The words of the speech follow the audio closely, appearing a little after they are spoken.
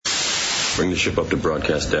Bring the ship up to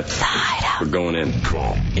broadcast deck. The Hideout. We're going in.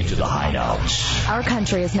 Into the Hideout. Our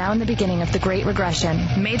country is now in the beginning of the Great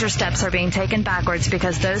Regression. Major steps are being taken backwards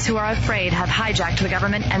because those who are afraid have hijacked the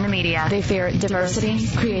government and the media. They fear diversity,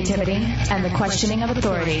 creativity, and the questioning of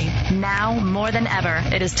authority. Now, more than ever,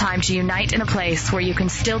 it is time to unite in a place where you can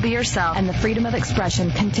still be yourself and the freedom of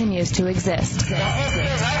expression continues to exist.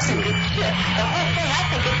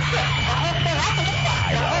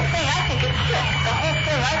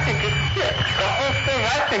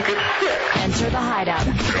 Enter the Hideout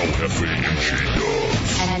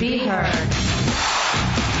and be heard.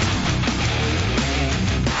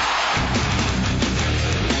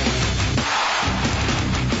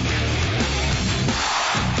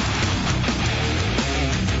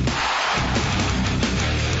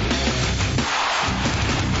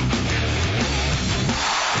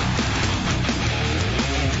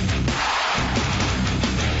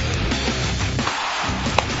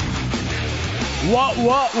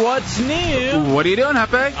 What's new? What are you doing,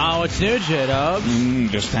 Hefe? Oh, what's new, J-Dubs?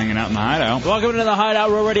 Just hanging out in the Hideout. Welcome to the Hideout,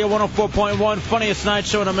 Real Radio 104.1, funniest night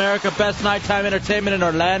show in America, best nighttime entertainment in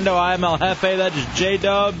Orlando. I'm El Jefe, that is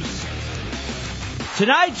J-Dubs.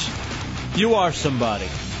 Tonight, you are somebody.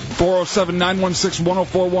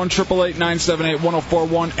 407-916-1041,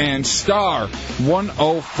 888-978-1041, and star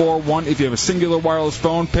 1041. If you have a singular wireless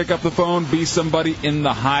phone, pick up the phone, be somebody in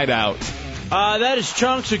the Hideout. That is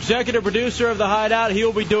Chunks, executive producer of the Hideout. He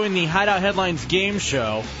will be doing the Hideout Headlines game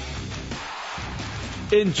show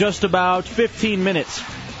in just about 15 minutes.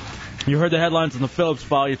 You heard the headlines in the Phillips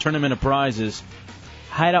file. You turn them into prizes.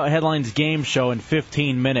 Hideout Headlines game show in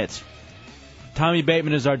 15 minutes. Tommy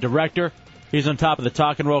Bateman is our director. He's on top of the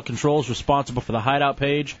talk and roll controls, responsible for the Hideout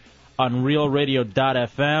page on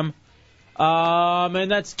realradio.fm.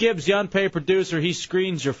 And that's Gibbs, the unpaid producer. He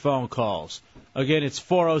screens your phone calls. Again, it's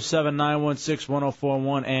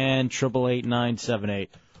 407-916-1041 and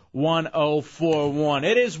 888-978-1041.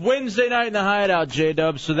 It is Wednesday night in the Hideout,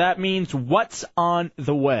 J-Dub, so that means what's on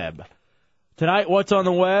the web. Tonight, what's on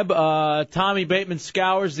the web? Tommy Bateman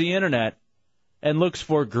scours the Internet and looks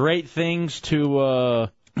for great things to...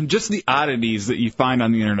 Just the oddities that you find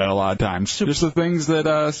on the Internet a lot of times. Just the things that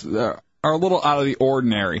are a little out of the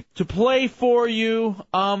ordinary. To play for you,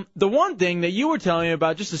 the one thing that you were telling me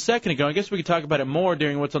about just a second ago, I guess we could talk about it more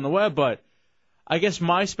during what's on the web, but I guess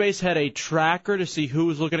MySpace had a tracker to see who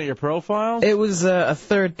was looking at your profiles? It was a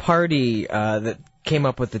third party that came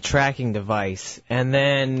up with the tracking device, and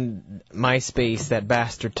then MySpace, that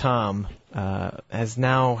bastard Tom, has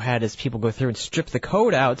now had his people go through and strip the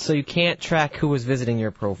code out so you can't track who was visiting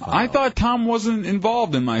your profile. I thought Tom wasn't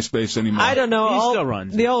involved in MySpace anymore. I don't know. He still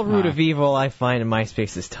runs the old root of evil I find in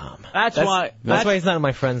MySpace is Tom. That's why he's not on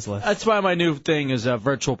my friends list. That's why my new thing is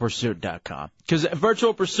virtualpursuit.com. Because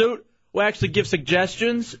Virtual Pursuit will actually give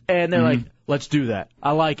suggestions, and they're like, let's do that.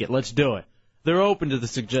 I like it. Let's do it. They're open to the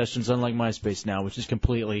suggestions, unlike MySpace now, which is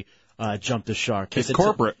completely jumped the shark. It's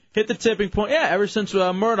corporate. Hit the tipping point. Yeah, ever since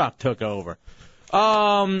Murdoch took over.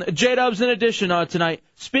 J-Dubs, in addition, tonight,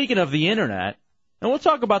 speaking of the Internet, and we'll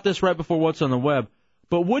talk about this right before what's on the web,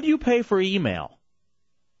 but would you pay for email?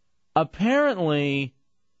 Apparently,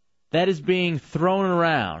 that is being thrown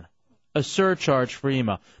around, a surcharge for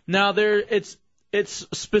email. Now, it's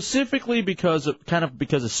specifically because of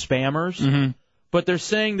spammers, but they're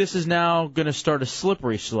saying this is now going to start a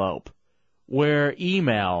slippery slope where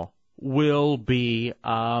email will be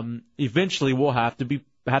eventually we'll have to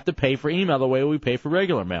pay for email the way we pay for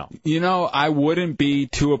regular mail. You know, I wouldn't be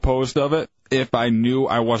too opposed of it if I knew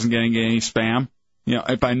I wasn't getting any spam. You know,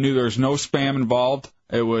 if I knew there was no spam involved,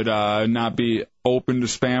 it would not be open to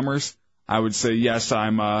spammers. I would say yes,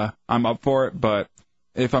 I'm up for it. But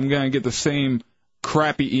if I'm going to get the same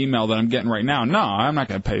crappy email that I'm getting right now, no, I'm not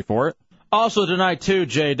going to pay for it. Also tonight, too,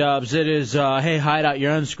 J-Dubs, it is, hey, Hideout,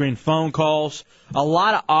 your unscreened phone calls. A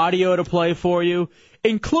lot of audio to play for you,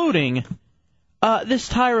 including this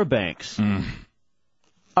Tyra Banks. All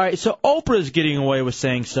right, so Oprah's getting away with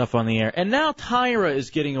saying stuff on the air, and now Tyra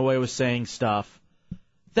is getting away with saying stuff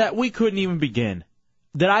that we couldn't even begin,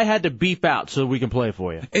 that I had to beep out so we can play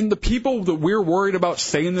for you. And the people that we're worried about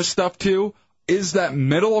saying this stuff to is that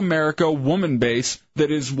middle America woman base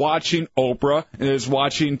that is watching Oprah and is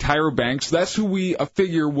watching Tyra Banks. That's who we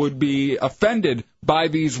figure would be offended by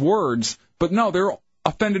these words. But no, they're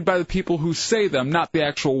offended by the people who say them, not the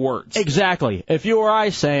actual words. Exactly. If you or I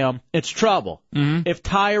say them, it's trouble. If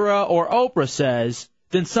Tyra or Oprah says,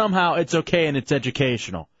 then somehow it's okay and it's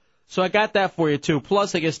educational. So I got that for you, too.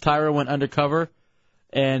 Plus, I guess Tyra went undercover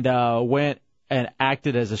and went and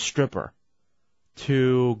acted as a stripper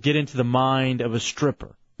to get into the mind of a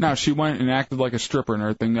stripper. No, she went and acted like a stripper and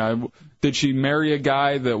everything. Did she marry a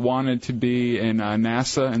guy that wanted to be in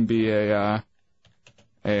NASA and be a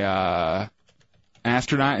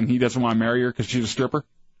astronaut, and he doesn't want to marry her because she's a stripper?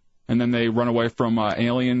 And then they run away from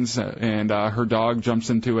aliens, and her dog jumps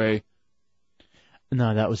into a...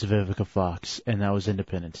 No, that was Vivica Fox, and that was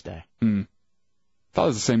Independence Day. Thought it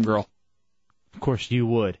was the same girl. Of course you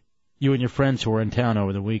would. You and your friends who were in town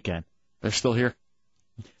over the weekend. They're still here.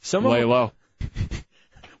 Lay low.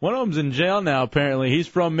 One of them's in jail now, apparently. He's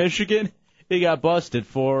from Michigan. He got busted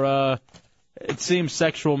for, it seems,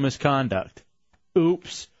 sexual misconduct.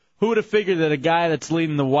 Oops. Who would have figured that a guy that's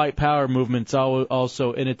leading the white power movement's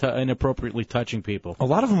also inappropriately touching people? A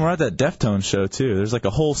lot of them were at that Deftones show, too. There's like a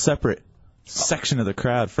whole separate section of the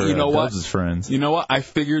crowd for Dubs' friends. You know what? I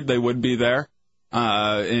figured they would be there.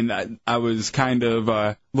 And I was kind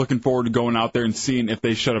of looking forward to going out there and seeing if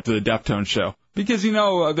they showed up to the Deftones show. Because, they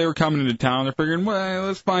were coming into town. They're figuring, well,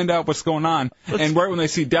 let's find out what's going on. And right when they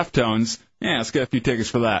see Deftones, let's get a few tickets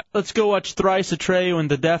for that. Let's go watch Thrice Atreyu and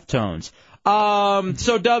the Deftones.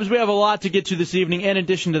 So, Dubs, we have a lot to get to this evening. In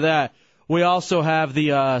addition to that, we also have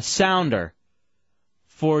the sounder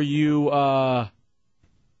for you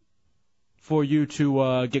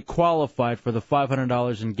to get qualified for the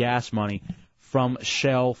 $500 in gas money from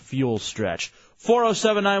Shell Fuel Stretch.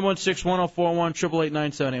 407-916-1041,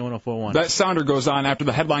 888-978-1041. That sounder goes on after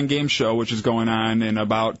the headline game show, which is going on in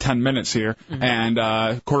about 10 minutes here, and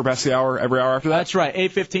quarter past the hour, every hour after that? That's right,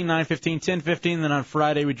 8:15, 9:15, 10:15, then on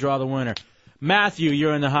Friday we draw the winner. Matthew,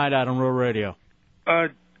 you're in the Hideout on Real Radio.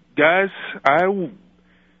 Guys, why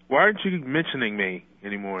aren't you mentioning me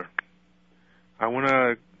anymore? I want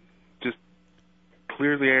to just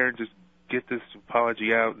clear the air and just get this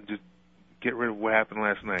apology out and just get rid of what happened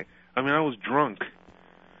last night. I mean, I was drunk.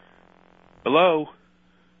 Hello?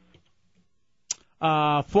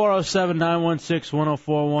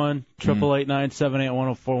 407-916-1041,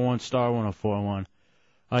 888-978-1041, star 1041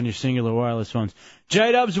 on your singular wireless phones.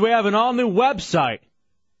 J-Dubs, we have an all-new website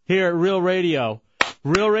here at Real Radio.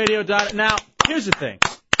 RealRadio. Now, here's the thing.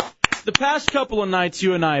 The past couple of nights,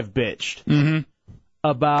 you and I have bitched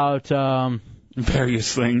about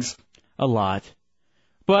various things. A lot.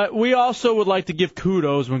 But we also would like to give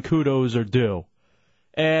kudos when kudos are due.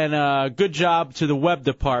 And good job to the web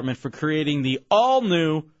department for creating the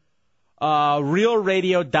all-new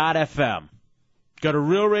RealRadio.fm. Go to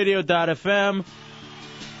RealRadio.fm.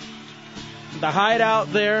 The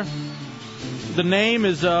Hideout there. The name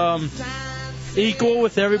is equal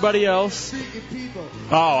with everybody else.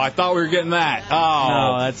 Oh, I thought we were getting that. Oh.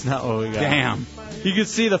 No, that's not what we got. Damn. You can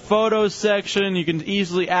see the photos section. You can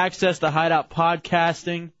easily access the Hideout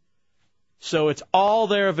podcasting. So it's all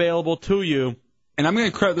there available to you. And I'm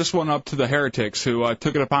going to credit this one up to the heretics who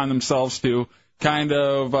took it upon themselves to kind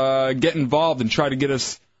of get involved and try to get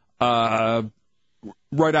us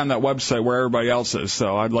right on that website where everybody else is.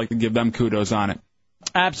 So I'd like to give them kudos on it.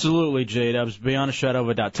 Absolutely, J-Dubs, beyond a shadow of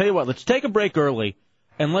a doubt. Tell you what, let's take a break early,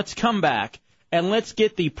 and let's come back, and let's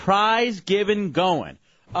get the prize giving going.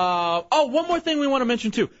 One more thing we want to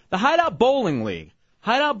mention, too. The Hideout Bowling League.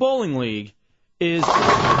 Hideout Bowling League is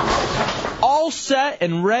all set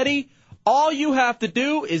and ready. All you have to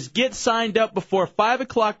do is get signed up before 5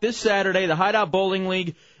 o'clock this Saturday. The Hideout Bowling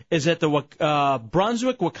League is at the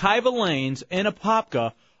Brunswick-Wekiva Lanes in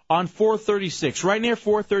Apopka on 436, right near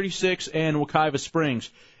 436 and Wekiva Springs.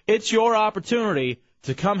 It's your opportunity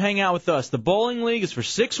to come hang out with us. The bowling league is for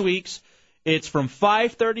 6 weeks. It's from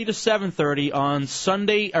 5:30 to 7:30 on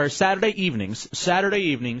Saturday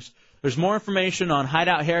evenings. There's more information on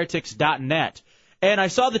hideoutheretics.net. And I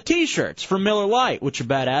saw the T-shirts for Miller Lite, which are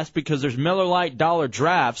badass because there's Miller Lite dollar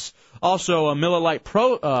drafts, also a Miller Lite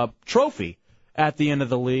trophy at the end of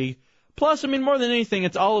the league. Plus, I mean, more than anything,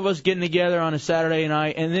 it's all of us getting together on a Saturday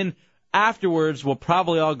night, and then afterwards we'll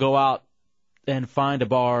probably all go out and find a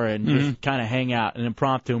bar and just kind of hang out, an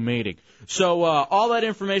impromptu meeting. So all that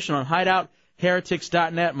information on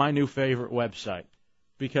hideoutheretics.net, my new favorite website.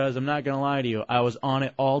 Because I'm not going to lie to you, I was on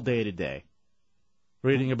it all day today,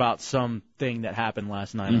 reading about something that happened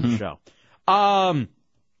last night on the show.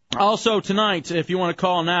 Also tonight, if you want to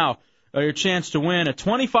call now, your chance to win a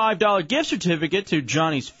 $25 gift certificate to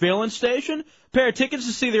Johnny's Fill-In Station, a pair of tickets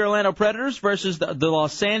to see the Orlando Predators versus the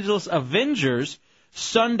Los Angeles Avengers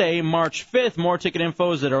Sunday, March 5th. More ticket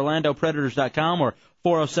info is at OrlandoPredators.com or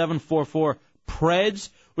 407-44-PREDS.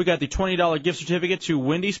 We got the $20 gift certificate to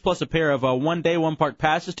Wendy's plus a pair of one-day, one-park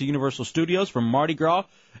passes to Universal Studios for Mardi Gras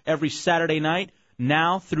every Saturday night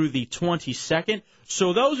now through the 22nd.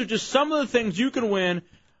 So those are just some of the things you can win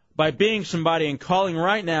by being somebody and calling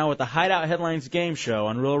right now with the Hideout Headlines Game Show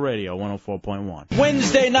on Real Radio 104.1.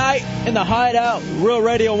 Wednesday night in the Hideout, Real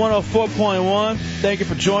Radio 104.1. Thank you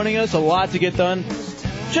for joining us. A lot to get done.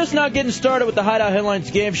 Just now getting started with the Hideout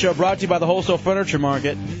Headlines Game Show, brought to you by the Wholesale Furniture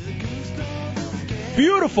Market.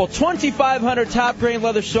 Beautiful 2,500 top-grade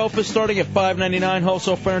leather sofas starting at $5.99.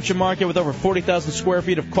 Wholesale Furniture Market with over 40,000 square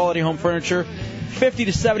feet of quality home furniture. 50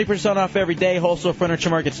 to 70% off every day. Wholesale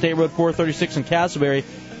Furniture Market, State Road 436 in Castleberry.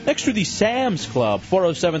 Next to the Sam's Club,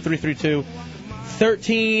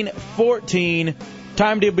 407-332-1314.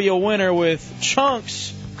 Time to be a winner with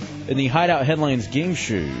Chunks in the Hideout Headlines Game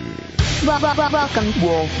Show. Welcome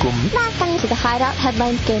to the Hideout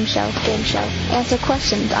Headlines Game Show. Answer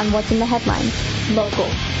questions on what's in the headlines. Local,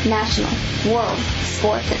 national, world,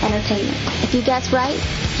 sports, and entertainment. If you guess right,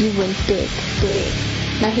 you win big.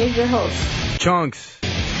 Now here's your host, Chunks.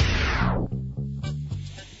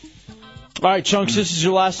 All right, Chunks, this is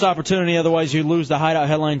your last opportunity. Otherwise, you lose the Hideout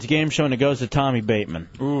Headlines Game Show, and it goes to Tommy Bateman.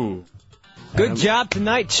 Ooh. Good job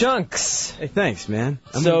tonight, Chunks. Hey, thanks, man.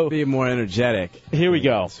 I'm going to be more energetic. Here we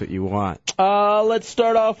go. That's what you want. Let's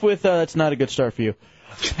start off with, that's not a good start for you.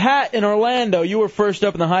 Pat in Orlando, you were first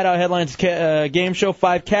up in the Hideout Headlines Game Show.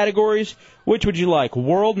 5 categories. Which would you like?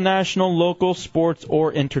 World, national, local, sports,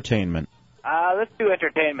 or entertainment? Let's do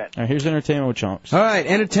entertainment. All right, here's entertainment with Chunks. All right,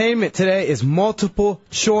 entertainment today is multiple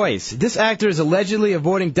choice. This actor is allegedly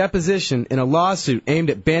avoiding deposition in a lawsuit aimed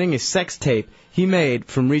at banning a sex tape he made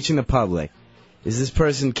from reaching the public. Is this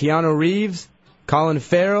person Keanu Reeves, Colin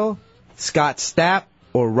Farrell, Scott Stapp,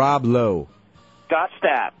 or Rob Lowe? Scott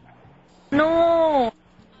Stapp. No.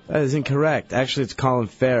 That is incorrect. Actually, it's Colin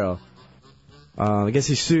Farrell. I guess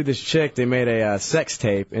he sued this chick. They made a sex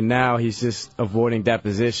tape, and now he's just avoiding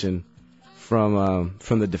deposition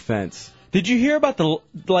from the defense. Did you hear about the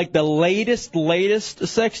latest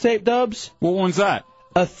sex tape, Dubs? What one's that?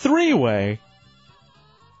 A 3-way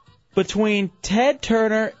between Ted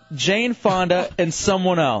Turner, Jane Fonda, and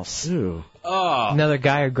someone else. Ooh. Oh. Another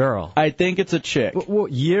guy or girl? I think it's a chick.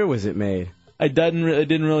 What year was it made? I didn't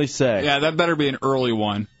really say. Yeah, that better be an early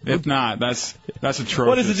one. If not, that's atrocious.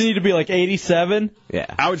 What does it need to be, like 87?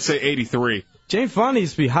 Yeah. I would say 83. Jane Fonda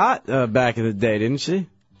used to be hot back in the day, didn't she?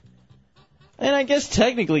 And I guess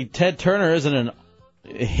technically Ted Turner isn't a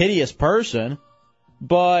hideous person,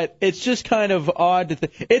 but it's just kind of odd to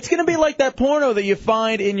think. It's going to be like that porno that you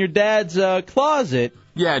find in your dad's closet.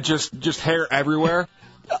 Yeah, just hair everywhere.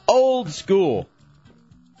 Old school.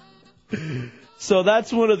 So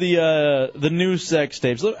that's one of the new sex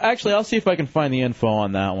tapes. Actually, I'll see if I can find the info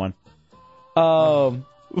on that one.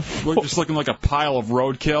 We're just looking like a pile of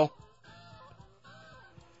roadkill.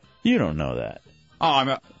 You don't know that.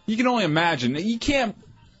 Oh, you can only imagine. You can't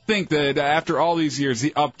think that after all these years,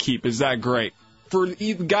 the upkeep is that great for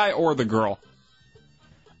the guy or the girl.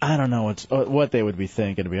 I don't know what they would be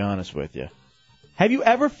thinking, to be honest with you. Have you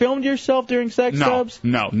ever filmed yourself during sex dubs?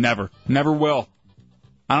 No, never. Never will.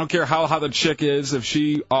 I don't care how the chick is. If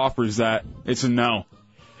she offers that, it's a no.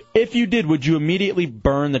 If you did, would you immediately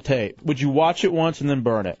burn the tape? Would you watch it once and then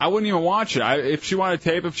burn it? I wouldn't even watch it. If she wanted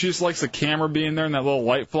tape, if she just likes the camera being there and that little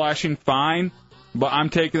light flashing, fine. But I'm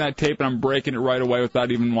taking that tape and I'm breaking it right away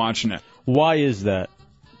without even watching it. Why is that?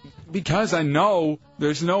 Because I know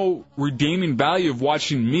there's no redeeming value of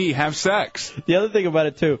watching me have sex. The other thing about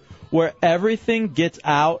it, too, where everything gets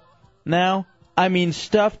out now, I mean,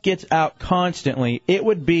 stuff gets out constantly. It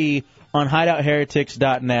would be on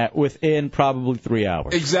hideoutheretics.net within probably 3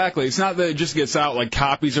 hours. Exactly. It's not that it just gets out like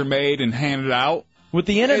copies are made and handed out. With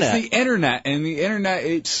the Internet. It's the Internet. And the Internet,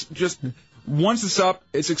 it's just, once it's up,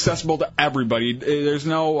 it's accessible to everybody. There's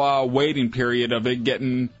no waiting period of it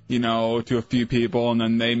getting, to a few people and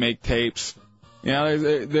then they make tapes.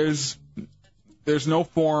 There's no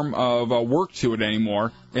form of work to it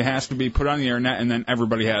anymore. It has to be put on the Internet, and then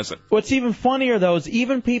everybody has it. What's even funnier, though, is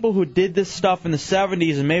even people who did this stuff in the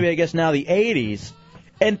 70s and maybe, I guess, now the 80s,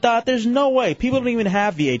 and thought there's no way. People don't even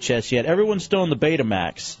have VHS yet. Everyone's still in the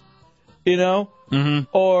Betamax. Mm-hmm.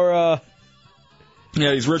 Or,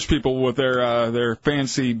 yeah, these rich people with their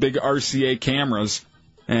fancy big RCA cameras,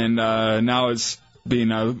 and now it's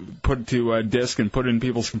being put to a disc and put in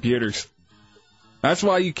people's computers. That's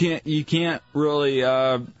why you can't really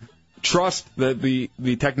trust that the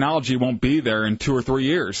technology won't be there in 2 or 3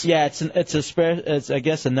 years. Yeah, it's I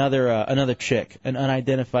guess another chick, an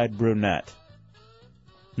unidentified brunette.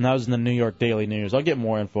 And that was in the New York Daily News. I'll get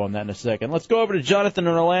more info on that in a second. Let's go over to Jonathan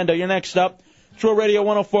in Orlando. You're next up. True Radio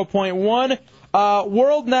 104.1.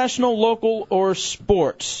 World, national, local, or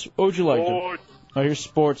sports? What would you like? Oh, here's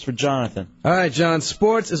sports for Jonathan. All right, John.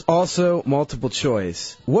 Sports is also multiple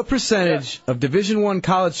choice. What percentage of Division I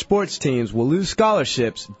college sports teams will lose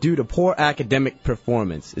scholarships due to poor academic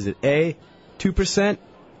performance? Is it A, 2%,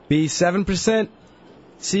 B, 7%,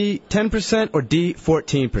 C, 10%, or D,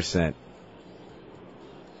 14%?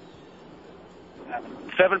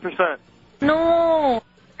 7%. No.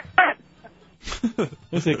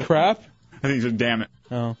 Is it crap? I think he said, damn it.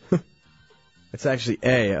 Oh. It's actually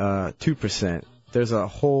A, 2%. There's a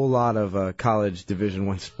whole lot of college Division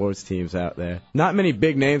I sports teams out there. Not many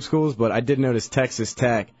big name schools, but I did notice Texas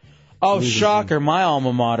Tech. Oh, shocker, my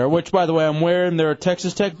alma mater, which, by the way, I'm wearing their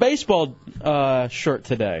Texas Tech baseball shirt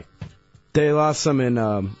today. They lost some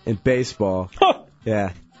in baseball.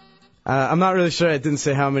 Yeah. I'm not really sure. It didn't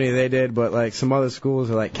say how many they did, but like some other schools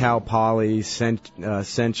are like Cal Poly,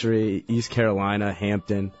 Century, East Carolina,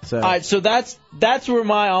 Hampton. So, all right, so that's where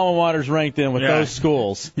my alma mater's ranked in with those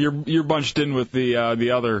schools. You're bunched in with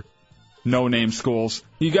the other no-name schools.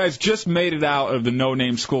 You guys just made it out of the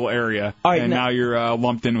no-name school area, and now you're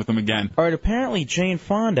lumped in with them again. All right, apparently Jane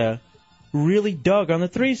Fonda really dug on the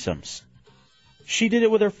threesomes. She did it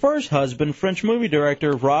with her first husband, French movie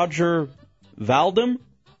director Roger Valdem,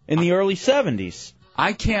 in the early 70s.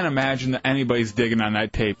 I can't imagine that anybody's digging on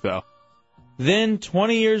that tape, though. Then,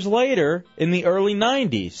 20 years later, in the early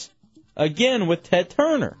 90s, again with Ted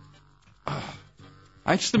Turner.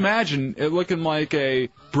 I just imagine it looking like a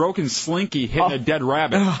broken slinky hitting a dead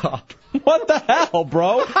rabbit. What the hell,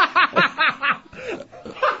 bro?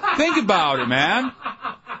 Think about it, man.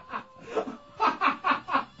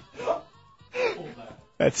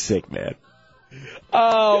 That's sick, man.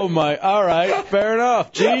 Oh, my. All right. Fair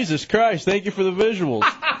enough. Jesus Christ. Thank you for the visuals.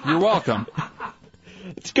 You're welcome.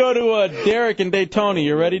 Let's go to Derek in Daytona.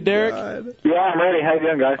 You ready, Derek? Yeah, I'm ready. How you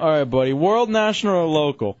doing, guys? All right, buddy. World, national, or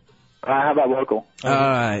local? How about local? All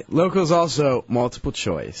right. Local is also multiple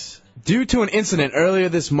choice. Due to an incident earlier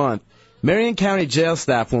this month, Marion County jail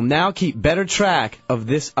staff will now keep better track of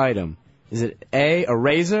this item. Is it A, a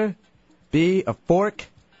razor, B, a fork,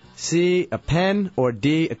 C, a pen, or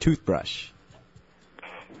D, a toothbrush?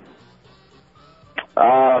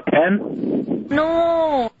 Pen?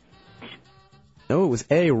 No. No, it was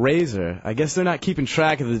A, razor. I guess they're not keeping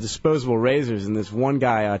track of the disposable razors, and this one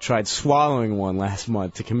guy tried swallowing one last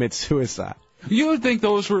month to commit suicide. You would think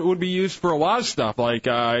those would be used for a lot of stuff, like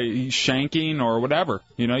shanking or whatever.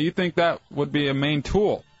 You know, you think that would be a main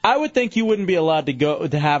tool. I would think you wouldn't be allowed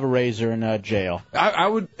to have a razor in jail. I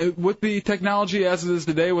would, with the technology as it is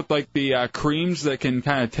today, with like the creams that can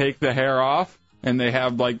kind of take the hair off, and they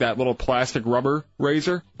have like that little plastic rubber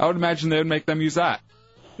razor, I would imagine they would make them use that.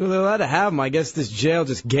 Well, they're allowed to have them. I guess this jail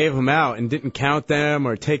just gave them out and didn't count them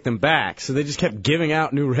or take them back, so they just kept giving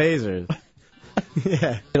out new razors.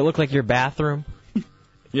 Yeah. Did it look like your bathroom?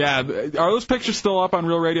 Yeah. Are those pictures still up on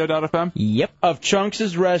RealRadio.fm? Yep. Of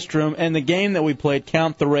Chunks' restroom and the game that we played,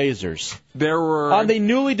 Count the Razors. There were... On the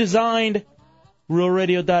newly designed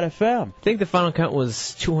RealRadio.fm. I think the final count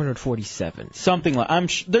was 247. Something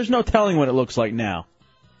like... there's no telling what it looks like now.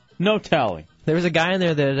 No telling. There was a guy in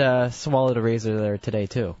there that swallowed a razor there today,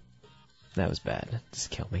 too. That was bad.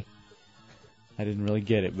 Just kill me. I didn't really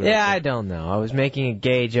get it. But yeah, I don't know. I was making a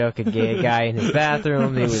gay joke, a gay guy in his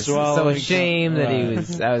bathroom. He was so ashamed that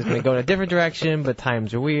I was going to go in a different direction, but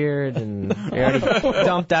times are weird, and we already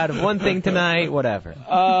dumped out of one thing tonight, whatever.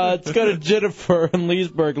 Let's go to Jennifer in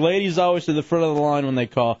Leesburg. Ladies always to the front of the line when they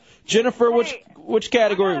call. Jennifer, which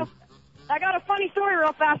category? I got a funny story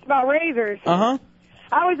real fast about razors. Uh-huh.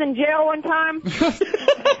 I was in jail one time.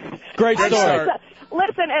 Great story.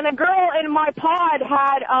 Listen, and a girl in my pod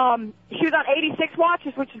had, she was on 86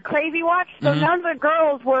 watches, which is crazy watch, so none of the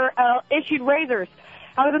girls were issued razors.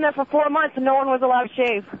 I was in there for 4 months, and no one was allowed to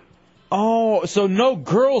shave. Oh, so no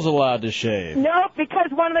girls allowed to shave? Nope,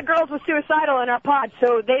 because one of the girls was suicidal in our pod,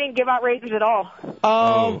 so they didn't give out razors at all.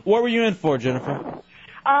 What were you in for, Jennifer?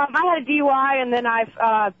 I had a DUI, and then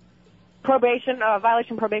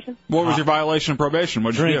violation probation. What was your violation of probation?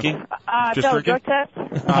 What did you do? Just drinking? Drug test.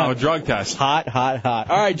 Oh, drug test. Hot. All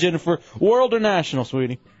right, Jennifer. World or national,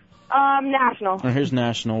 sweetie? National. All right, here's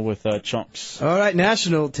national with Chunks. All right,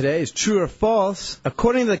 national today is true or false.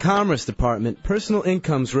 According to the Commerce Department, personal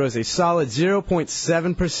incomes rose a solid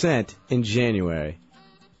 0.7% in January.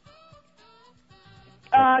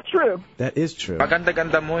 True. That is true.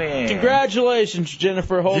 Congratulations,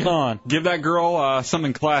 Jennifer. Hold on. Give that girl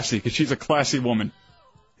something classy, because she's a classy woman.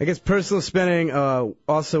 I guess personal spending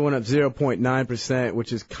also went up 0.9%,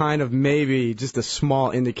 which is kind of maybe just a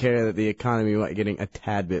small indicator that the economy might be getting a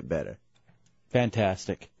tad bit better.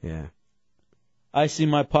 Fantastic. Yeah. I see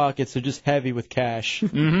my pockets are just heavy with cash.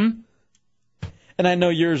 Mm-hmm. And I know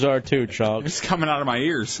yours are too, Chunks. It's coming out of my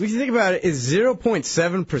ears. If you think about it, is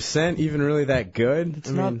 0.7% even really that good? It's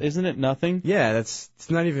not, isn't it nothing? Yeah, it's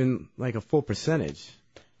not even like a full percentage.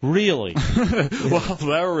 Really? Well,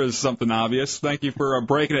 there was something obvious. Thank you for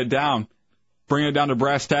breaking it down. Bringing it down to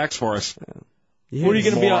brass tacks for us. Yeah, What are you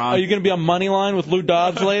going to be on? Are you going to be on Moneyline with Lou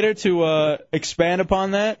Dobbs later to expand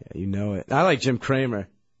upon that? Yeah, you know it. I like Jim Cramer.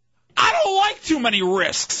 I don't like too many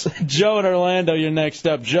risks. Joe in Orlando, you're next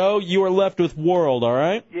up. Joe, you are left with World, all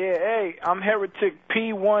right? Yeah, hey, I'm Heretic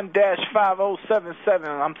P1-5077.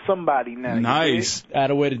 I'm somebody now. Nice.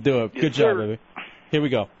 Had a way to do it. Yes, Good job, sir. baby. Here we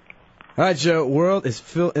go. All right, Joe. World is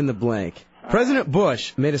fill in the blank. President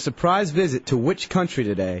Bush made a surprise visit to which country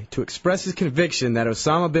today to express his conviction that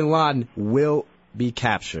Osama bin Laden will be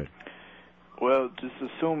captured? Well, just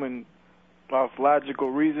assuming off logical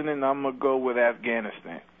reasoning, I'm going to go with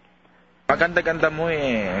Afghanistan. Maganda-ganda mo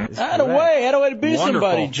eh. Had a way to be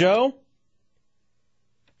somebody, Joe.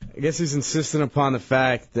 I guess he's insisting upon the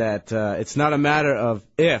fact that it's not a matter of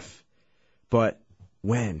if, but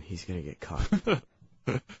when he's going to get caught.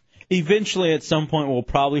 Eventually, at some point, we'll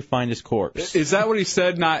probably find his corpse. Is that what he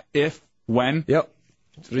said, not if, when? Yep.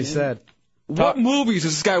 That's what he said. What movies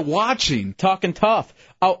is this guy watching? Talking tough.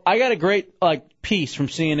 Oh, I got a great piece from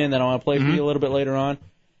CNN that I want to play for you a little bit later on.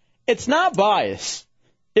 It's not bias.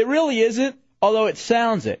 It really isn't, although it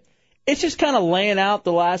sounds it. It's just kind of laying out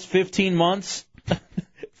the last 15 months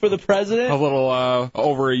for the president. A little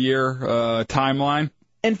over a year timeline.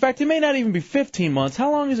 In fact, it may not even be 15 months.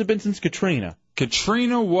 How long has it been since Katrina?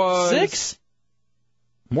 Katrina was... 6?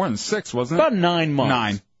 More than 6, wasn't it? About 9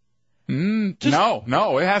 months. 9.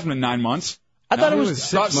 No, it hasn't been 9 months. I thought it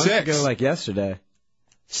was about 6 months ago, like yesterday.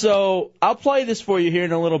 So I'll play this for you here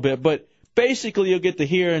in a little bit, but basically you'll get to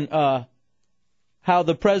hear how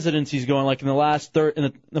the presidency's going, like in the last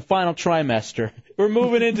in the final trimester. We're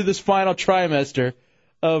moving into this final trimester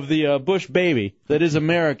of the Bush baby that is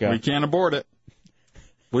America. We can't abort it.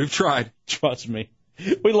 We've tried. Trust me.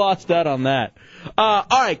 We lost out on that. All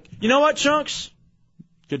right. You know what, Chunks?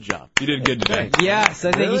 Good job. You did good today. Yes,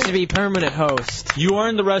 I think you should be permanent host. You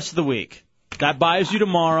earned the rest of the week. That buys you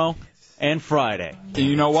tomorrow and Friday. And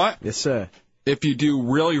you know what? Yes, sir. If you do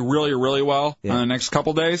really, really, really well on the next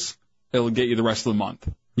couple days, it'll get you the rest of the month.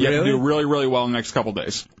 You have to do really, really well in the next couple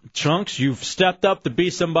days. Chunks, you've stepped up to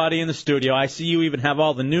be somebody in the studio. I see you even have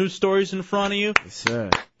all the news stories in front of you. Yes, sir.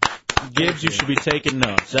 Gibbs, you should be taking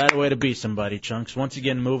notes. That way to be somebody, Chunks. Once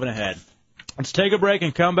again, moving ahead. Let's take a break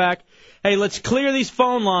and come back. Hey, let's clear these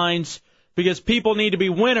phone lines because people need to be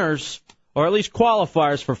winners or at least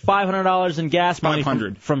qualifiers for $500 in gas money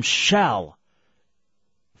from Shell.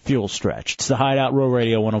 Fuel Stretch. It's the Hideout Row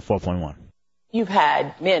Radio 104.1. You've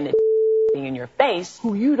had men in your face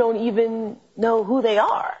who you don't even know who they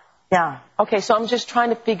are. Yeah. Okay, so I'm just trying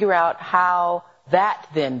to figure out how that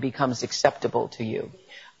then becomes acceptable to you.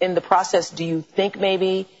 In the process, do you think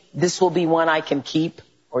maybe this will be one I can keep?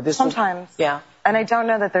 Or this Sometimes. Yeah. And I don't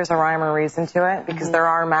know that there's a rhyme or reason to it because there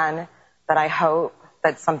are men that I hope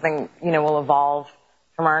that something, will evolve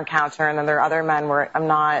from our encounter, and then there are other men where I'm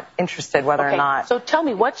not interested whether or not. So tell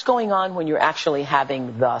me, what's going on when you're actually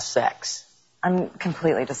having the sex? I'm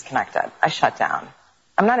completely disconnected. I shut down.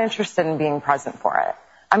 I'm not interested in being present for it.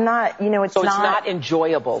 I'm not, it's so it's not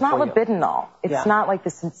enjoyable. It's not for you. libidinal. It's not like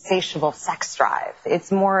this insatiable sex drive.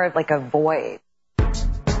 It's more of like a void. Go,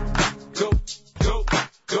 go, go,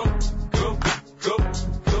 go, go,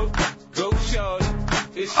 go, go, shorty.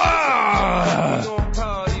 It's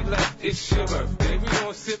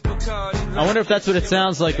I wonder if that's what it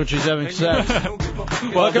sounds like when she's having sex.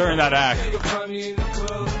 During that act.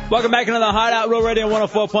 Welcome back into the Hideout Row Radio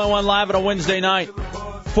 104.1 live on a Wednesday night.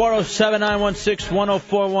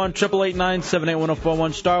 407-916-1041,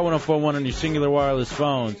 888-978-1041, star 1041 on your singular wireless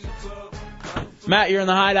phones. Matt, you're in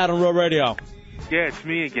the Hideout on Row Radio. Yeah, it's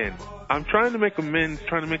me again. I'm trying to make amends,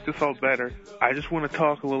 trying to make this all better. I just want to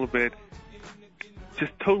talk a little bit.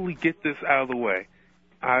 Just totally get this out of the way.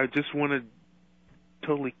 I just want to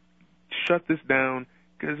totally shut this down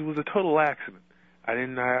because it was a total accident. I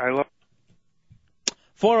lost.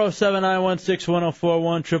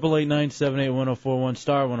 407-916-1041, 888-978-1041,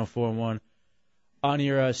 star 1041 on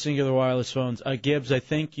your singular wireless phones. Gibbs, I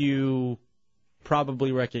think you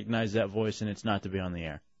probably recognize that voice, and it's not to be on the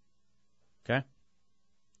air. Okay?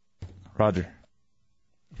 Roger.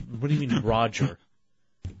 What do you mean, Roger?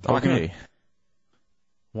 Okay.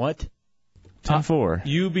 What? 10-4.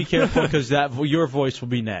 You be careful because your voice will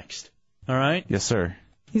be next. All right? Yes, sir.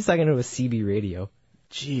 He's talking to a CB radio.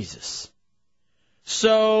 Jesus.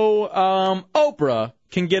 So, Oprah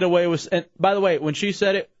can get away with... And by the way, when she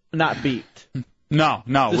said it, not beeped. No.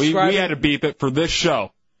 We had to beep it for this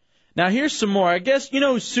show. Now, here's some more. I guess you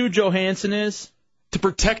know who Sue Johansson is? To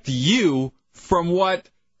protect you from what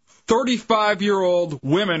 35-year-old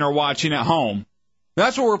women are watching at home.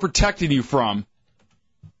 That's what we're protecting you from.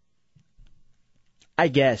 I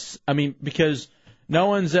guess. I mean, because no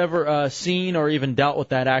one's ever seen or even dealt with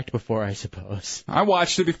that act before, I suppose. I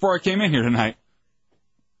watched it before I came in here tonight.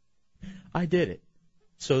 I did it.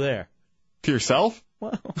 So there. To yourself?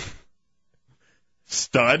 Well.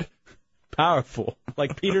 Stud. Powerful.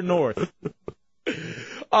 Like Peter North.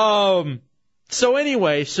 So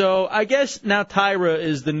anyway, I guess now Tyra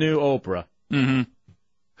is the new Oprah. Mm-hmm.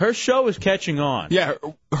 Her show is catching on. Yeah,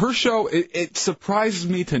 her show, it surprises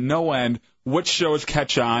me to no end which shows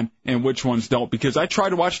catch on and which ones don't, because I tried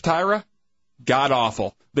to watch Tyra, god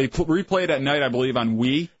awful. They replay it at night, I believe, on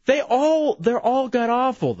Wii. They're all god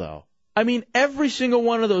awful, though. I mean, every single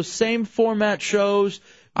one of those same format shows.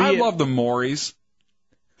 I love the Maury's.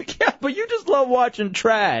 Yeah, but you just love watching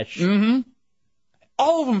trash. Mm-hmm.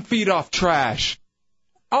 All of them feed off trash.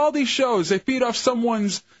 All these shows, they feed off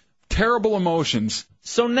someone's terrible emotions.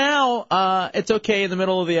 So now it's okay in the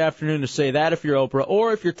middle of the afternoon to say that if you're Oprah,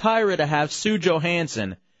 or if you're Tyra to have Sue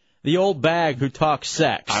Johansson, the old bag who talks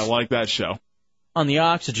sex. I like that show. On the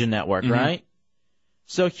Oxygen Network, right?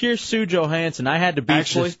 So here's Sue Johansson. I had to be...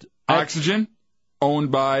 Actually, Oxygen,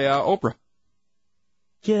 owned by Oprah.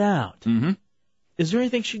 Get out. Mm-hmm. Is there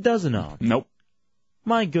anything she doesn't own? Nope.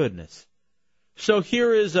 My goodness. So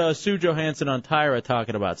here is Sue Johansson on Tyra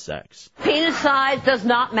talking about sex. Penis size does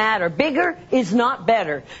not matter. Bigger is not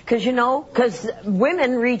better. Because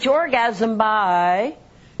women reach orgasm by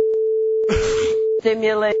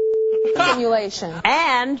stimulation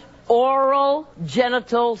and oral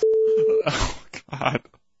genital. Oh, God.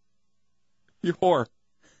 You whore.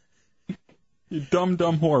 You dumb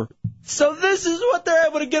whore. So this is what they're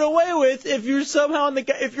able to get away with if you're somehow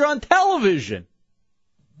if you're on television.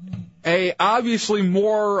 Obviously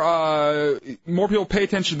more people pay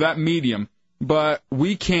attention to that medium, but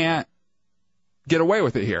we can't get away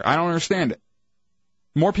with it here. I don't understand it.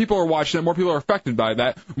 More people are watching it. More people are affected by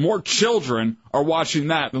that. More children are watching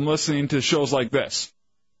that than listening to shows like this.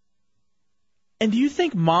 And do you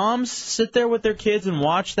think moms sit there with their kids and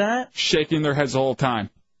watch that? Shaking their heads the whole time.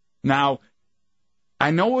 Now, I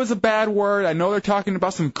know it was a bad word. I know they're talking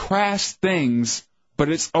about some crass things, but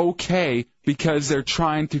it's okay because they're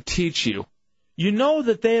trying to teach you. You know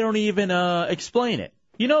that they don't even explain it.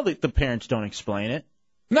 You know that the parents don't explain it.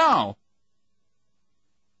 No.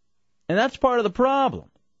 And that's part of the problem.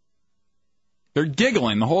 They're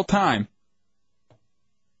giggling the whole time.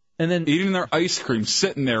 And then eating their ice cream,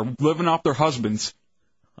 sitting there, living off their husbands.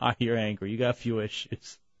 You're angry. You got a few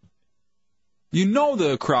issues. You know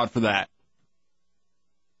the crowd for that.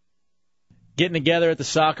 Getting together at the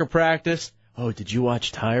soccer practice. Oh, did you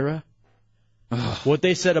watch Tyra? What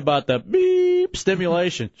they said about the beep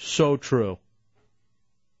stimulation, so true.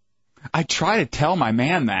 I try to tell my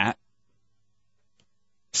man that.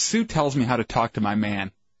 Sue tells me how to talk to my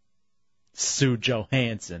man. Sue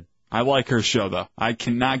Johansson. I like her show, though. I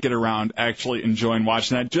cannot get around actually enjoying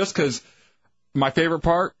watching that just because my favorite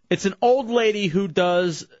part... It's an old lady who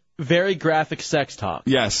does very graphic sex talk.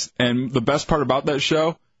 Yes, and the best part about that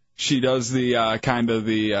show, she does the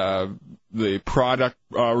the product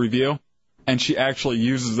review, and she actually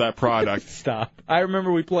uses that product. Stop. I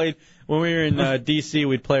remember when we were in D.C.,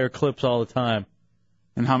 we'd play her clips all the time.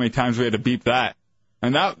 And how many times we had to beep that.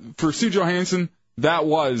 And that, for Sue Johansson, that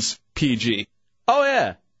was PG. Oh,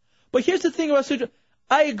 yeah. But here's the thing about Sue Johansson.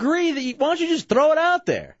 I agree that why don't you just throw it out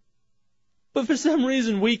there? But for some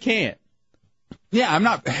reason, we can't. Yeah, I'm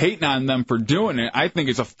not hating on them for doing it. I think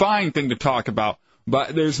it's a fine thing to talk about.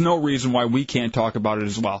 But there's no reason why we can't talk about it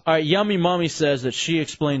as well. All right, Yummy Mummy says that she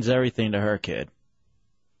explains everything to her kid.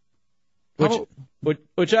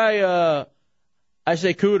 Which I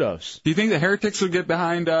say kudos. Do you think the heretics would get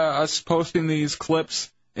behind us posting these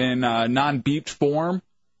clips in non-beeped form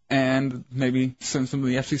and maybe send some to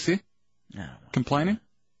the FCC? No. Complaining?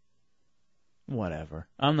 Whatever.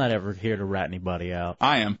 I'm not ever here to rat anybody out.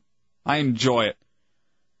 I am. I enjoy it.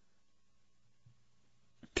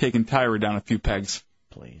 Taking Tyra down a few pegs.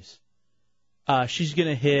 Please. She's going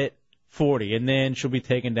to hit 40, and then she'll be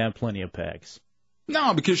taking down plenty of pegs.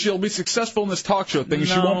 No, because she'll be successful in this talk show thing. No.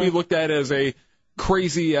 She won't be looked at as a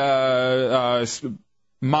crazy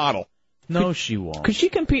model. No, she won't. Could she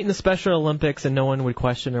compete in the Special Olympics and no one would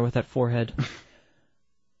question her with that forehead?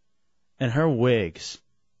 And her wigs.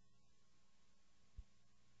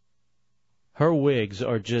 Her wigs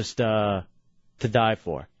are just to die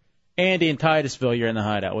for. Andy in Titusville, you're in the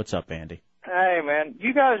Hideout. What's up, Andy? Hey, man,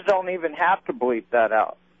 you guys don't even have to bleep that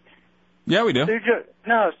out. Yeah, we do.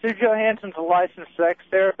 Sue Johansson's a licensed sex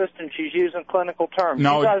therapist, and she's using clinical terms.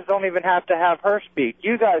 No. You guys don't even have to have her speak.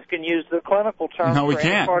 You guys can use the clinical terms No, we for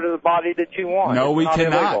can't. any part of the body that you want. No, It's we not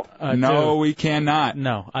cannot. illegal. No, we cannot.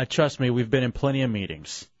 No, trust me, we've been in plenty of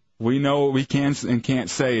meetings. We know what we can and can't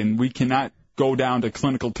say, and we cannot go down to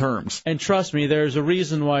clinical terms. And trust me, there's a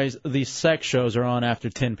reason why these sex shows are on after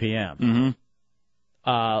 10 p.m.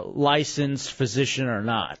 Licensed physician or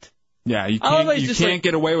not. Yeah, you I love how can't. he's You just can't like-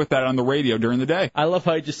 get away with that on the radio during the day. I love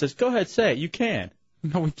how he just says, "Go ahead, say it. You can."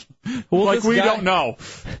 No, we can't. Well, like this we guy- don't know.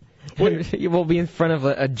 We'll be in front of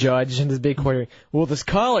a judge and this big court. Well, this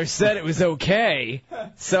caller said it was okay,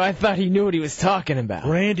 so I thought he knew what he was talking about.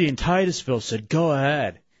 Randy in Titusville said, "Go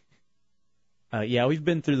ahead." Yeah, we've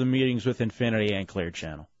been through the meetings with Infinity and Clear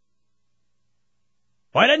Channel.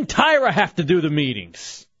 Why didn't Tyra have to do the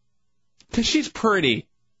meetings? 'Cause she's pretty.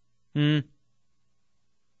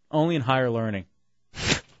 Only in Higher Learning.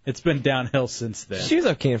 It's been downhill since then. She was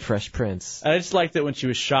okay in Fresh Prince. I just liked it when she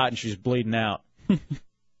was shot and she was bleeding out.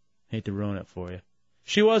 Hate to ruin it for you.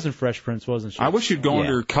 She was in Fresh Prince, wasn't she? I wish you'd go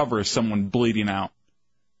undercover as someone bleeding out.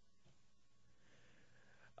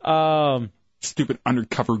 Stupid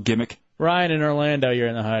undercover gimmick. Ryan in Orlando, you're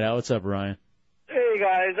in the Hideout. What's up, Ryan? Hey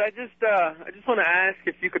guys, I just want to ask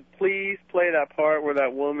if you could please play that part where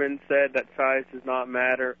that woman said that size does not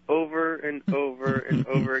matter over and over and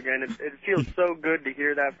over again. It feels so good to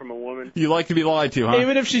hear that from a woman. You like to be lied to, huh?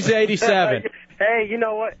 Even if she's 87. Hey, you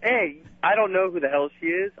know what? Hey, I don't know who the hell she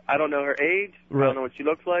is. I don't know her age. I don't know what she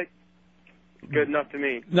looks like. Good enough to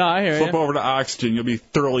me. No, I hear Flip over to Oxygen. You'll be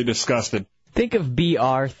thoroughly disgusted. Think of B.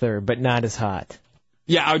 Arthur, but not as hot.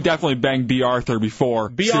 Yeah, I would definitely bang B. Arthur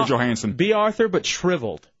before Sue Johansson. B. Arthur, but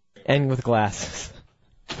shriveled. And with glasses.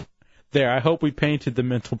 There, I hope we painted the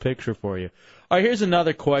mental picture for you. All right, here's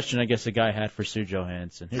another question I guess a guy had for Sue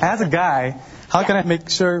Johansson. As a guy, how can I make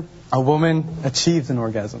sure a woman achieves an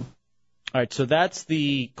orgasm? All right, so that's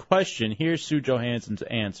the question. Here's Sue Johansson's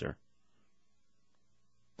answer.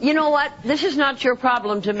 You know what? This is not your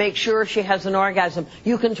problem to make sure she has an orgasm.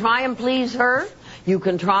 You can try and please her. You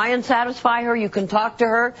can try and satisfy her. You can talk to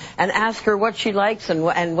her and ask her what she likes and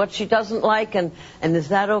what she doesn't like and is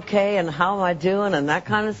that okay and how am I doing and that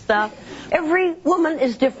kind of stuff. Every woman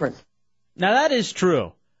is different. Now, that is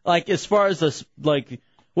true. Like, as far as this, like,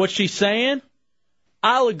 what she's saying,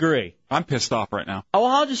 I'll agree. I'm pissed off right now. Oh,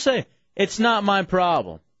 I'll just say, it's not my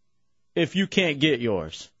problem if you can't get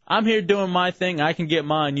yours. I'm here doing my thing. I can get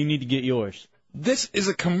mine. You need to get yours. This is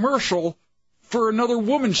a commercial for another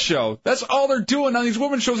woman's show. That's all they're doing on these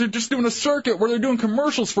women's shows. They're just doing a circuit where they're doing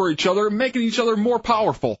commercials for each other and making each other more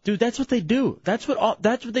powerful. Dude, that's what they do. That's what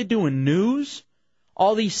they do in news.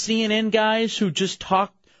 All these CNN guys who just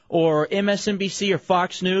talk, or MSNBC or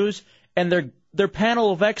Fox News, and their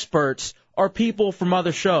panel of experts are people from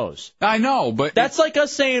other shows. I know, but that's like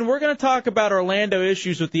us saying we're going to talk about Orlando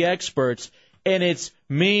issues with the experts, and it's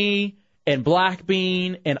me and Black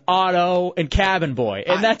Bean and Otto and Cabin Boy,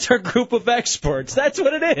 and that's our group of experts. That's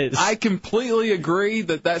what it is. I completely agree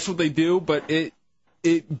that that's what they do, but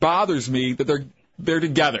it bothers me that they're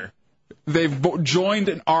together. They've joined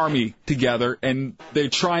an army together, and they're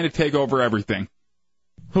trying to take over everything.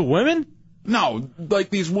 Who, women? No, like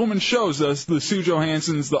these women shows, the Sue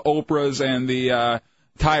Johanssons, the Oprahs, and the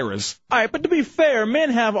Tyras. All right, but to be fair,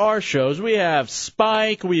 men have our shows. We have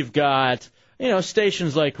Spike. We've got,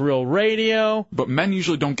 stations like Real Radio. But men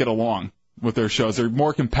usually don't get along with their shows. They're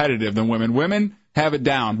more competitive than women. Women have it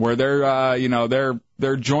down where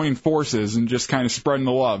they're joining forces and just kind of spreading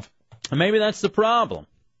the love. And maybe that's the problem.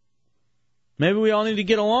 Maybe we all need to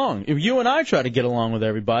get along. If you and I try to get along with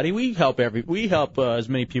everybody, we help as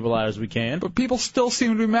many people out as we can. But people still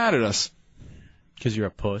seem to be mad at us. Because you're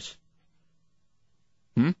a puss.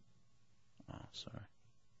 Oh, sorry.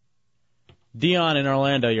 Dion in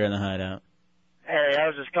Orlando, you're in the Hideout. Hey, I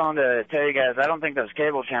was just calling to tell you guys, I don't think those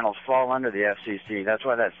cable channels fall under the FCC. That's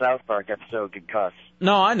why that South Park episode could cuss.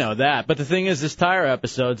 No, I know that. But the thing is, this Tyra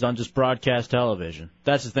episode's on just broadcast television.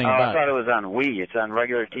 That's the thing about it. I thought it was on Wii. It's on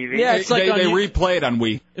regular TV. Yeah, it's like they replay it on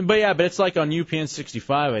Wii. But it's like on UPN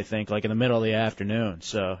 65, I think, like in the middle of the afternoon.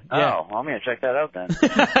 So yeah. Oh, well, I'm gonna check that out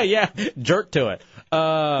then. Yeah, jerk to it.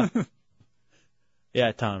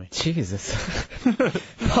 Yeah, Tommy. Jesus.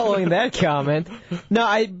 Following that comment, no,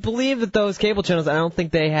 I believe that those cable channels, I don't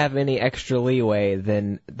think they have any extra leeway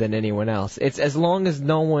than anyone else. It's as long as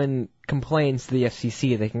no one complains to the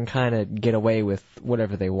FCC, they can kind of get away with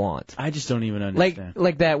whatever they want. I just don't even understand.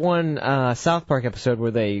 Like that one South Park episode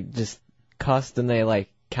where they just cussed and they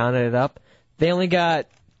counted it up. They only got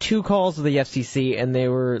 2 calls to the FCC, and they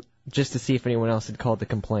were just to see if anyone else had called to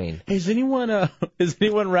complain. Is anyone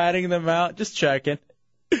ratting them out? Just checking.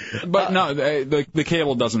 But no, the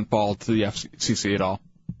cable doesn't fall to the FCC at all.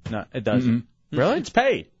 No, it doesn't. Really? It's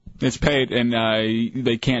paid. It's paid, and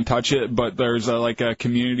they can't touch it. But there's a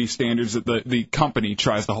community standards that the company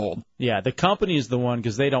tries to hold. Yeah, the company is the one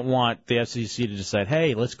because they don't want the FCC to decide,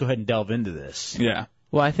 hey, let's go ahead and delve into this. Yeah.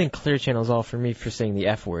 Well, I think Clear Channel's all for me for saying the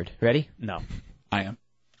F word. Ready? No. I am.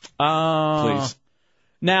 Please.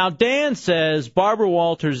 Now, Dan says Barbara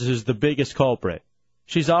Walters is the biggest culprit.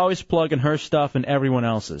 She's always plugging her stuff and everyone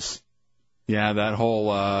else's. Yeah, that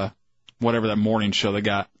whole, whatever that morning show they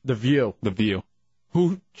got. The View. The View.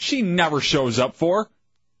 Who she never shows up for.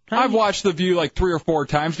 I've watched The View like 3 or 4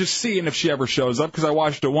 times just seeing if she ever shows up because I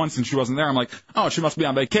watched it once and she wasn't there. I'm like, oh, she must be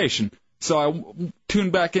on vacation. So I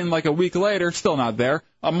tuned back in like a week later, still not there.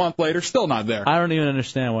 A month later, still not there. I don't even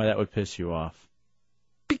understand why that would piss you off.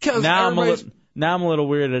 Because now I'm a little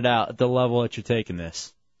weirded out at the level that you're taking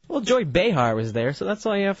this. Well, Joy Behar was there, so that's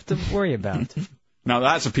all you have to worry about. Now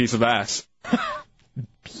that's a piece of ass.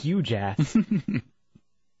 Huge ass.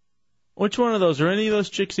 Which one of those? Are any of those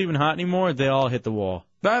chicks even hot anymore? Or they all hit the wall.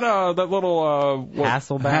 That little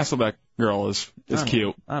Hasselbeck girl is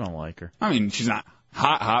cute. I don't like her. I mean, she's not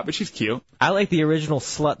hot, but she's cute. I like the original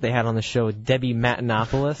slut they had on the show, Debbie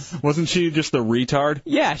Matenopoulos. Wasn't she just a retard?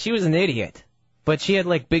 Yeah, she was an idiot. But she had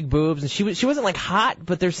like big boobs, and she wasn't like hot,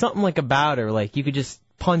 but there's something like about her, like you could just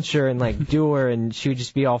punch her and like do her, and she would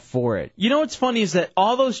just be all for it. You know what's funny is that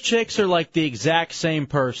all those chicks are like the exact same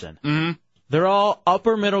person. Mm-hmm. They're all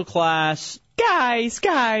upper middle class. Guys,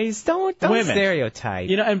 don't women. stereotype.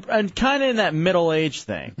 You know, and kind of in that middle age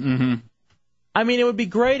thing. Mm-hmm. I mean, it would be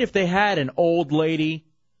great if they had an old lady,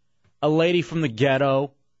 a lady from the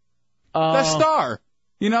ghetto. The Star.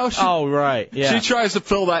 You know, right, yeah. She tries to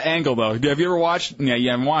fill that angle, though. Have you ever watched? Yeah,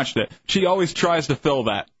 you haven't watched it. She always tries to fill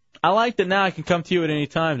that. I like that now I can come to you at any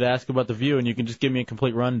time to ask about The View, and you can just give me a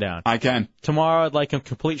complete rundown. I can. Tomorrow I'd like a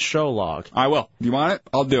complete show log. I will. You want it?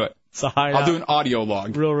 I'll do it. It's a Hideout. I'll do an audio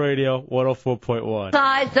log. Real Radio 104.1.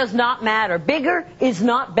 Size does not matter. Bigger is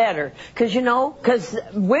not better. Because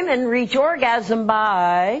women reach orgasm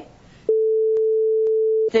by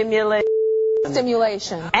stimulation.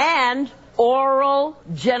 And oral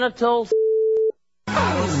genital.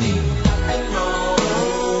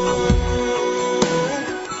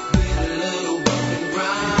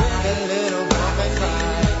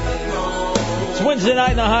 It's Wednesday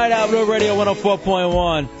night in the Hideout, Real Radio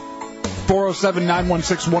 104.1.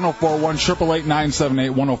 407-916-1041,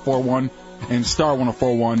 888-978-1041, and star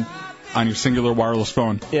 1041 on your singular wireless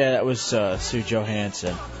phone. Yeah, that was Sue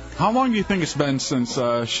Johansson. How long do you think it's been since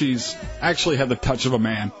she's actually had the touch of a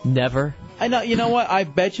man? Never. I know. You know what? I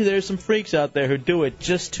bet you there's some freaks out there who do it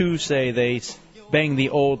just to say they banged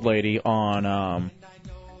the old lady on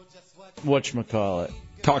whatchamacallit.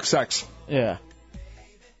 Talk sex. Yeah.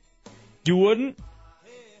 You wouldn't?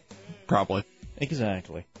 Probably.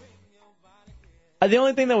 Exactly. The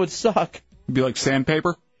only thing that would suck. It'd be like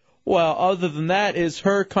sandpaper? Well, other than that is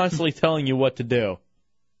her constantly telling you what to do.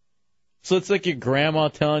 So it's like your grandma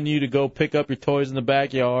telling you to go pick up your toys in the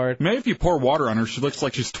backyard. Maybe if you pour water on her, she looks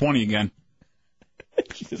like she's 20 again.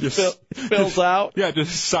 Just fills out? Yeah,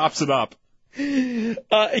 just sops it up.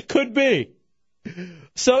 It could be.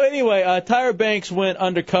 So anyway, Tyra Banks went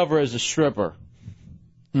undercover as a stripper.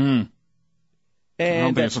 And I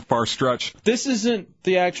don't think And it's a far stretch. this isn't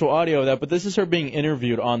the actual audio of that, but this is her being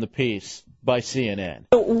interviewed on the piece by CNN.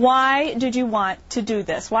 Why did you want to do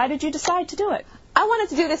this? Why did you decide to do it? I wanted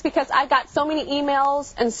to do this because I got so many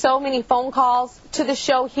emails and so many phone calls to the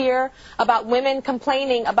show here about women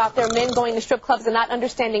complaining about their men going to strip clubs and not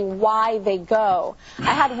understanding why they go.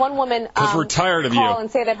 I had one woman we're tired of call you.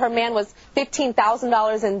 and say that her man was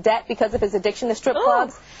 $15,000 in debt because of his addiction to strip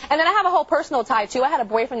clubs. And then I have a whole personal tie, too. I had a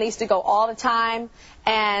boyfriend that used to go all the time,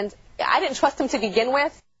 and I didn't trust him to begin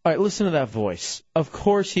with. All right, listen to that voice. Of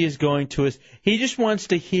course he is going to he just wants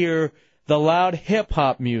to hear the loud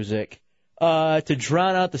hip-hop music to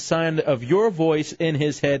drown out the sound of your voice in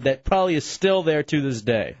his head that probably is still there to this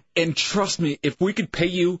day. And trust me, if we could pay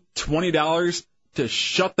you $20 to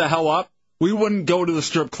shut the hell up, we wouldn't go to the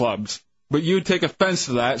strip clubs. But you'd take offense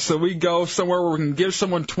to that, so we go somewhere where we can give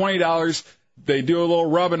someone $20, they do a little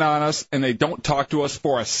rubbing on us, and they don't talk to us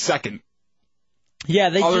for a second. Yeah,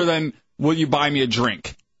 Other than, will you buy me a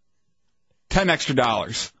drink? $10 extra.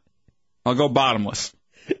 I'll go bottomless.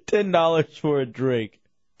 $10 for a drink.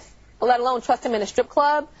 Let alone trust him in a strip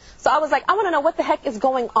club. So I was like, I want to know what the heck is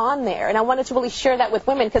going on there. And I wanted to really share that with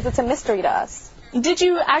women because it's a mystery to us. Did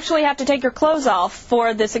you actually have to take your clothes off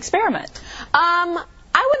for this experiment? I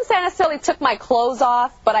wouldn't say I necessarily took my clothes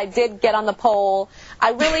off, but I did get on the pole.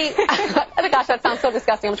 I really, oh my gosh, that sounds so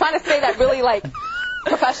disgusting. I'm trying to say that really like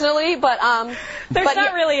professionally, but There's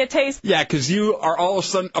not really a taste. Yeah, because you are all of a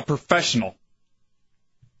sudden a professional.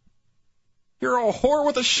 You're a whore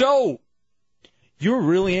with a show. You're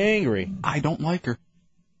really angry. I don't like her.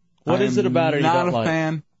 What is it about her you Not don't a like?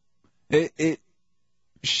 fan.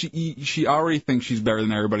 She already thinks she's better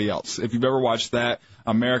than everybody else. If you've ever watched that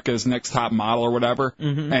America's Next Top Model or whatever,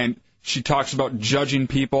 and she talks about judging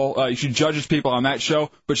people. She judges people on that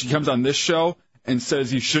show, but she comes on this show and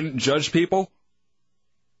says you shouldn't judge people.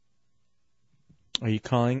 Are you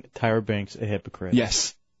calling Tyra Banks a hypocrite?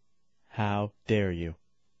 Yes. How dare you?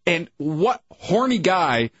 And what horny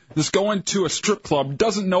guy that's going to a strip club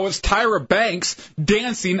doesn't know it's Tyra Banks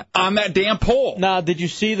dancing on that damn pole? Now, did you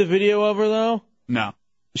see the video of her, though? No.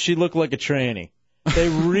 She looked like a tranny. They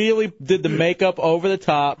really did the makeup over the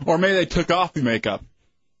top. Or maybe they took off the makeup.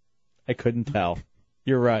 I couldn't tell.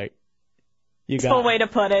 You're right. You That's got a way to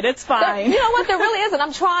put it. It's fine. You know what? There really isn't.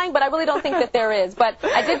 I'm trying, but I really don't think that there is. But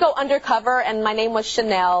I did go undercover, and my name was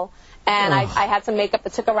Chanel. And I had some makeup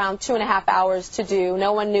that took around 2.5 hours to do.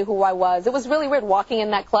 No one knew who I was. It was really weird walking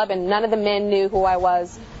in that club, and none of the men knew who I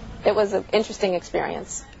was. It was an interesting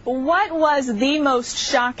experience. What was the most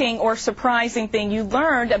shocking or surprising thing you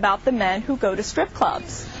learned about the men who go to strip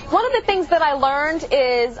clubs? One of the things that I learned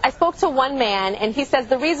is I spoke to one man, and he says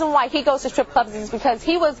the reason why he goes to strip clubs is because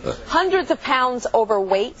he was hundreds of pounds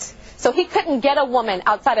overweight, so he couldn't get a woman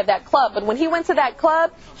outside of that club. But when he went to that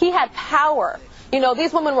club, he had power. You know,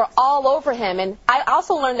 these women were all over him. And I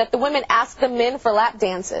also learned that the women asked the men for lap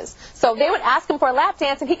dances. So they would ask him for a lap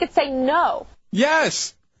dance, and he could say no.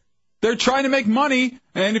 Yes. They're trying to make money,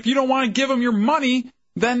 and if you don't want to give them your money,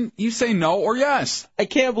 then you say no or yes. I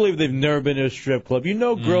can't believe they've never been to a strip club. You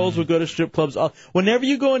know girls would go to strip clubs. Whenever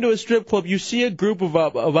you go into a strip club, you see a group of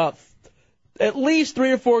about at least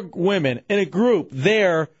 3 or 4 women in a group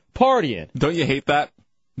there partying. Don't you hate that?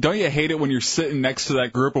 Don't you hate it when you're sitting next to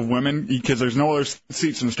that group of women, because there's no other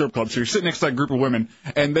seats in the strip club, so you're sitting next to that group of women,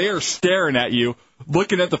 and they are staring at you,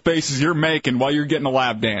 looking at the faces you're making while you're getting a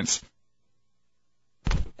lap dance.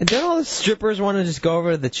 And don't all the strippers want to just go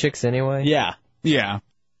over to the chicks anyway? Yeah. Yeah.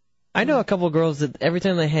 I know a couple of girls that every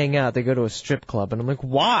time they hang out, they go to a strip club, and I'm like,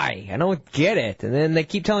 why? I don't get it. And then they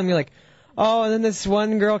keep telling me, like, oh, and then this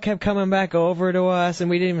one girl kept coming back over to us, and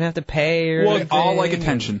we didn't even have to pay or anything. All like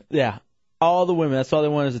attention. Yeah. All the women. That's all they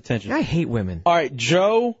want is attention. I hate women. All right.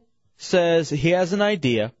 Joe says he has an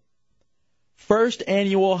idea. First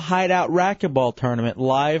annual Hideout racquetball tournament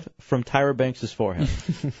live from Tyra Banks' forehead.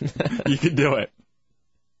 You can do it.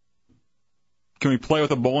 Can we play with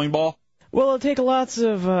a bowling ball? Well, it'll take lots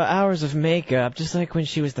of hours of makeup, just like when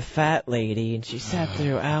she was the fat lady, and she sat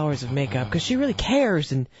through hours of makeup, because she really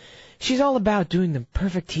cares, and she's all about doing the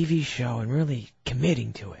perfect TV show and really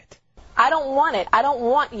committing to it. I don't want it. I don't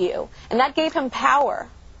want you. And that gave him power.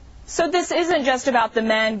 So this isn't just about the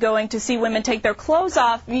men going to see women take their clothes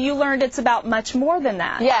off. You learned it's about much more than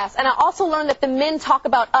that. Yes, and I also learned that the men talk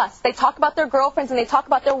about us. They talk about their girlfriends, and they talk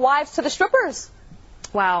about their wives to the strippers.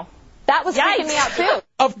 Wow. That was freaking me out, too.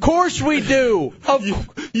 Of course we do.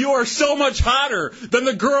 You are so much hotter than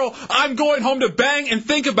the girl I'm going home to bang and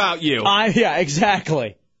think about you. Yeah,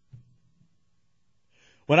 exactly.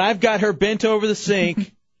 When I've got her bent over the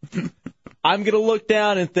sink, I'm going to look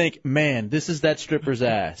down and think, man, this is that stripper's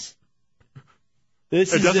ass.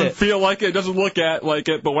 It doesn't feel like it. It doesn't look like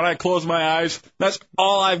it. But when I close my eyes, that's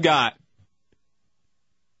all I've got.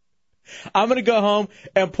 I'm going to go home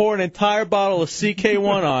and pour an entire bottle of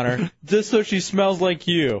CK1 on her just so she smells like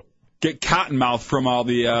you. Get cotton mouth from all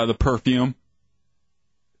the perfume.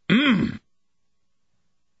 Good.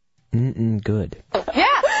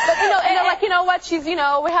 Yeah, but you know what? She's,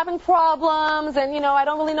 we're having problems, and I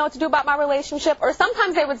don't really know what to do about my relationship. Or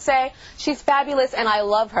sometimes they would say she's fabulous and I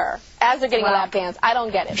love her as they're getting a lap dance. I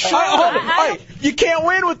don't get it. Hey, you can't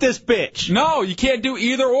win with this bitch. No, you can't do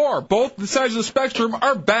either or. Both the sides of the spectrum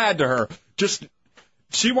are bad to her.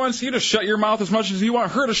 She wants you to shut your mouth as much as you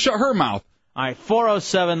want her to shut her mouth. All right,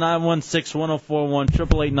 407-916-1041,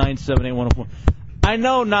 888-978-1041. I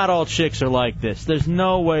know not all chicks are like this. There's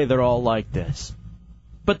no way they're all like this.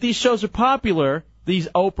 But these shows are popular, these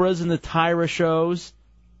Oprahs and the Tyra shows.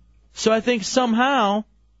 So I think somehow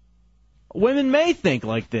women may think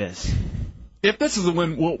like this. If this is the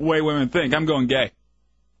way women think, I'm going gay.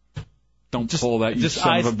 Don't pull that, you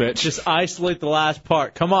son of a bitch. Just isolate the last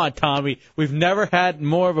part. Come on, Tommy. We've never had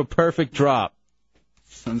more of a perfect drop.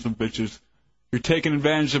 Sons of bitches. You're taking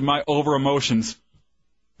advantage of my over-emotions.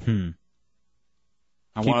 I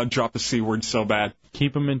want to drop the C word so bad.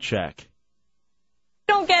 Keep them in check.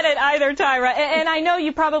 You don't get it either, Tyra. And I know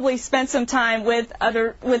you probably spent some time with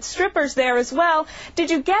strippers there as well.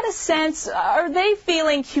 Did you get a sense, are they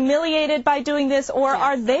feeling humiliated by doing this, or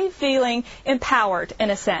are they feeling empowered in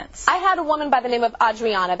a sense? I had a woman by the name of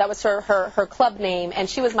Adriana, that was her club name, and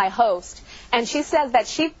she was my host. And she says that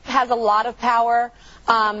she has a lot of power.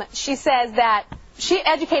 She says that she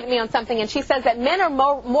educated me on something, and she says that men are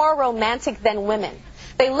more romantic than women.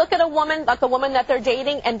 They look at a woman, like the woman that they're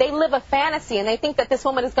dating, and they live a fantasy, and they think that this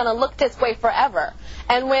woman is going to look this way forever.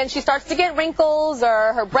 And when she starts to get wrinkles,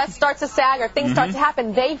 or her breast starts to sag, or things start to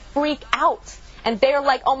happen, they freak out. And they're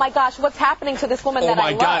like, oh my gosh, what's happening to this woman that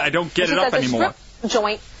I love? Oh my God, I don't get it up anymore. The strip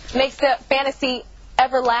joint makes the fantasy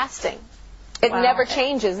everlasting. It never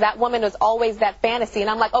changes. That woman is always that fantasy.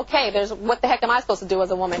 And I'm like, okay, what the heck am I supposed to do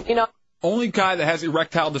as a woman? You know? Only guy that has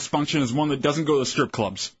erectile dysfunction is one that doesn't go to strip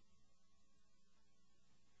clubs.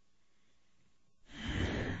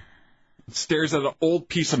 Stares at an old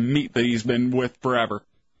piece of meat that he's been with forever.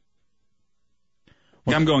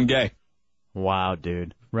 I'm going gay. Wow,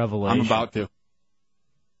 dude. Revelation. I'm about to.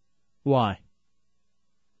 Why?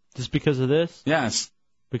 Just because of this? Yes.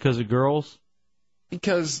 Because of girls?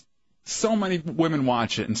 Because so many women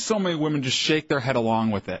watch it, and so many women just shake their head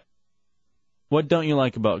along with it. What don't you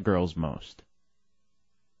like about girls most?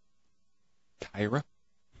 Tyra.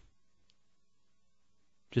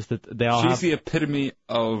 Just that they all She's the epitome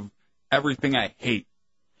of everything I hate.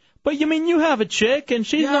 But you mean you have a chick, and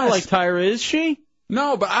she's not like Tyra, is she?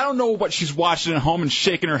 No, but I don't know what she's watching at home and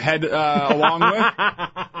shaking her head along with.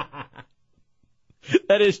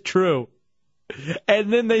 That is true.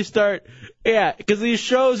 And then they start, because these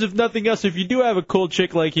shows, if nothing else, if you do have a cool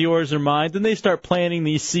chick like yours or mine, then they start planting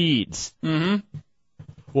these seeds. Mm-hmm.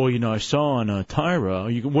 Well, you know, I saw on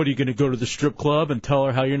Tyra, what are you going to go to the strip club and tell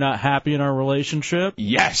her how you're not happy in our relationship?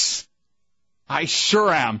 Yes. I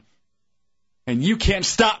sure am. And you can't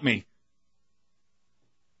stop me.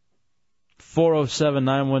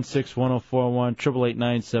 407-916-1041,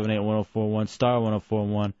 888-978-1041, star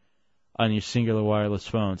 1041 on your singular wireless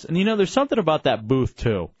phones. And, you know, there's something about that booth,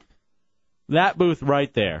 too. That booth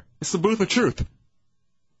right there. It's the booth of truth.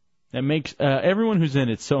 That makes everyone who's in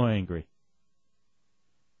it so angry.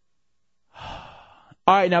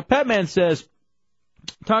 All right, now, Petman says,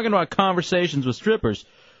 talking about conversations with strippers,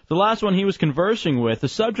 the last one he was conversing with, the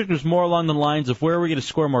subject was more along the lines of where are we going to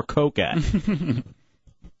score more coke at?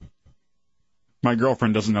 My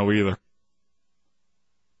girlfriend doesn't know either.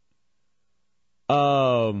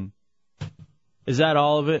 Is that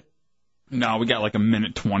all of it? No, we got like a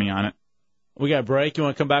minute 20 on it. We got a break? You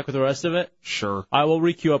want to come back with the rest of it? Sure. I will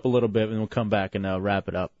re-queue up a little bit, and we'll come back and wrap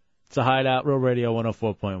it up. It's a Hideout, Real Radio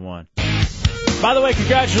 104.1. By the way,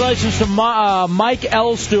 congratulations to Mike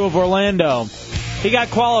Elstu of Orlando. He got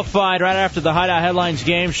qualified right after the Hideout Headlines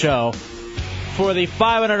game show for the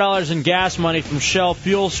 $500 in gas money from Shell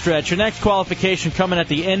Fuel Stretch. Your next qualification coming at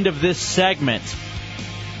the end of this segment.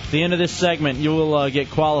 At the end of this segment, you will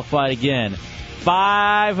get qualified again.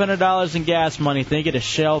 $500 in gas money. Thank you to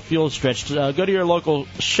Shell Fuel Stretch. Go to your local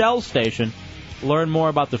Shell station. Learn more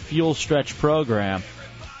about the Fuel Stretch program.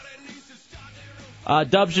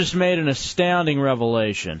 Dubs just made an astounding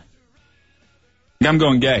revelation. I'm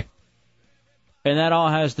going gay. And that all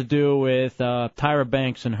has to do with Tyra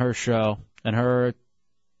Banks and her show and her,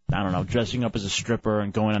 I don't know, dressing up as a stripper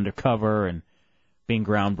and going undercover and being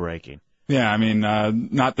groundbreaking. Yeah, I mean,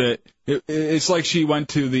 not that it's like she went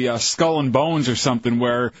to the Skull and Bones or something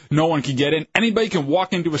where no one can get in. Anybody can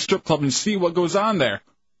walk into a strip club and see what goes on there.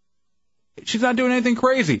 She's not doing anything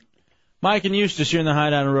crazy. Mike and Eustace, you're in the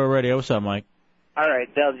Hideout on Real Radio. What's up, Mike? All right,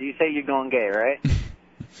 Dubs, you say you're going gay, right?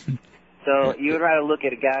 So you would rather look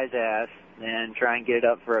at a guy's ass and try and get it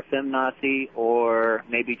up for a feminazi, or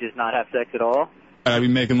maybe just not have sex at all? I'd be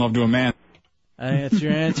making love to a man. That's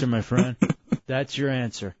your answer, my friend. That's your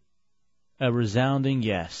answer. A resounding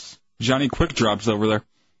yes. Johnny Quick Drops over there.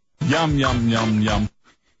 Yum, yum, yum, yum.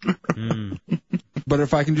 But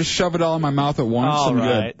if I can just shove it all in my mouth at once, all I'm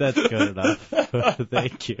right, good. That's good enough.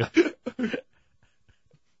 Thank you.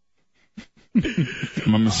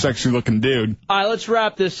 I'm a sexy-looking dude. All right, let's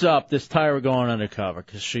wrap this up, this Tyra going undercover,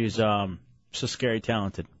 because she's so scary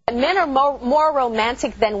talented. Men are more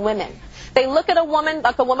romantic than women. They look at a woman,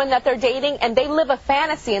 like a woman that they're dating, and they live a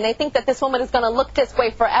fantasy, and they think that this woman is going to look this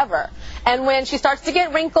way forever. And when she starts to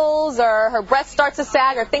get wrinkles, or her breast starts to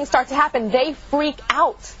sag, or things start to happen, they freak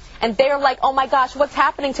out. And they're like, oh my gosh, what's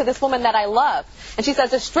happening to this woman that I love? And she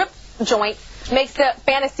says a strip joint makes the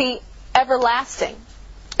fantasy everlasting.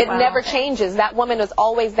 It never changes. That woman is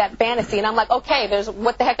always that fantasy. And I'm like, okay,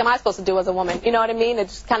 what the heck am I supposed to do as a woman? You know what I mean? It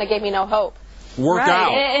just kind of gave me no hope. work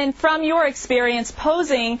out. And from your experience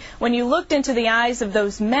posing, when you looked into the eyes of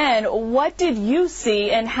those men, what did you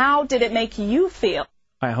see and how did it make you feel?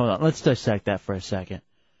 All right, hold on. Let's dissect that for a second.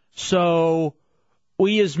 So,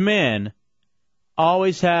 we as men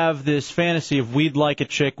always have this fantasy of we'd like a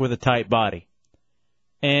chick with a tight body.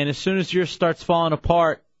 And as soon as yours starts falling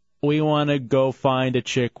apart, we want to go find a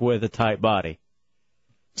chick with a tight body.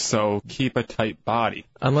 So, keep a tight body.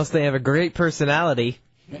 Unless they have a great personality.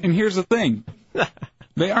 And here's the thing.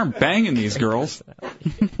 They aren't banging these girls.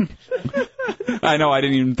 I know, I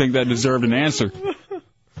didn't even think that deserved an answer.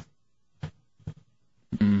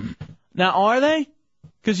 Now, are they?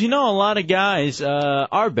 Because a lot of guys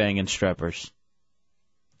are banging strippers.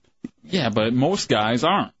 Yeah, but most guys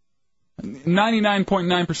aren't.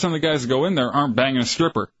 99.9% of the guys that go in there aren't banging a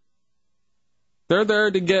stripper. They're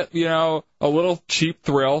there to get, a little cheap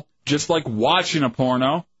thrill, just like watching a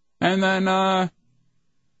porno, and then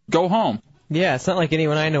go home. Yeah, it's not like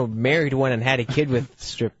anyone I know married one and had a kid with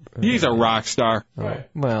strip. He's a rock star. Right.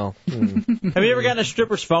 Well. Have you ever gotten a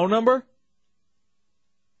stripper's phone number?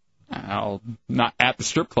 Not at the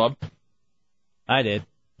strip club. I did.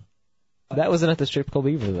 That wasn't at the strip club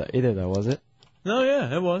either, though, was it? No,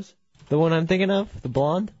 yeah, it was. The one I'm thinking of? The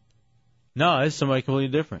blonde? No, it's somebody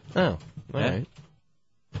completely different. Oh, all right.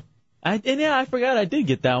 I forgot I did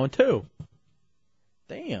get that one, too.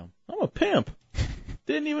 Damn, I'm a pimp.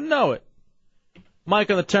 Didn't even know it. Mike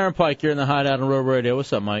on the Turnpike, you're in the Hideout on Road Radio.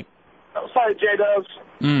 What's up, Mike? Sorry, J-Dubs.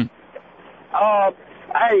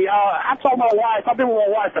 I told my wife, I've been with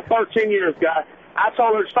my wife for 13 years, guy. I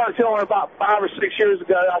told her, started telling her about 5 or 6 years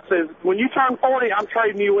ago, I said, when you turn 40, I'm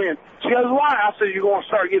trading you in. She goes, why? I said, you're going to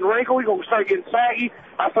start getting wrinkled, you're going to start getting saggy.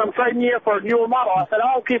 I said, I'm trading you in for a newer model. I said,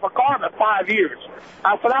 I don't keep a car for 5 years.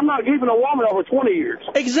 I said, I'm not keeping a woman over 20 years.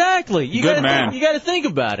 Exactly. You Good man. You got to think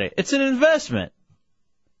about it. It's an investment.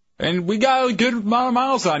 And we got a good amount of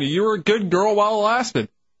miles on you. You were a good girl while it lasted.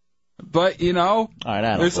 But, All right,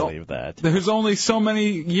 I don't believe that. There's only so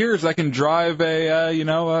many years I can drive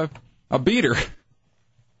a beater.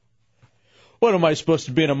 What, am I supposed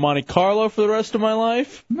to be in a Monte Carlo for the rest of my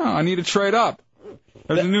life? No, I need to trade up.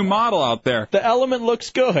 There's a new model out there. The Element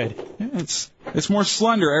looks good. Yeah, it's more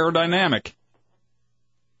slender, aerodynamic.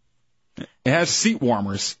 It has seat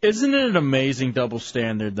warmers. Isn't it an amazing double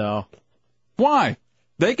standard, though? Why?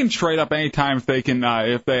 They can trade up anytime if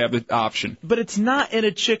they have the option. But it's not in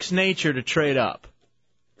a chick's nature to trade up.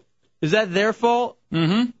 Is that their fault?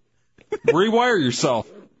 Mm-hmm. Rewire yourself.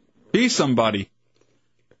 Be somebody.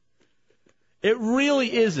 It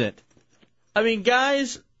really isn't. I mean,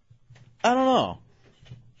 guys, I don't know.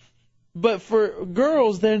 But for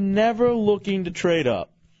girls, they're never looking to trade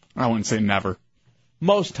up. I wouldn't say never.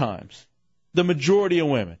 Most times. The majority of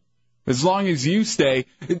women. As long as you stay,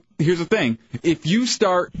 here's the thing. If you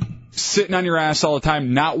start sitting on your ass all the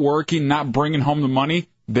time, not working, not bringing home the money,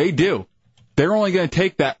 they do. They're only going to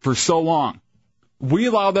take that for so long. We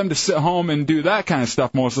allow them to sit home and do that kind of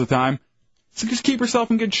stuff most of the time. So just keep yourself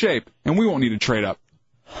in good shape, and we won't need to trade up.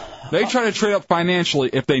 They try to trade up financially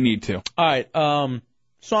if they need to. All right.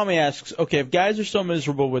 Swami asks, okay, if guys are so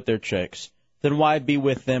miserable with their chicks, then why be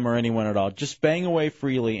with them or anyone at all? Just bang away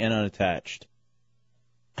freely and unattached.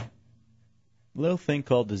 Little thing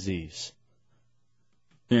called disease.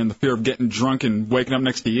 And the fear of getting drunk and waking up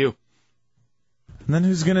next to you. And then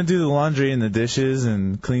who's going to do the laundry and the dishes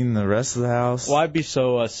and clean the rest of the house? Why be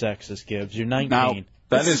so sexist, Gibbs? You're 19. Now,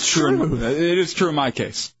 that is true. It is true in my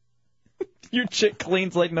case. Your chick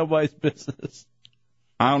cleans like nobody's business.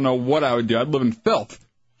 I don't know what I would do. I'd live in filth.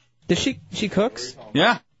 Does she cooks?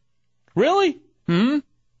 Yeah. Really? Hmm.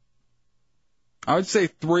 I would say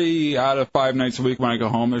 3 out of 5 nights a week when I go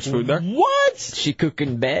home, there's food there. What? She cook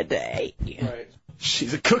in bed. Right.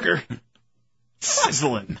 She's a cooker.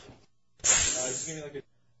 Sizzling.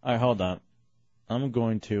 All right, hold on. I'm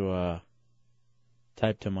going to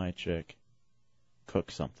type to my chick, cook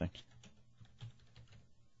something.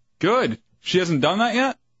 Good. She hasn't done that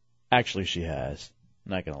yet? Actually, she has.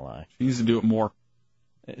 Not going to lie. She needs to do it more.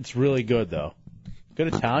 It's really good, though. Good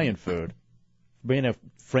Italian food. Being a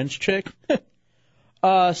French chick.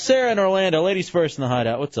 Sarah in Orlando. Ladies first in the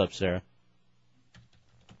Hideout. What's up, Sarah?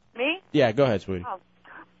 Me? Yeah, go ahead, sweetie. Oh.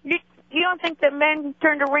 You don't think that men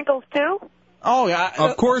turn to wrinkles too? Oh, yeah.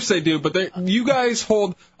 Of course they do, but you guys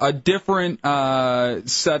hold a different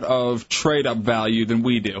set of trade-up value than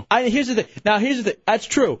we do. Here's the thing. That's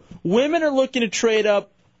true. Women are looking to trade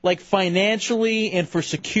up, like, financially and for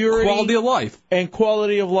security. Quality of life. And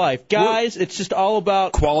quality of life. Guys, it's just all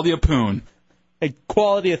about... Quality of poon. And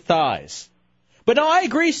quality of thighs. But no, I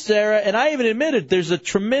agree, Sarah, and I even admitted there's a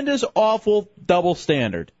tremendous, awful double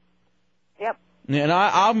standard. Yep. And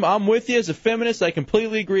I'm with you as a feminist. I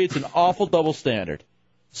completely agree. It's an awful double standard.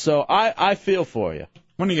 So I feel for you.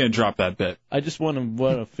 When are you going to drop that bit? I just want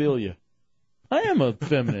to feel you. I am a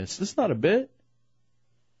feminist. It's not a bit.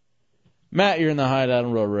 Matt, you're in the Hideout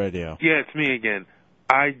on Road Radio. Yeah, it's me again.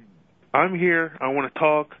 I'm here. I want to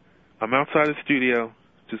talk. I'm outside the studio.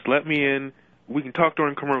 Just let me in. We can talk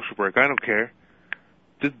during commercial break. I don't care.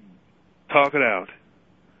 Just talk it out.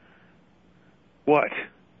 What?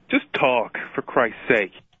 Just talk, for Christ's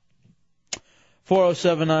sake.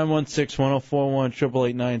 407-916-1041,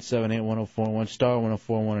 888-978-1041, star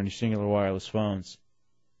 1041 on your singular wireless phones.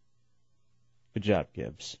 Good job,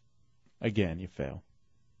 Gibbs. Again, you fail.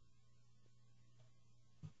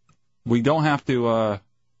 We don't have to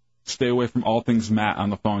stay away from all things Matt on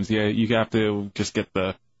the phones. Yeah, you have to just get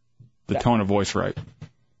the tone of voice right.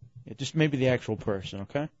 Yeah, just maybe the actual person,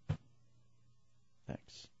 okay?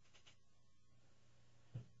 Thanks.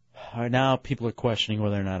 All right, now people are questioning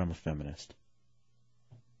whether or not I'm a feminist.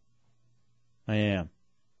 I am.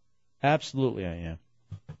 Absolutely I am.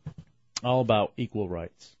 All about equal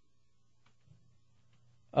rights.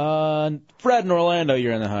 Fred in Orlando,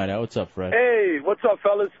 you're in the Hideout. What's up, Fred? Hey, what's up,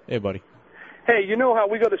 fellas? Hey, buddy. Hey, you know how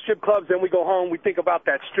we go to strip clubs and we go home, we think about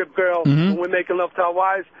that strip girl when we're making love to our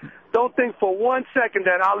wives? Don't think for 1 second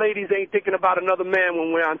that our ladies ain't thinking about another man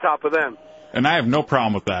when we're on top of them. And I have no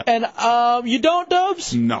problem with that. And you don't,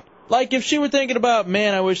 Dubs? No. Like if she were thinking about,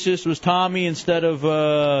 man, I wish this was Tommy instead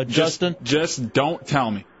of Justin? Just don't tell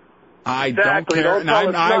me. I Exactly. don't care, Don't and tell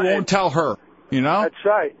us I nothing. won't tell her, you know? That's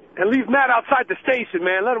right. And leave Matt outside the station,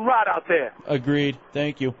 man. Let him ride out there. Agreed.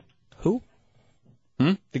 Thank you. Who?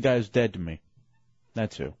 The guy who's dead to me.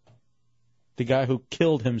 That's who. The guy who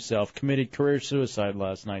killed himself, committed career suicide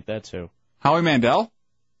last night. That's who. Howie Mandel?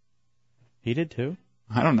 He did too.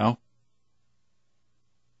 I don't know.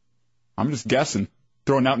 I'm just guessing,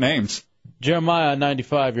 throwing out names. Jeremiah,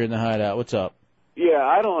 95, you're in the Hideout. What's up? Yeah,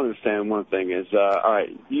 I don't understand one thing is, all right,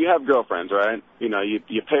 you have girlfriends, right? You know,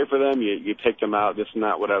 you pay for them, you take them out, this and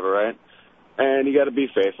that, whatever, right? And you got to be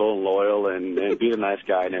faithful and loyal and be a nice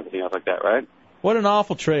guy and everything else like that, right? What an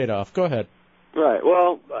awful trade-off. Go ahead. Right.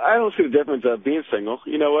 Well, I don't see the difference of being single.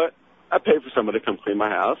 You know what? I pay for somebody to come clean my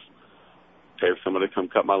house, pay for somebody to come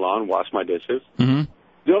cut my lawn, wash my dishes. Mm-hmm.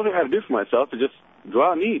 The only thing I have to do for myself is just go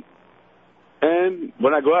out and eat. And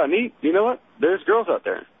when I go out and eat, you know what? There's girls out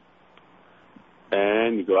there.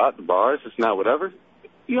 And you go out to bars, it's not whatever.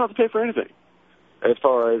 You don't have to pay for anything. As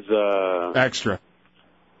far as extra.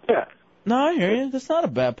 Yeah. No, I hear you. That's not a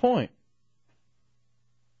bad point.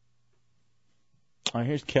 All right,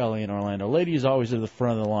 here's Kelly in Orlando. Lady is always at the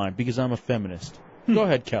front of the line because I'm a feminist. Go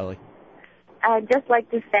ahead, Kelly. I'd just like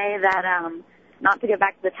to say that, not to go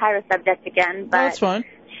back to the Tyra subject again, but That's fine.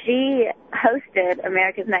 She hosted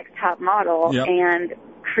America's Next Top Model and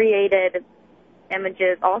created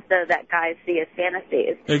images also that guys see as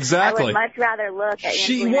fantasies. Exactly. I would much rather look at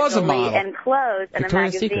She Angelina was a Jolie model. in clothes in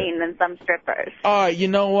Victoria's a magazine Secret. than some strippers. All right, you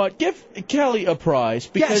know what? Give Kelly a prize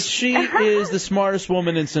because she is the smartest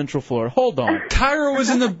woman in Central Florida. Hold on. Tyra was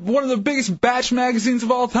in one of the biggest batch magazines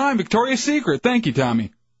of all time, Victoria's Secret. Thank you,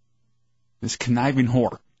 Tommy. This conniving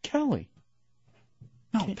whore. Kelly.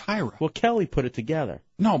 No, Tyra. Well, Kelly put it together.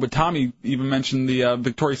 No, but Tommy even mentioned the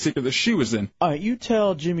Victoria's Secret that she was in. All right, you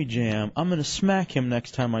tell Jimmy Jam I'm going to smack him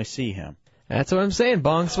next time I see him. That's what I'm saying.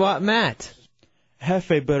 Bong swap Matt.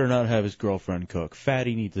 Hefe better not have his girlfriend cook.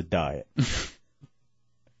 Fatty needs a diet.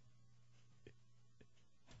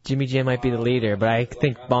 Jimmy Jam might be the leader, but I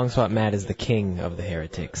think Bong swap Matt is the king of the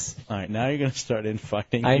heretics. All right, now you're going to start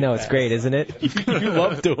infighting. I know, it's great, isn't it? You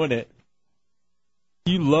love doing it.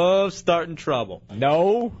 You love starting trouble.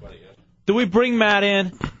 No. Do we bring Matt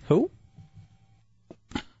in? Who?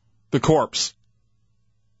 The corpse.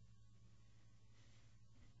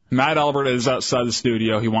 Matt Albert is outside the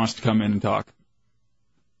studio. He wants to come in and talk.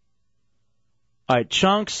 All right,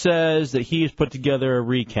 Chunk says that he has put together a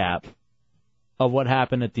recap of what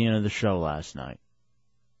happened at the end of the show last night.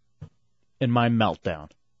 In my meltdown.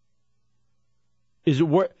 Is it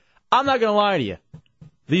worth? I'm not going to lie to you.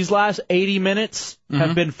 These last 80 minutes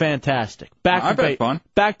have been fantastic. Back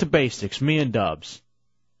to basics, me and Dubs.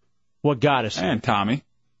 What got us here? And Tommy.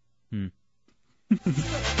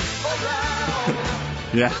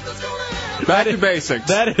 Yeah. Back to basics.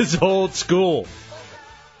 That is old school.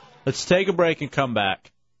 Let's take a break and come back.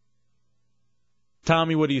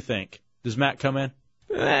 Tommy, what do you think? Does Matt come in?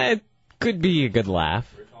 It could be a good laugh.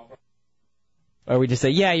 Or we just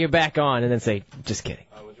say, yeah, you're back on, and then say, just kidding.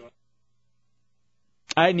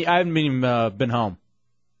 I haven't been home.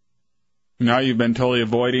 Now you've been totally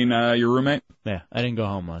avoiding your roommate? Yeah, I didn't go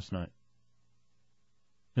home last night.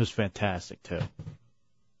 It was fantastic, too.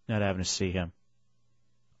 Not having to see him.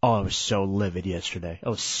 Oh, I was so livid yesterday. I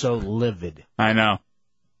was so livid. I know.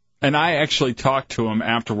 And I actually talked to him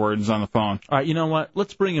afterwards on the phone. All right, you know what?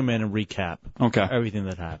 Let's bring him in and recap everything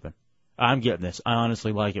that happened. I'm getting this. I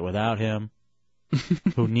honestly like it without him.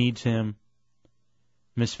 Who needs him?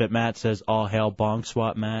 Misfit Matt says, all hail bong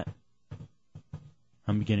swap Matt.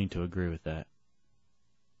 I'm beginning to agree with that.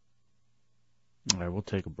 All right, we'll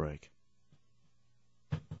take a break.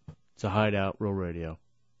 It's a Hideout, Real Radio,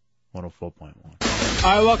 104.1. All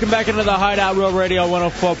right, welcome back into the Hideout, Real Radio,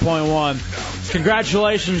 104.1.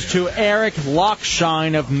 Congratulations to Eric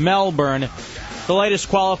Lockshine of Melbourne, the latest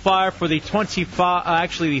qualifier for the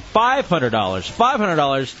 $500.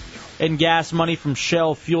 $500 in gas money from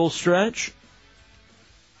Shell Fuel Stretch.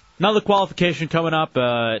 Another qualification coming up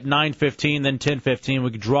at 9:15, then 10:15.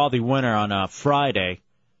 We could draw the winner on Friday.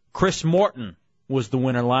 Chris Morton was the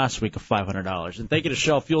winner last week of $500. And thank you to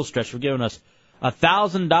Shell Fuel Stretch for giving us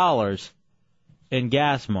 $1,000 in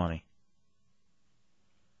gas money.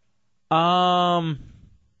 I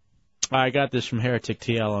got this from Heretic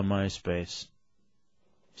TL on MySpace.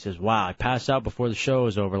 He says, wow, I passed out before the show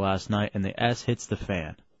was over last night, and the S hits the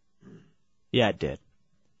fan. Yeah, it did.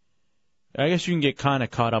 I guess you can get kind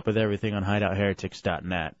of caught up with everything on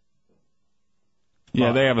hideoutheretics.net.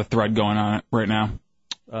 Yeah, they have a thread going on it right now.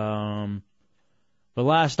 But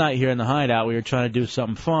last night here in the Hideout, we were trying to do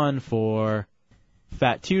something fun for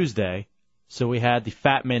Fat Tuesday, so we had the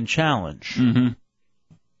Fat Men Challenge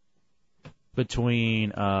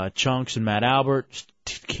between Chunks and Matt Albert,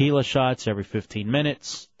 tequila shots every 15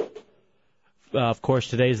 minutes. Of course,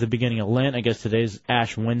 today's the beginning of Lent. I guess today's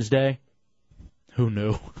Ash Wednesday. Who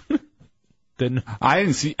knew? I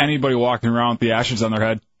didn't see anybody walking around with the ashes on their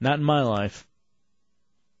head. Not in my life.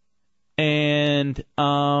 And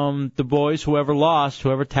the boys, whoever lost,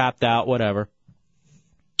 whoever tapped out, whatever,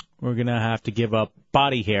 we're going to have to give up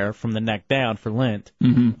body hair from the neck down for Lent.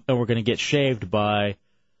 And we're going to get shaved by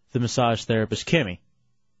the massage therapist, Kimmy.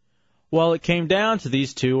 Well, it came down to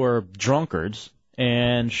these two are drunkards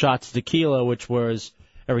and shots of tequila, which was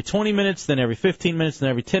every 20 minutes, then every 15 minutes, then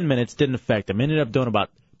every 10 minutes, didn't affect them. Ended up doing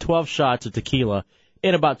about 12 shots of tequila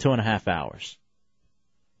in about 2.5 hours.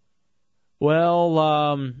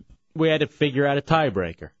 Well, we had to figure out a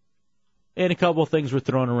tiebreaker. And a couple of things were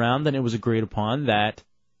thrown around, then it was agreed upon that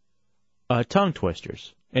tongue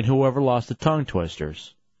twisters. And whoever lost the tongue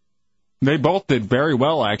twisters. They both did very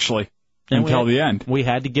well, actually, until the end. We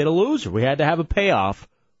had to get a loser. We had to have a payoff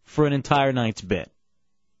for an entire night's bit.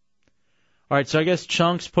 All right, so I guess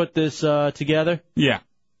Chunks put this together? Yeah.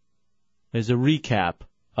 There's a recap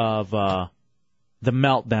of the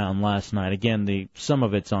meltdown last night. Again, some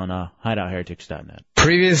of it's on hideoutheretics.net.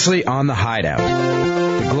 Previously on the Hideout,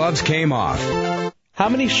 the gloves came off. How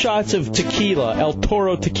many shots of tequila, El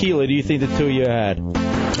Toro tequila, do you think the two of you had?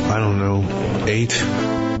 I don't know. 8?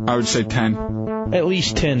 I would say 10. At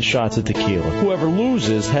least 10 shots of tequila. Whoever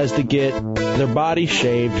loses has to get their body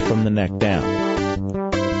shaved from the neck down.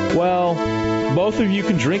 Well, both of you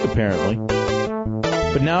can drink, apparently.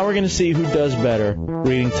 But now we're going to see who does better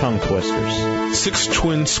reading tongue twisters. 6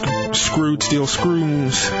 twin screwed steel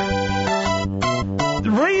screws.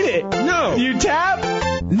 Read it! No! You tap?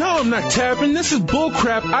 No, I'm not tapping. This is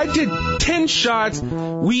bullcrap. I did 10 shots.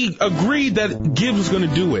 We agreed that Gibbs was going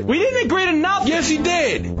to do it. We didn't agree to nothing. Yes, he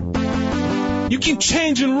did. You keep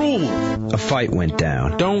changing rules. A fight went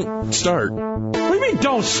down. Don't start. What do you mean,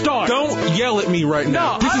 don't start? Don't yell at me right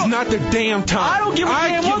now. This is not the damn time. I don't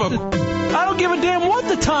give a damn what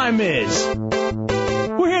the time is.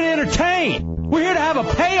 We're here to entertain. We're here to have a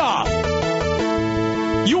payoff.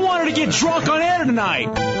 You wanted to get drunk on air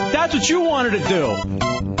tonight. That's what you wanted to do.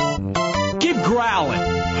 Keep growling.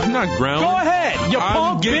 I'm not growling. Go ahead, you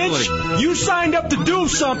punk bitch. You signed up to do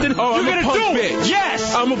something. Oh, You're I'm going a punk to do bitch. it.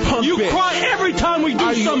 Yes. I'm a punk you bitch. You cry every time we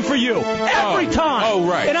do something for you. Every time. Oh,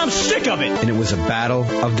 right. And I'm sick of it. And it was a battle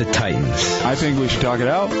of the Titans. I think we should talk it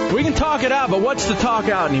out. We can talk it out, but what's to talk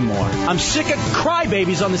out anymore? I'm sick of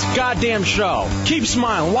crybabies on this goddamn show. Keep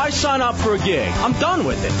smiling. Why sign up for a gig? I'm done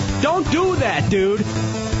with it. Don't do that, dude.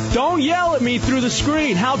 Don't yell at me through the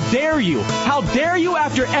screen. How dare you? How dare you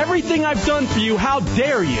after everything I've done for you? How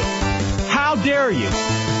dare you? How dare you?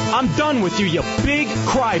 I'm done with you, you big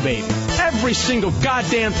crybaby. Every single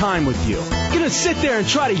goddamn time with you. You're gonna sit there and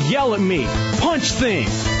try to yell at me. Punch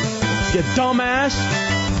things. You dumbass.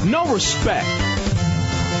 No respect.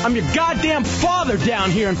 I'm your goddamn father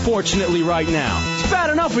down here, unfortunately, right now. It's bad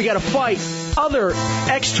enough we gotta fight other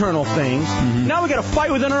external things. Now we gotta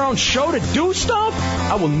fight within our own show to do stuff?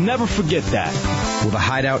 I will never forget that. Will the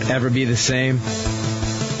Hideout ever be the same?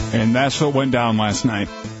 And that's what went down last night.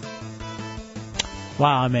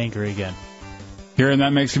 Wow, I'm angry again. Hearing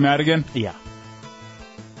that makes you mad again? Yeah.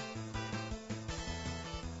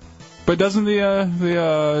 But doesn't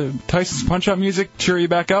the Tyson's Punch-Out music cheer you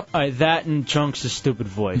back up? That and Chunks' stupid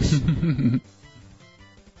voice.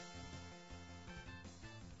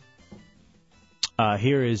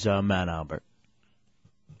 Here is Matt Albert.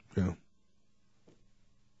 Yeah.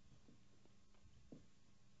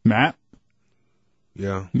 Matt?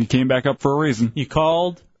 Yeah. You came back up for a reason. You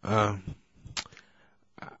called? I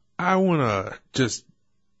want to just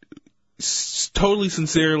totally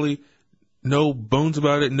sincerely, no bones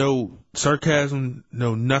about it, no sarcasm,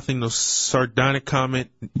 no nothing, no sardonic comment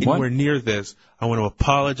anywhere near this. I want to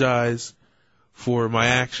apologize for my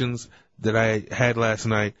actions that I had last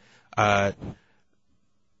night.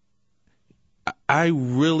 I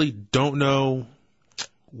really don't know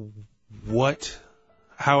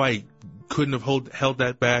how I couldn't have held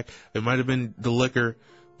that back. It might have been the liquor,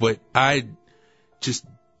 but I just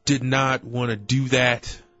did not want to do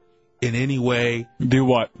that in any way. Do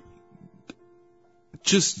what?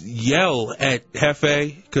 Just yell at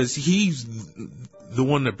Hefe, because he's the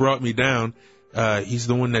one that brought me down. He's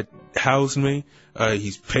the one that housed me.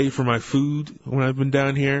 He's paid for my food when I've been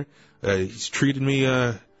down here. He's treated me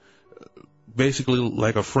basically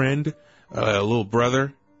like a friend, a little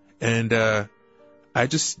brother. And I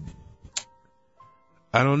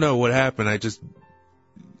don't know what happened. I just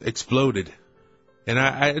exploded. And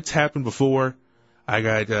it's happened before. I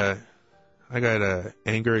got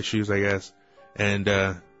anger issues, I guess. And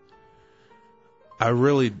I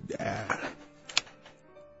really,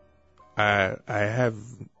 I have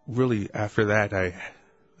really, after that,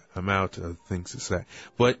 I'm out of things to say.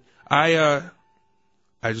 But I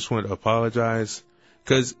just want to apologize,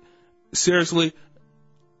 because seriously,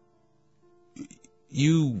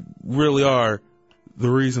 you really are the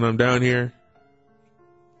reason I'm down here.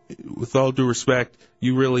 With all due respect,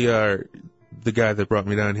 you really are the guy that brought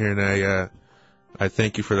me down here, and I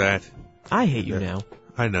thank you for that. I hate you now.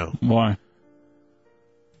 I know. Why?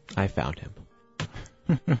 I found him.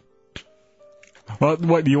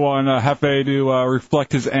 What do you want Hefe to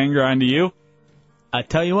reflect his anger onto you? I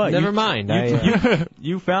tell you what. Never mind.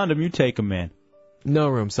 You found him. You take him, man. No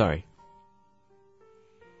room. Sorry.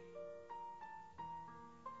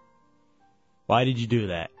 Why did you do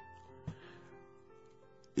that?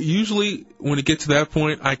 Usually, when it gets to that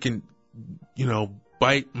point, I can,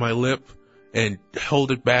 bite my lip and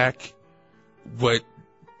hold it back. But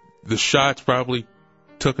the shots probably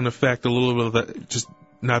took an effect, a little bit of that, just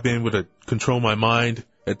not being able to control my mind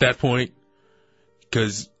at that point.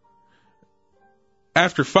 Because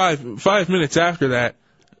after five minutes after that,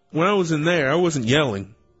 when I was in there, I wasn't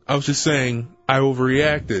yelling. I was just saying I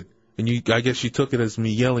overreacted. And I guess you took it as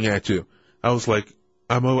me yelling at you. I was like,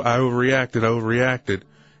 I overreacted.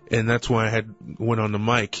 And that's why I went on the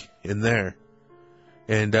mic in there.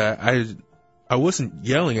 And I wasn't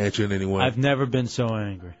yelling at you in any way. I've never been so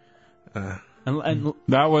angry. And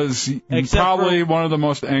that was probably one of the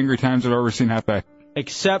most angry times I've ever seen Hefe.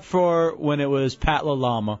 Except for when it was Pat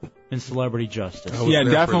LaLama in Celebrity Justice. Yeah,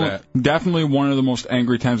 definitely one of the most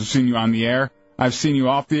angry times I've seen you on the air. I've seen you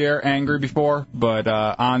off the air angry before, but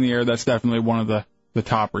on the air, that's definitely one of the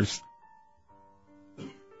toppers.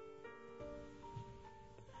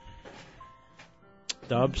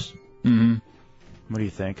 Dubs? Mm-hmm. What do you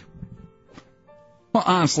think? Well,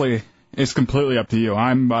 honestly, it's completely up to you.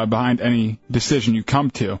 I'm behind any decision you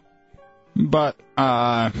come to. But,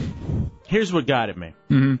 here's what got at me.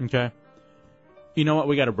 Mm-hmm. Okay? You know what?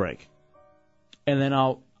 We got a break. And then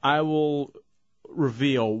I will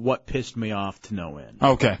reveal what pissed me off to no end.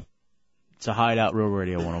 Okay. It's a Hideout Real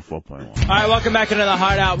Radio 104.1. All right, welcome back into the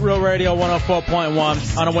Hideout Real Radio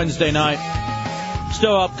 104.1 on a Wednesday night.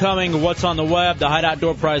 Still upcoming, what's on the web, the Hideout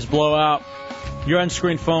Door Prize Blowout, your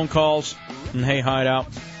unscreened phone calls, and Hey Hideout.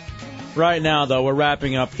 Right now, though, we're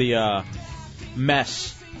wrapping up the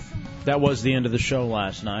mess that was the end of the show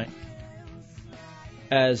last night,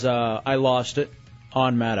 as I lost it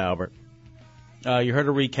on Matt Albert. You heard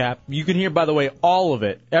a recap. You can hear, by the way, all of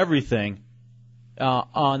it, everything,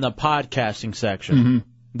 on the podcasting section. Mm-hmm.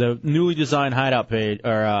 The newly designed Hideout page,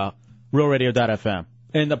 or RealRadio.fm.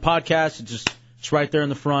 And the podcast, it's right there in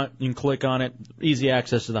the front. You can click on it. Easy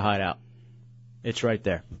access to the Hideout. It's right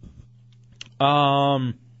there.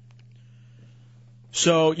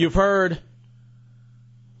 So you've heard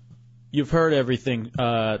everything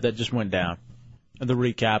that just went down. The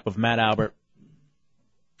recap of Matt Albert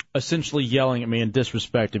essentially yelling at me and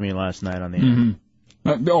disrespecting me last night on the air.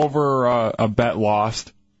 Mm-hmm. Over a bet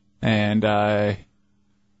lost, and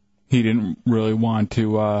he didn't really want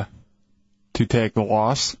to take the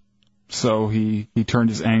loss, so he turned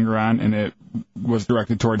his anger on, and it was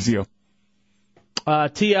directed towards you.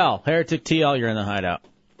 TL, Heretic TL, you're in the Hideout.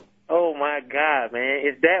 Oh my God, man.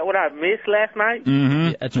 Is that what I missed last night?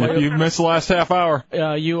 Mm-hmm. That's why You've missed the last half hour.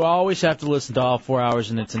 You always have to listen to all 4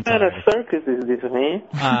 hours in its What kind entirety. of circus is this, man?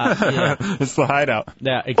 Yeah. It's the Hideout.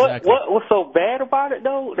 Yeah, exactly. What's so bad about it,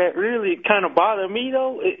 though, that really kind of bothered me,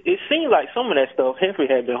 though? It seems like some of that stuff Henry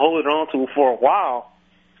had been holding on to for a while.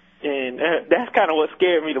 And that's kind of what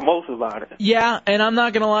scared me the most about it. Yeah, and I'm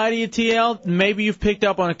not going to lie to you, TL. Maybe you've picked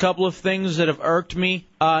up on a couple of things that have irked me,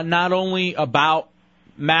 not only about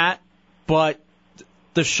Matt, but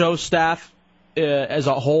the show staff as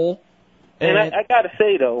a whole. And I got to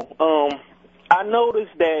say, though, I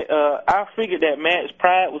noticed that I figured that Matt's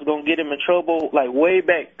pride was going to get him in trouble, like way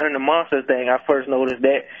back in the Monsters thing. I first noticed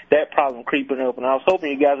that problem creeping up, and I was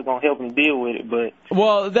hoping you guys were going to help him deal with it. But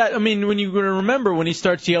when you remember when he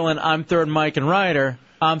starts yelling, "I'm third Mike and Ryder,"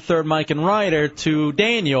 I'm third Mike and Ryder to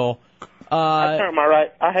Daniel. I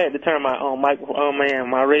had to turn my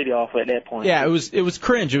my radio off at that point. Yeah, it was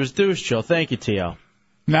cringe. It was douche chill. Thank you, TL.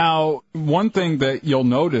 Now, one thing that you'll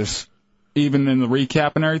notice, even in the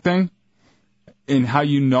recap and everything, and how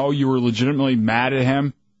you know you were legitimately mad at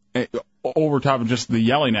him, over top of just the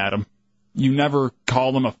yelling at him, you never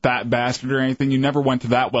called him a fat bastard or anything. You never went to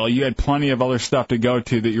that well. You had plenty of other stuff to go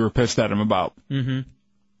to that you were pissed at him about. Mm-hmm.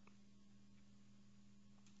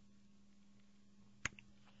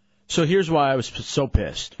 So here's why I was so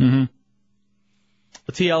pissed. Mm-hmm.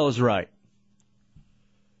 TL is right.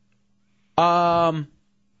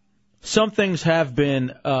 Some things have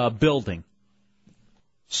been building.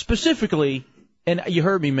 Specifically, and you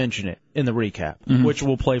heard me mention it in the recap, which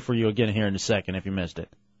we'll play for you again here in a second if you missed it.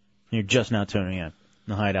 You're just now tuning in.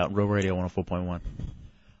 The Hideout, Real Radio 104.1.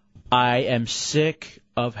 I am sick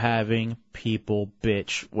of having people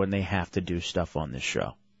bitch when they have to do stuff on this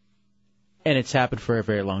show. And it's happened for a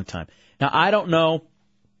very long time. Now, I don't know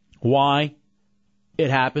why it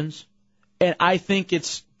happens, and I think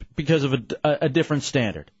it's because of a different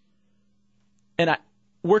standard. And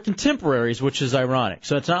we're contemporaries, which is ironic,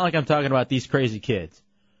 so it's not like I'm talking about these crazy kids.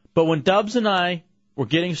 But when Dubs and I were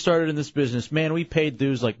getting started in this business, man, we paid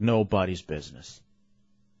dues like nobody's business.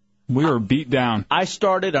 We were beat down. I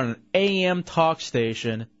started on an AM talk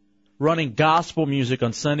station running gospel music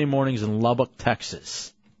on Sunday mornings in Lubbock,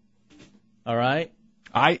 Texas. All right?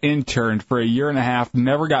 I interned for a year and a half,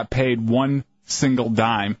 never got paid one single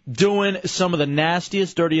dime. Doing some of the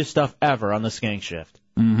nastiest, dirtiest stuff ever on the Skank Shift.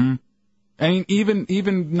 Mm-hmm. And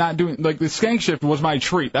even not doing, like, the Skank Shift was my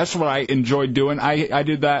treat. That's what I enjoyed doing. I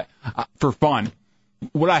did that for fun.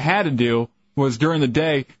 What I had to do was during the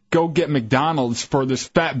day go get McDonald's for this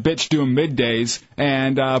fat bitch doing middays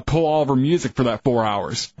and pull all of her music for that 4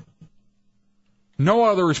 hours. No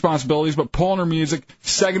other responsibilities but pulling her music.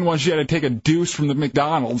 Second one, she had to take a deuce from the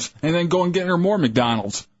McDonald's and then go and get her more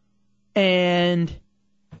McDonald's. And,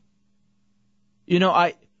 you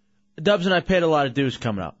know, Dubs and I paid a lot of dues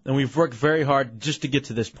coming up, and we've worked very hard just to get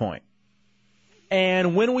to this point.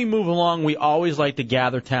 And when we move along, we always like to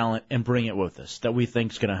gather talent and bring it with us that we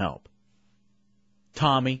think is going to help.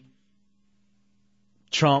 Tommy,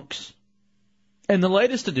 Chunks, and the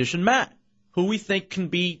latest addition, Matt, who we think can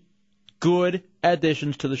be good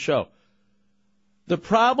additions to the show. The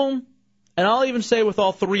problem, and I'll even say with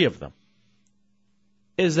all three of them,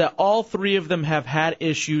 is that all three of them have had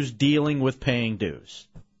issues dealing with paying dues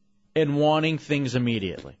and wanting things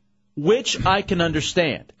immediately, which I can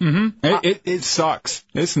understand. Mm-hmm. It sucks.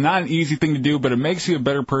 It's not an easy thing to do, but it makes you a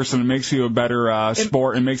better person. It makes you a better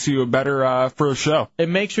sport. It makes you a better for a show. It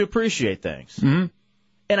makes you appreciate things. Mm-hmm.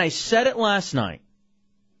 And I said it last night,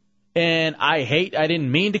 and I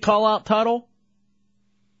didn't mean to call out Tuttle,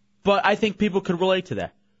 but I think people could relate to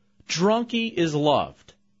that. Drunky is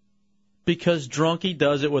loved because Drunky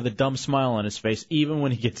does it with a dumb smile on his face, even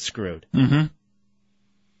when he gets screwed. Mm-hmm.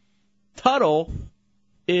 Tuttle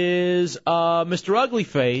is Mr. Ugly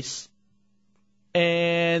Face,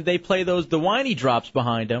 and they play the whiny drops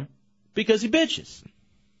behind him because he bitches.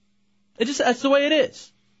 That's the way it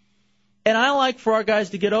is. And I like for our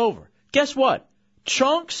guys to get over. Guess what?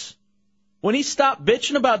 Chunks, when he stopped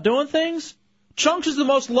bitching about doing things, Chunks is the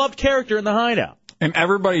most loved character in the Hideout. And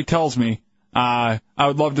everybody tells me, I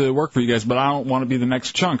would love to work for you guys, but I don't want to be the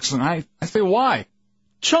next Chunks. And I say, why?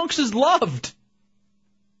 Chunks is loved.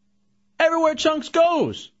 Everywhere Chunks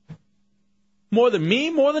goes. More than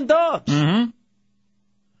me, more than Dubs. Mm-hmm.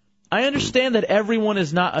 I understand that everyone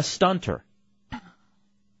is not a stunter.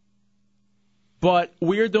 But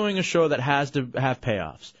we're doing a show that has to have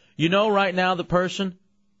payoffs. You know right now the person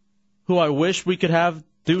who I wish we could have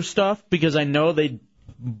do stuff, because I know they'd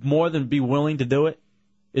more than be willing to do it,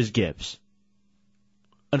 is Gibbs.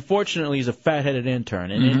 Unfortunately, he's a fat-headed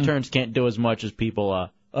intern, and interns can't do as much as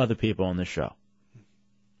other people on the show.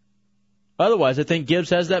 Otherwise, I think Gibbs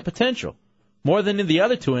has that potential. More than the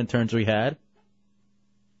other 2 interns we had.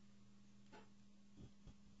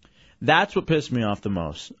 That's what pissed me off the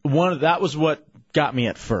most. That was what got me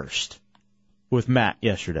at first with Matt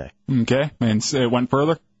yesterday. Okay, and it went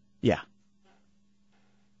further? Yeah.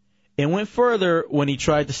 It went further when he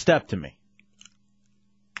tried to step to me.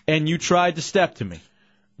 And you tried to step to me.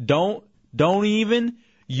 Don't even,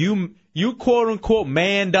 you quote unquote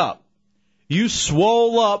manned up. You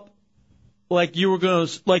swole up like you were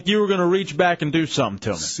gonna reach back and do something to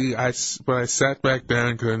me. See, but I sat back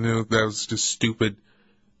down because I knew that was just stupid.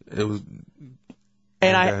 It was.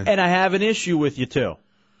 And I have an issue with you too.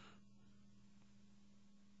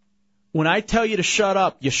 When I tell you to shut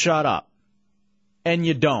up, you shut up. And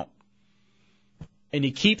you don't. And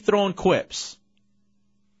you keep throwing quips.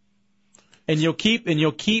 And you'll keep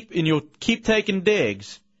taking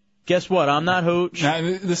digs. Guess what? I'm not Hooch. Now,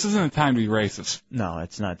 this isn't a time to be racist. No,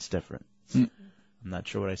 it's not. It's different. I'm not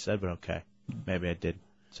sure what I said, but okay. Maybe I did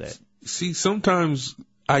say it. See, sometimes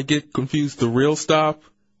I get confused the real stop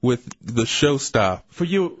with the show stop. For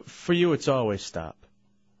you, it's always stop.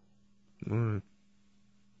 Mm.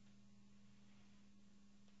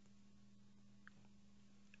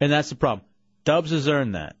 And that's the problem. Dubs has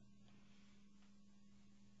earned that.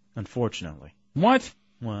 Unfortunately. What?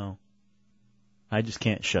 Well, I just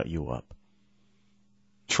can't shut you up.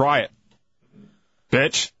 Try it,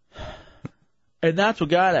 bitch. And that's what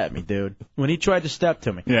got at me, dude. When he tried to step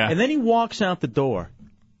to me. Yeah. And then he walks out the door.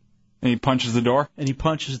 And he punches the door? And he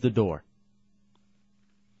punches the door.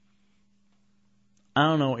 I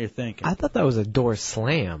don't know what you're thinking. I thought that was a door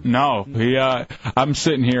slam. No, I'm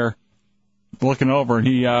sitting here looking over, and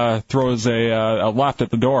he throws a left at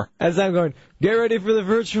the door. As I'm going, get ready for the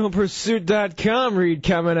virtualpursuit.com read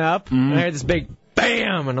coming up. And I heard this big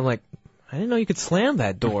bam, and I'm like, I didn't know you could slam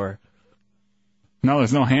that door. No,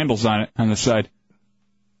 there's no handles on it on the side.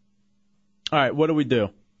 All right, what do we do?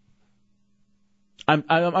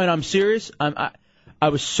 I'm serious. I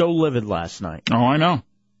was so livid last night. Oh, I know.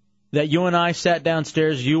 That you and I sat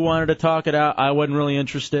downstairs. You wanted to talk it out. I wasn't really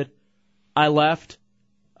interested. I left.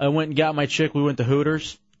 I went and got my chick. We went to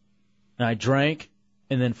Hooters. And I drank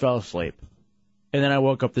and then fell asleep. And then I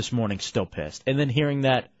woke up this morning still pissed. And then hearing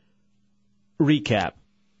that recap.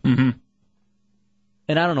 Mm-hmm.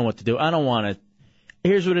 And I don't know what to do. I don't want to.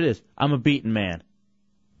 Here's what it is. I'm a beaten man.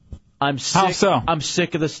 I'm sick. How so? I'm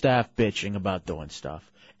sick of the staff bitching about doing stuff.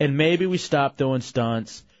 And maybe we stop doing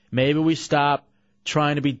stunts. Maybe we stop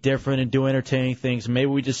trying to be different and do entertaining things. Maybe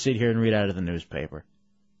we just sit here and read out of the newspaper.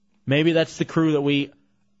 Maybe that's the crew that we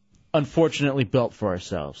unfortunately built for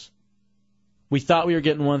ourselves. We thought we were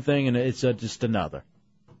getting one thing and it's just another.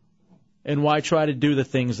 And why try to do the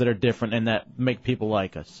things that are different and that make people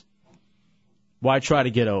like us? Why try to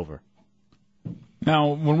get over? Now,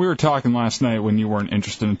 when we were talking last night when you weren't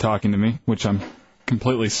interested in talking to me, which I'm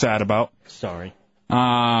completely sad about. Sorry.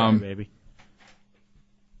 Sorry, baby.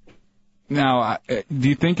 Now, do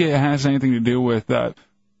you think it has anything to do with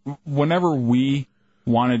whenever we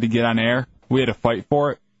wanted to get on air, we had to fight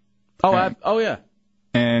for it? Oh, yeah.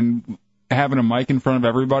 And having a mic in front of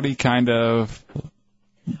everybody kind of...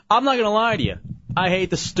 I'm not going to lie to you. I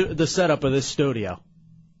hate the setup of this studio.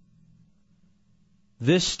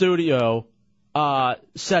 This studio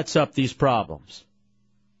sets up these problems.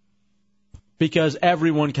 Because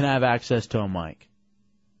everyone can have access to a mic.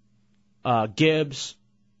 Gibbs,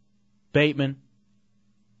 Bateman.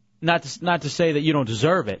 Not to say that you don't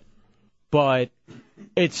deserve it, but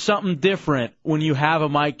it's something different when you have a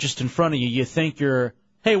mic just in front of you. You think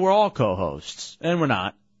hey, we're all co-hosts, and we're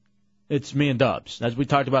not. It's me and Dubs, as we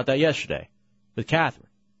talked about that yesterday with Catherine.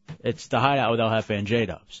 It's the Hideout with El Jefe and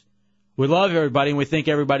J-Dubs. We love everybody, and we think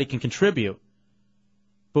everybody can contribute.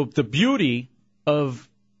 But the beauty of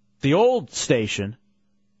the old station,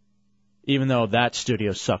 even though that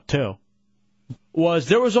studio sucked too, was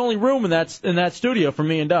there was only room in that studio for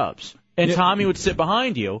me and Dubs. And yeah. Tommy would sit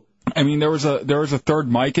behind you. I mean, there was a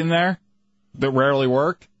third mic in there that rarely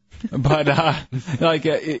worked, but like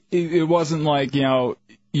it wasn't like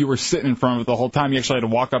you were sitting in front of it the whole time. You actually had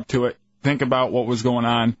to walk up to it, think about what was going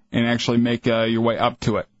on, and actually make your way up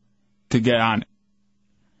to it to get on it.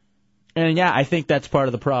 And yeah, I think that's part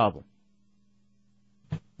of the problem.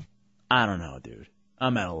 I don't know, dude.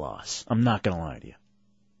 I'm at a loss. I'm not gonna lie to you.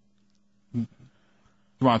 You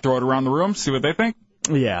want to throw it around the room, see what they think?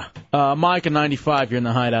 Yeah. Mike at 95, you're in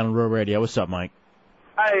the Hideout on Rural Radio. What's up, Mike?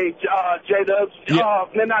 Hey, J-Dubs. Yeah.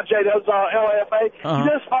 Not J-Dubs, LFA. Uh-huh.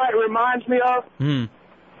 This fight reminds me of,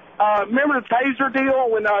 remember the taser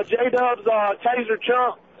deal when J-Dubs taser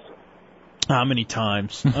Chump? How many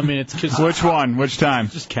times? I mean, it's just... Which one? Which time?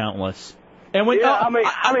 Just countless. And when I mean,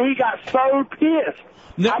 he got so pissed.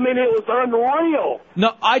 I mean, it was unreal.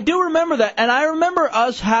 No, I do remember that, and I remember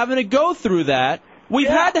us having to go through that. We've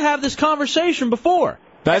had to have this conversation before.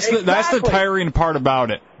 That's the tiring part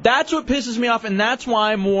about it. That's what pisses me off, and that's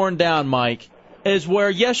why I'm worn down, Mike, is where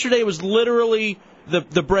yesterday was literally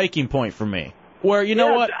the breaking point for me. Where, you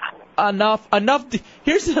know what? Enough.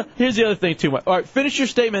 Here's the other thing, too. All right, finish your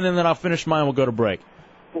statement, and then I'll finish mine. We'll go to break.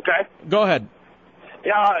 Okay. Go ahead.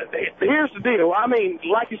 Here's the deal. I mean,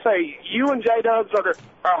 like you say, you and J-Dubs are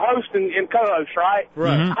host and co-host, right?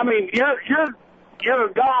 Right. Mm-hmm. I mean, you're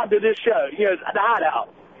a god to this show. You know, the Hideout.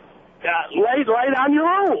 Lay down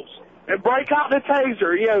your rules and break out the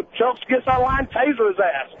taser. You know, Chunks gets online, taser his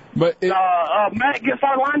ass. But Matt gets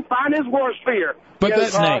online, find his worst fear. But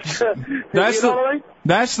that's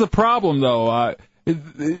that's the problem, though.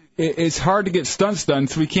 It's hard to get stunts done,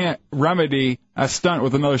 so we can't remedy a stunt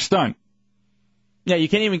with another stunt. Yeah, you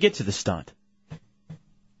can't even get to the stunt.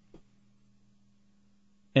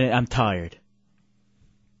 And I'm tired.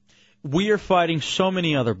 We are fighting so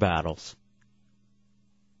many other battles.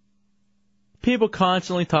 People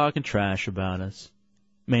constantly talking trash about us,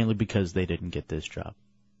 mainly because they didn't get this job.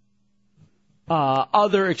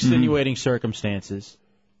 Other extenuating circumstances.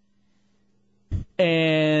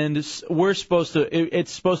 And it's supposed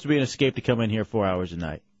to be an escape to come in here 4 hours a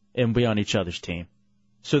night and be on each other's team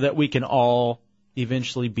so that we can all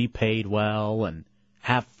eventually be paid well and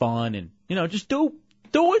have fun and, you know, just do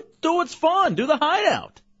what's fun. Do the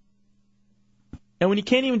Hideout. And when you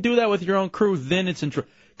can't even do that with your own crew, then it's in trouble.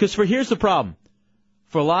 Because here's the problem.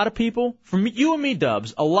 For a lot of people, you and me,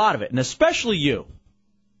 Dubs, a lot of it, and especially you,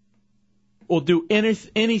 will do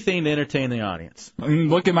anything to entertain the audience.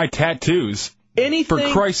 Look at my tattoos. Anything,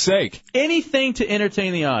 for Christ's sake. Anything to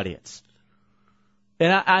entertain the audience.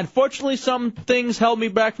 And unfortunately, some things held me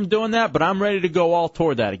back from doing that, but I'm ready to go all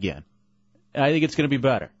toward that again. And I think it's going to be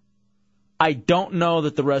better. I don't know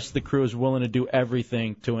that the rest of the crew is willing to do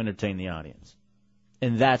everything to entertain the audience.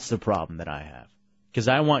 And that's the problem that I have. Because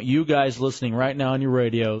I want you guys listening right now on your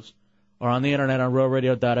radios or on the internet on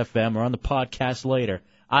RealRadio.fm or on the podcast later.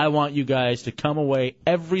 I want you guys to come away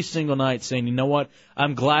every single night saying, you know what,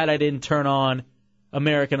 I'm glad I didn't turn on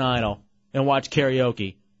American Idol and watch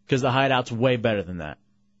karaoke because the Hideout's way better than that,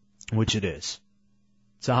 which it is.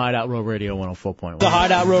 It's a Hideout Road Radio 104.1. The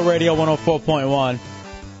Hideout Road Radio 104.1.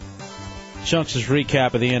 Chunks'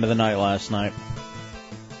 recap of the end of the night last night.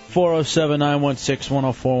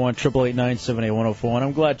 407-916-1041, 888-978-1041.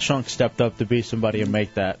 I'm glad Chunk stepped up to be somebody and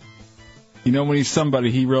make that. You know, when he's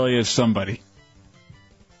somebody, he really is somebody.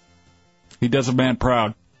 He does a man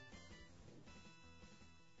proud.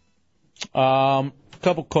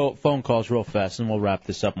 Couple phone calls real fast, and we'll wrap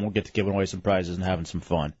this up, and we'll get to giving away some prizes and having some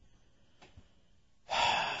fun.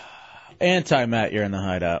 Matt, you're in the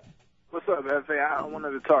Hideout. What's up, F.A.? I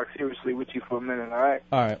wanted to talk seriously with you for a minute, all right?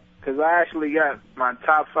 All right. Because I actually got my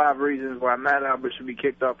top 5 reasons why Matt Albert should be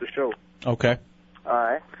kicked off the show. Okay. All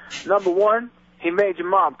right. Number 1, he made your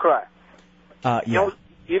mom cry. Yeah.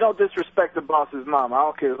 You don't disrespect the boss's mom. I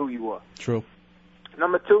don't care who you are. True.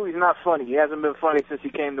 Number 2, he's not funny. He hasn't been funny since he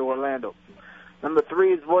came to Orlando. Number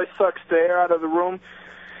 3, his voice sucks the air out of the room,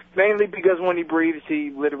 mainly because when he breathes,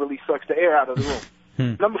 he literally sucks the air out of the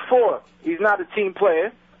room. Number 4, he's not a team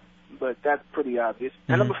player, but that's pretty obvious.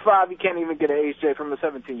 And number 5, he can't even get an AJ from a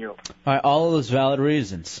 17-year-old. All right, all of those valid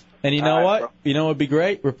reasons. And you know what? Bro. You know what would be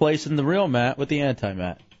great? Replacing the real Matt with the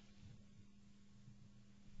anti-Matt.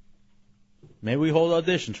 Maybe we hold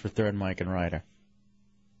auditions for Third Mike and Ryder.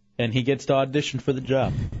 And he gets to audition for the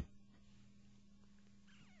job.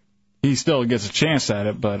 He still gets a chance at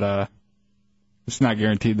it, but it's not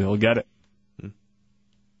guaranteed that he'll get it.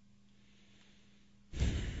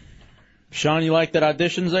 Sean, you like that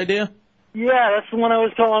auditions idea? Yeah, that's the one I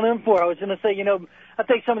was calling in for. I was going to say, I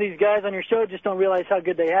think some of these guys on your show just don't realize how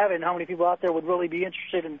good they have it and how many people out there would really be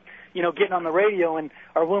interested in, getting on the radio and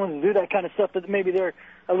are willing to do that kind of stuff that maybe they're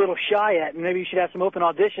a little shy at. And maybe you should have some open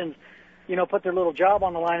auditions, put their little job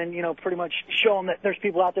on the line and, pretty much show them that there's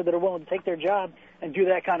people out there that are willing to take their job and do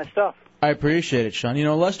that kind of stuff. I appreciate it, Sean.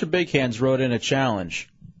 Lester Big Hands wrote in a challenge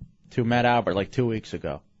to Matt Albert like 2 weeks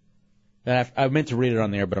ago. And I meant to read it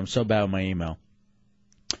on the air, but I'm so bad with my email.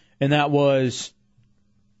 And that was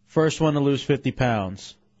first one to lose 50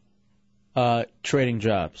 pounds, trading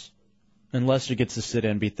jobs. And Lester gets to sit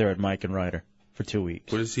in and be Third Mike and Ryder for 2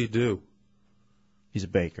 weeks. What does he do? He's a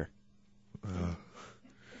baker.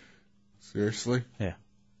 Seriously? Yeah.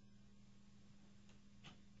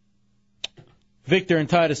 Victor in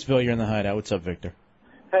Titusville, you're in the Hideout. What's up, Victor?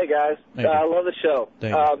 Hey, guys. I love the show.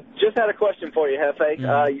 Thank you. Just had a question for you, Hefe.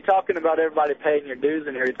 You're talking about everybody paying your dues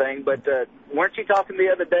and everything, but weren't you talking the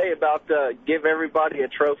other day about give everybody a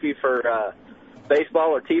trophy for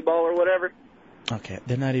baseball or T-ball or whatever? Okay,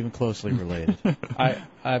 they're not even closely related.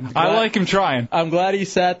 I'm glad, I like him trying. I'm glad he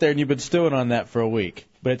sat there and you've been stewing on that for a week,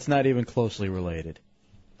 but it's not even closely related.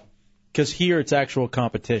 Because here it's actual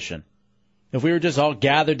competition. If we were just all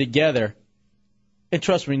gathered together, and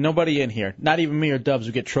trust me, nobody in here, not even me or Dubs,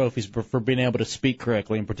 would get trophies for being able to speak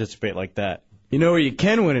correctly and participate like that. You know where you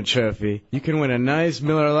can win a trophy? You can win a nice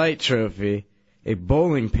Miller Lite trophy, a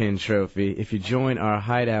bowling pin trophy, if you join our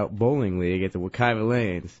Hideout Bowling League at the Wekiva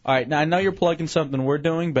Lanes. All right, now I know you're plugging something we're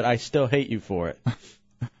doing, but I still hate you for it.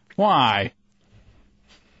 Why?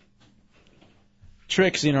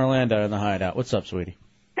 Trixie in Orlando in the Hideout. What's up, sweetie?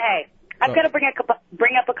 Hey, I've got to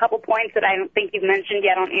bring up a couple points that I don't think you've mentioned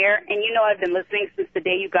yet on air, and you know I've been listening since the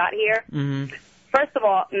day you got here. Mm-hmm. First of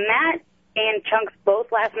all, Matt and Chunks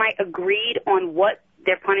both last night agreed on what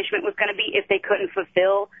their punishment was going to be if they couldn't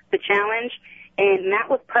fulfill the challenge, and Matt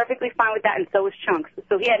was perfectly fine with that, and so was Chunks.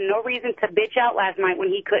 So he had no reason to bitch out last night when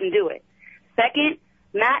he couldn't do it. Second,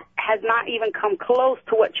 Matt has not even come close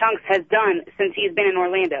to what Chunks has done since he's been in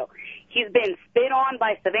Orlando. He's been spit on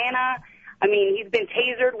by Savannah. I mean, he's been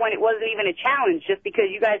tasered when it wasn't even a challenge just because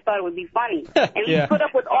you guys thought it would be funny. And Yeah. he's put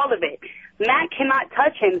up with all of it. Matt cannot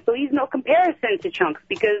touch him, so he's no comparison to Chunks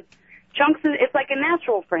because Chunks is, it's like a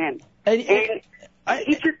natural for him. And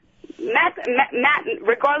he's just, Matt,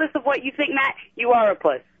 regardless of what you think, Matt, you are a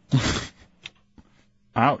puss.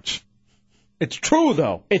 Ouch. It's true,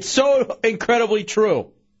 though. It's so incredibly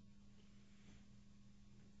true.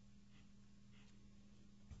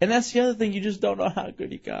 And that's the other thing. You just don't know how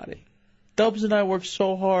good he got it. Dubs and I worked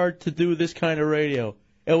so hard to do this kind of radio,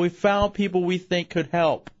 and we found people we think could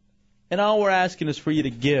help. And all we're asking is for you to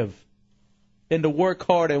give and to work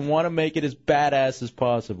hard and want to make it as badass as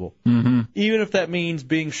possible, even if that means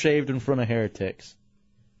being shaved in front of heretics.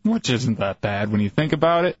 Which isn't that bad when you think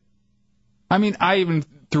about it. I mean, I even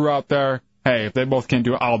threw out there, hey, if they both can't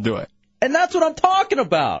do it, I'll do it. And that's what I'm talking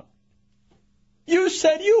about. You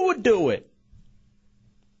said you would do it.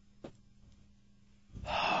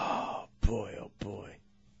 Oh, boy, oh, boy.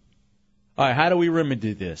 All right, how do we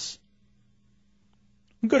remedy this?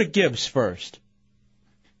 We'll go to Gibbs first.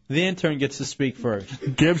 The intern gets to speak first.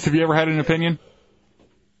 Gibbs, have you ever had an opinion?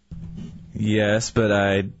 Yes, but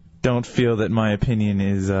I don't feel that my opinion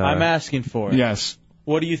is... I'm asking for it. Yes.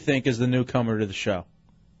 What do you think as the newcomer to the show?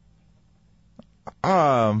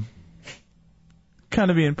 Kind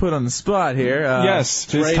of being put on the spot here.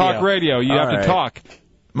 Yes, it's talk radio. You have to talk.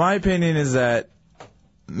 My opinion is that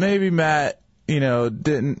maybe Matt, he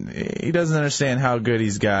doesn't understand how good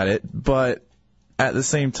he's got it, but at the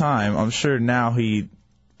same time, I'm sure now he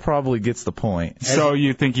probably gets the point. So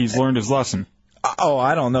you think he's learned his lesson? Oh,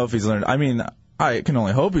 I don't know if he's learned. I mean, I can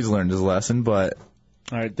only hope he's learned his lesson, but...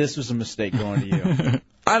 All right, this was a mistake going to you.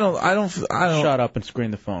 I don't. Shut up and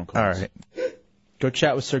screen the phone calls. All right. Go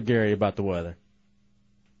chat with Sir Gary about the weather.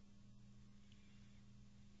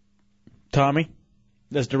 Tommy,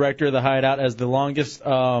 as director of the Hideout, as the longest,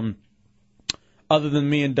 other than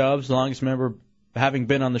me and Dubs, the longest member having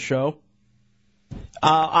been on the show.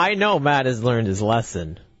 I know Matt has learned his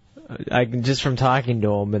lesson. Just from talking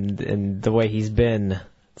to him and the way he's been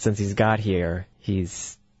since he's got here,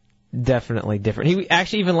 he's definitely different. He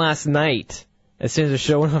actually, even last night, as soon as the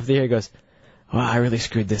show went off the air, he goes, "Well, I really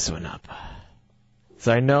screwed this one up."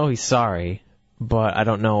 So I know he's sorry, but I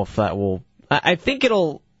don't know if that will... I think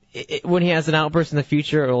when he has an outburst in the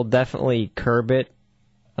future, it will definitely curb it.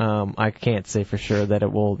 I can't say for sure that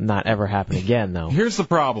it will not ever happen again, though. Here's the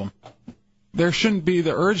problem. There shouldn't be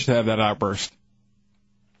the urge to have that outburst.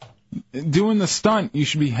 Doing the stunt, you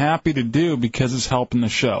should be happy to do because it's helping the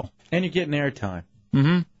show. And you're getting airtime.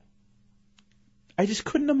 Mm-hmm. I just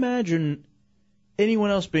couldn't imagine anyone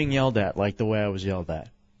else being yelled at like the way I was yelled at.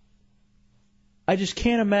 I just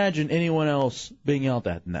can't imagine anyone else being yelled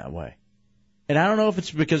at in that way. And I don't know if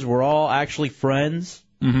it's because we're all actually friends,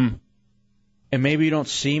 and maybe you don't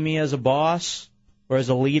see me as a boss or as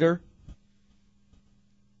a leader.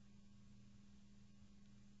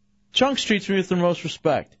 Chunks treats me with the most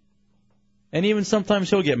respect. And even sometimes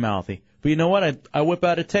he'll get mouthy. But you know what? I whip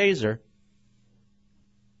out a taser.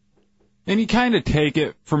 And you kind of take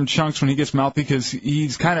it from Chunks when he gets mouthy because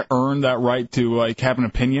he's kind of earned that right to, have an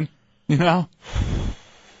opinion, Not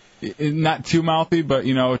too mouthy, but,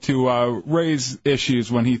 to raise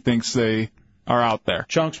issues when he thinks they are out there.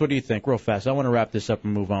 Chunks, what do you think? Real fast. I want to wrap this up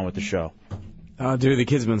and move on with the show. Oh, dude, the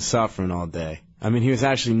kid's been suffering all day. I mean, he was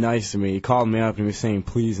actually nice to me. He called me up and he was saying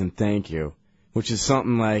please and thank you. which is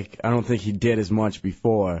something like I don't think he did as much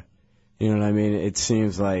before. You know what I mean? It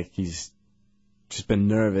seems like he's just been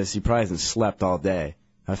nervous. He probably hasn't slept all day.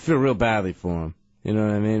 I feel real badly for him. You know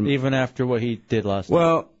what I mean? Even after what he did last night.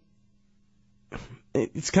 Well,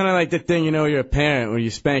 it's kind of like the thing, you know, you're a parent when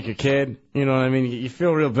you spank your kid. You know what I mean? You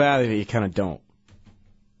feel real badly, but you kind of don't.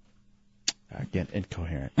 I get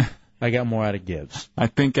incoherent. I got more out of Gibbs. I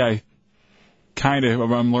think I'm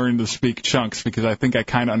learning to speak chunks because I think I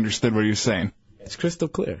kind of understood what he was saying. It's crystal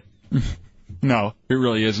clear. No, it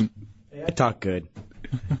really isn't. I talk good.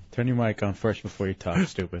 Turn your mic on first before you talk,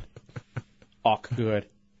 stupid. Good.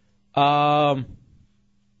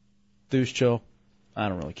 Deuce chill. I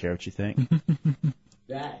don't really care what you think.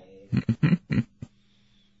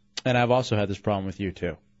 And I've also had this problem with you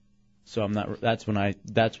too. So I'm not. That's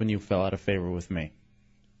when you fell out of favor with me.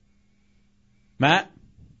 Matt,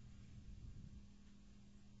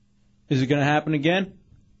 is it going to happen again?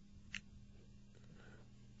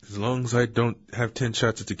 As long as I don't have 10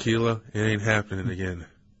 shots of tequila, it ain't happening again.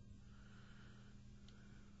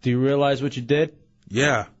 Do you realize what you did?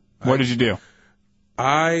 Yeah. What did you do?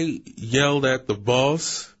 I yelled at the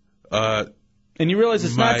boss. And you realize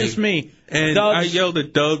it's not just me. And Dubs. I yelled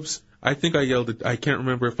at Dubs. I can't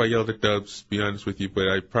remember if I yelled at Dubs, to be honest with you, but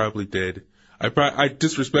I probably did. I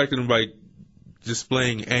disrespected him by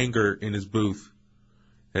displaying anger in his booth.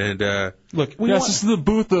 And, look, this is the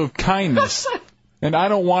booth of kindness. And I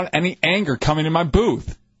don't want any anger coming in my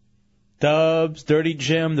booth. Dubs, Dirty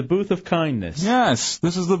Jim, the booth of kindness. Yes,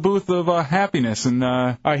 this is the booth of happiness and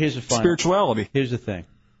all right, here's the spirituality. Here's the thing.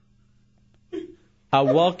 I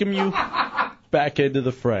welcome you back into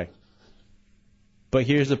the fray. But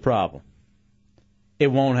here's the problem.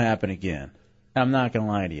 It won't happen again. I'm not going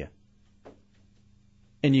to lie to you.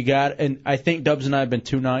 And I think Dubs and I have been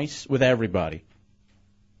too nice with everybody.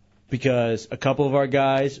 Because a couple of our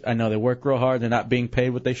guys, I know they work real hard, they're not being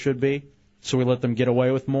paid what they should be, so we let them get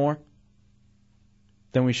away with more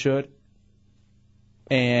than we should.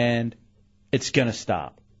 And it's going to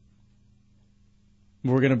stop.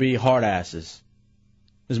 We're going to be hard asses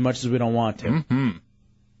as much as we don't want to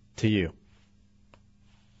to you.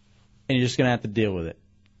 And you're just going to have to deal with it.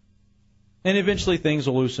 And eventually things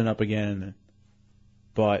will loosen up again,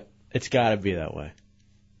 but it's got to be that way.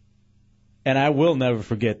 And I will never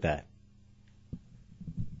forget that.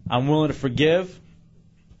 I'm willing to forgive,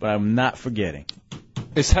 but I'm not forgetting.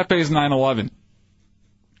 It's Hefe's 9/11.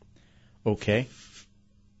 Okay.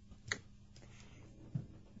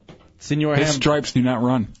 His stripes do not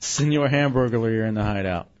run. Senor Hamburglar, you're in the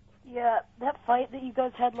hideout. Yeah, that fight that you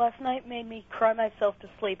guys had last night made me cry myself to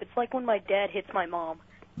sleep. It's like when my dad hits my mom.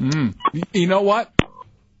 You know what?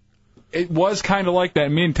 It was kind of like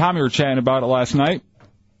that. Me and Tommy were chatting about it last night.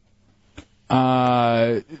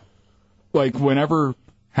 Like whenever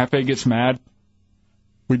Hefe gets mad,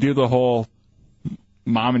 we do the whole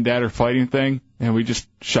mom and dad are fighting thing, and we just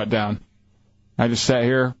shut down. I just sat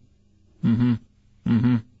here. Am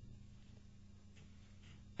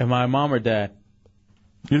I mom or dad?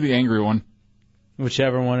 You're the angry one.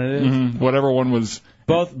 Whichever one it is. Whatever one was.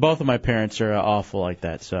 Both of my parents are awful like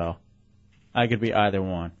that, so I could be either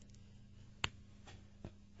one.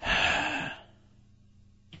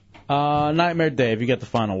 Nightmare Dave, you got the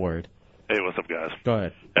final word. Hey, what's up, guys? Go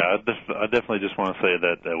ahead. Yeah, I definitely just want to say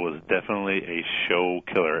that was definitely a show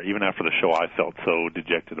killer. Even after the show, I felt so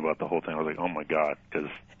dejected about the whole thing. I was like, oh, my God. Because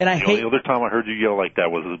the other time I heard you yell like that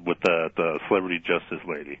was with the celebrity justice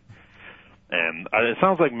lady. And it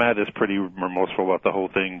sounds like Matt is pretty remorseful about the whole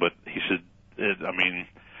thing, but he should, if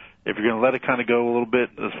you're going to let it kind of go a little bit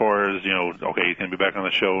as far as, okay, he's going to be back on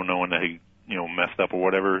the show knowing that he, messed up or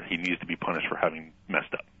whatever, he needs to be punished for having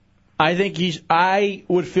messed up. I think I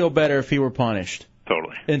would feel better if he were punished.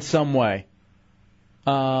 Totally. In some way.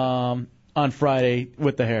 On Friday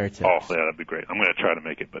with the Heritage. Oh, yeah, that'd be great. I'm going to try to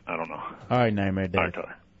make it, but I don't know. All right, Nightmare Dave. All right,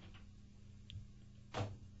 Tyler.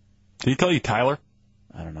 Did he call you Tyler?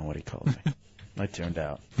 I don't know what he called me. I turned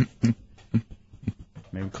out.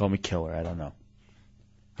 Maybe call me Killer. I don't know.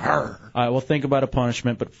 All right, we'll think about a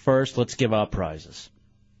punishment, but first, let's give out prizes.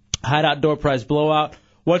 Hideout Door Prize Blowout.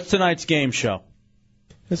 What's tonight's game show?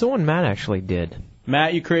 There's the one Matt actually did.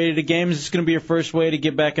 Matt, you created a game. Is this going to be your first way to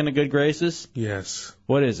get back into good graces? Yes.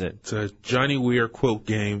 What is it? It's a Johnny Weir quote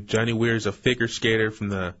game. Johnny Weir is a figure skater from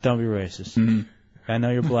the... Don't be racist. I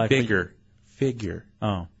know you're black. Figure.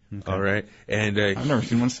 Oh. Okay. All right. And I've never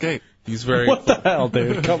seen one skate. He's very... What the hell,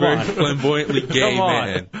 dude? Come very on. flamboyantly gay Come on.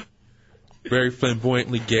 man. Very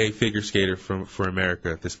flamboyantly gay figure skater for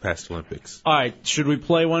America this past Olympics. All right, should we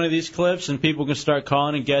play one of these clips and people can start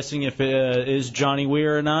calling and guessing if it is Johnny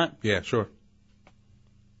Weir or not? Yeah, sure.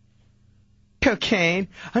 Cocaine?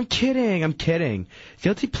 I'm kidding.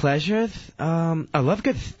 Guilty pleasures? I love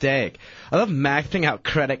good steak. I love maxing out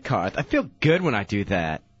credit cards. I feel good when I do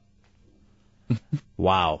that.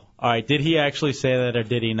 Wow. All right, did he actually say that or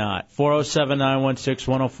did he not?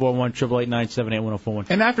 407-916-1041, 888-978-1041.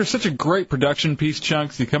 And after such a great production piece,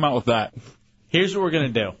 Chunks, you come out with that. Here's what we're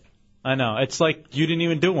going to do. I know. It's like you didn't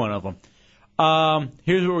even do one of them.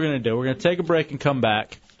 Here's what we're going to do. We're going to take a break and come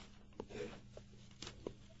back.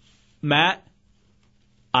 Matt,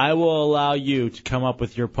 I will allow you to come up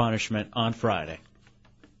with your punishment on Friday.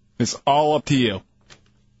 It's all up to you.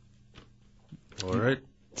 All right.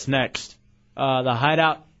 It's next. The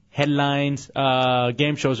Hideout headlines.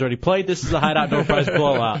 Game show's already played. This is the Hideout Door Prize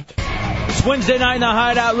Blowout. It's Wednesday night in the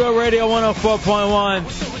Hideout, Real Radio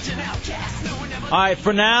 104.1. All right,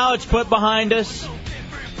 for now, it's put behind us.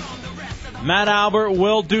 Matt Albert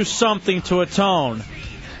will do something to atone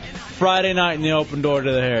Friday night in the open door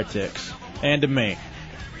to the Heretics and to me.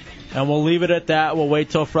 And we'll leave it at that. We'll wait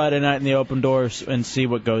till Friday night in the open doors and see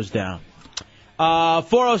what goes down.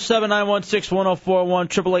 407-916-1041,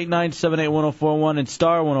 888-978-1041, and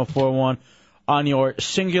star 1041 on your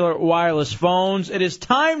singular wireless phones. It is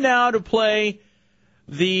time now to play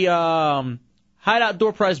the Hideout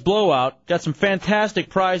Door Prize Blowout. Got some fantastic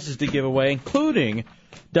prizes to give away, including,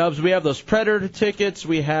 Dubs, we have those Predator tickets.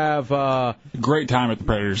 We have... great time at the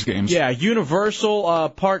Predators games. Yeah, Universal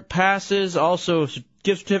Park passes, also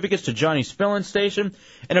gift certificates to Johnny's Filling Station,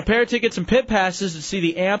 and a pair of tickets and pit passes to see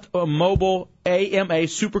the Amped Mobile AMA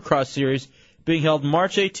Supercross Series being held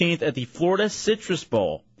March 18th at the Florida Citrus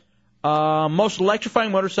Bowl. Most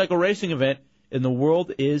electrifying motorcycle racing event in the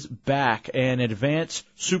world is back, and advanced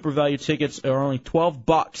super value tickets are only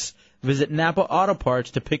 $12. Visit Napa Auto Parts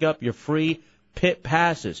to pick up your free pit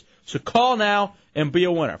passes. So call now and be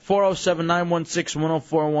a winner.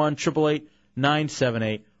 407-916-1041,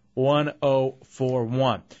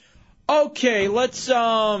 888-978-1041. Okay, let's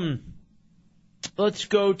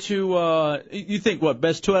go to you think what,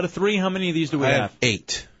 best 2 out of 3? How many of these do we have? I have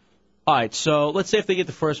 8. All right, so let's say if they get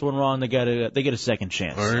the first one wrong, they get a second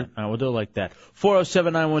chance. All right, we'll do it like that.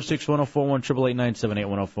 407-916-1041,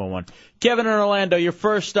 888-978-1041. Kevin in Orlando, you're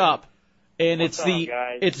first up, and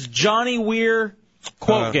it's Johnny Weir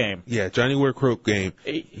quote game. Yeah, Johnny Weir quote game.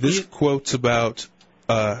 This quote's about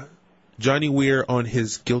Johnny Weir on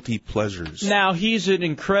his guilty pleasures. Now, he's an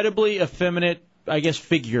incredibly effeminate, I guess,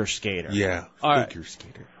 figure skater. Yeah, figure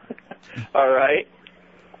skater. All right.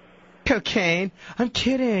 Cocaine? I'm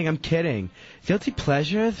kidding. Guilty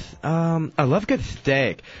pleasures? I love good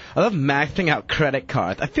steak. I love maxing out credit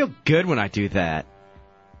cards. I feel good when I do that.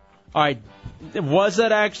 All right. Was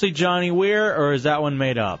that actually Johnny Weir, or is that one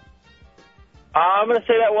made up? I'm going to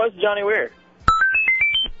say that was Johnny Weir.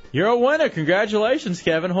 You're a winner. Congratulations,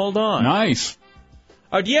 Kevin. Hold on. Nice.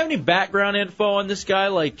 Do you have any background info on this guy,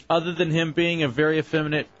 like other than him being a very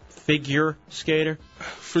effeminate figure skater?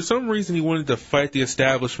 For some reason, he wanted to fight the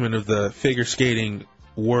establishment of the figure skating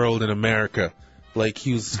world in America. Like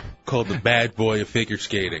he was called the bad boy of figure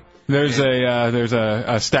skating. There's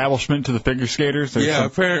a establishment to the figure skaters.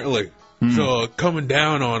 Apparently. So coming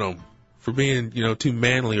down on him for being too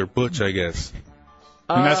manly or butch, I guess.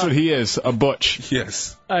 And that's what he is, a butch.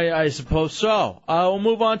 Yes. I suppose so. We'll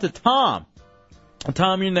move on to Tom.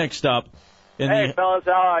 Tom, you're next up. Hey, fellas,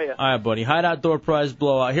 how are you? All right, buddy. Hideout Door Prize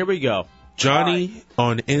Blowout. Here we go. Johnny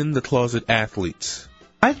on In the Closet Athletes.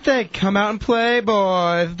 I think come out and play,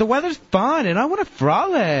 boys. The weather's fun, and I want to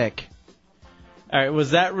frolic. All right,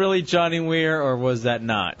 was that really Johnny Weir, or was that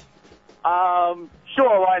not?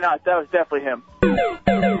 Sure, why not? That was definitely him.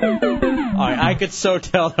 All right, I could so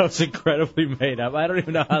tell that was incredibly made up. I don't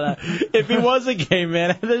even know how that... If he was a gay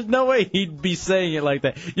man, there's no way he'd be saying it like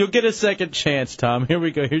that. You'll get a second chance, Tom. Here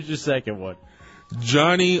we go. Here's your second one.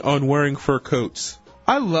 Johnny on wearing fur coats.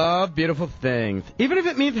 I love beautiful things. Even if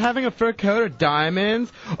it means having a fur coat or diamonds,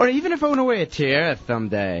 or even if I want to wear a tiara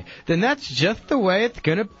someday, then that's just the way it's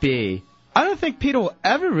going to be. I don't think Peter will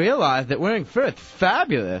ever realize that wearing fur is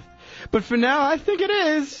fabulous. But for now, I think it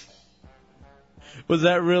is. Was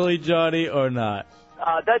that really Johnny or not?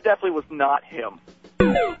 That definitely was not him.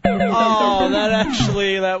 Oh,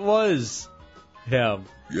 that was him.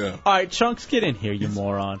 Yeah. All right, Chunks, get in here, you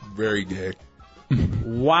moron. Very gay.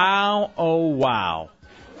 Wow, oh wow.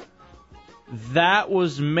 That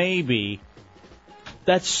was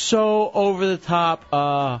that's so over the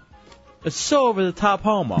top, it's so over the top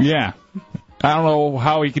homo. Yeah. I don't know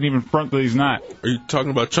how he can even front that he's not. Are you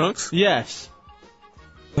talking about Chunks? Yes.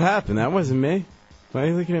 What happened? That wasn't me. Why are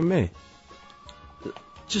you looking at me?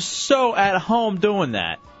 Just so at home doing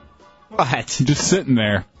that. What? Just sitting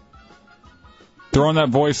there. Throwing that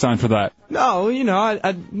voice on for that. No,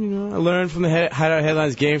 I learned from the Hideout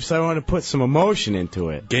Headlines game, so I wanted to put some emotion into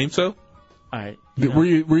it. Game show? All right. Were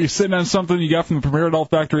you sitting on something you got from the Premier Adult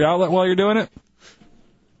Factory outlet while you're doing it?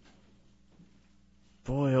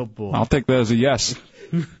 Boy, oh boy. I'll take that as a yes.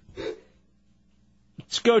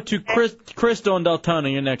 Let's go to Crystal and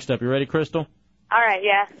Deltona. You're next up. You ready, Crystal? All right,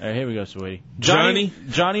 yeah. All right, here we go, sweetie. Johnny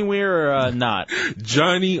Weir or not?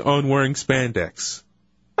 Johnny on wearing spandex.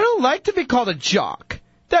 I don't like to be called a jock.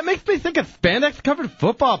 That makes me think of spandex-covered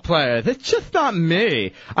football players. It's just not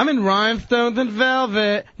me. I'm in rhinestones and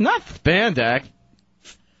velvet, not spandex.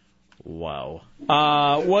 Wow.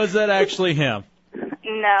 Was that actually him?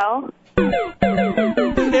 No.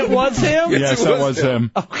 It was him? Yes, that was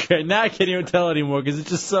him. Okay, now I can't even tell anymore because it's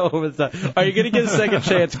just so over the top. Are you going to get a second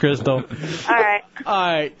chance, Crystal? All right.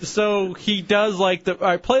 All right, so he does like the... All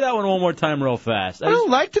right, play that one more time real fast. I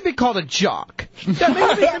don't like to be called a jock. That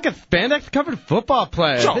makes me think of spandex-covered football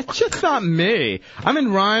players. Jock. It's just not me. I'm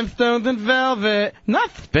in rhinestones and velvet,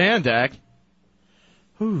 not spandex.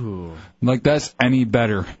 Ooh. Like that's any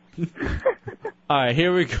better. All right,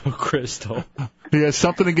 here we go, Crystal. He has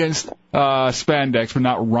something against spandex, but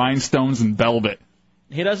not rhinestones and velvet.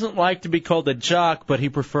 He doesn't like to be called a jock, but he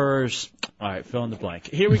prefers... All right, fill in the blank.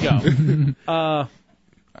 Here we go.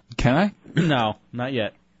 Can I? No, not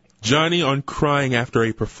yet. Johnny on crying after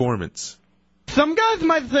a performance. Some guys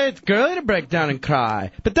might say it's girly to break down and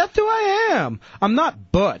cry, but that's who I am. I'm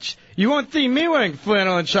not butch. You won't see me wearing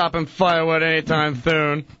flannel and chopping firewood anytime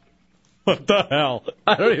soon. What the hell?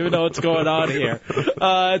 I don't even know what's going on here.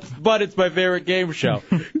 But it's my favorite game show.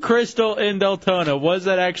 Crystal in Deltona. Was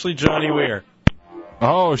that actually Johnny Weir?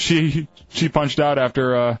 Oh, she punched out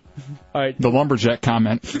after the lumberjack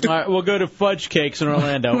comment. All right, we'll go to Fudge Cakes in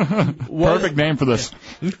Orlando. Perfect name for this.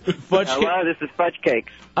 Hello, this is Fudge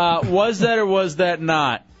Cakes. Was that or was that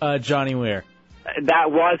not Johnny Weir?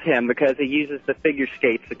 That was him because he uses the figure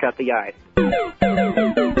skates to cut the ice.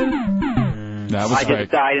 That was I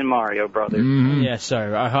just died in Mario Brothers. Mm-hmm. Yeah,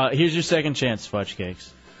 sorry. Here's your second chance, Fudge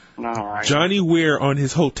Cakes. All right. Johnny Weir on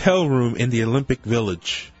his hotel room in the Olympic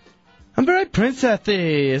Village. I'm very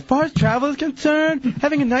princessy. As far as travel is concerned,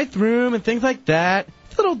 having a nice room and things like that.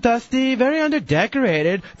 It's a little dusty, very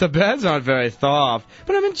underdecorated. The beds aren't very soft,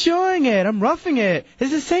 but I'm enjoying it. I'm roughing it.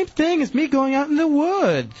 It's the same thing as me going out in the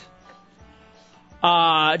woods.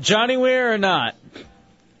 Johnny Weir or not?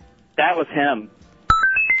 That was him.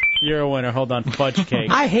 You're a winner. Hold on, Fudge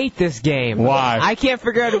Cake. I hate this game. Why? I can't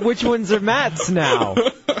figure out which ones are Matt's now.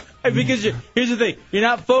 Because here's the thing. You're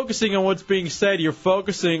not focusing on what's being said. You're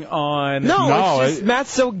focusing on... No, it's just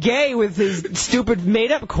Matt's so gay with his stupid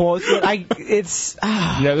made-up quotes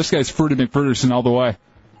that Yeah, this guy's Fruity McPherson all the way.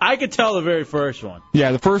 I could tell the very first one.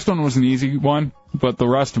 Yeah, the first one was an easy one, but the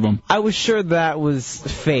rest of them... I was sure that was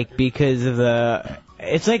fake because of the...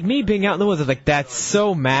 It's like me being out in the woods. I was like, that's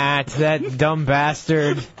so Matt, that dumb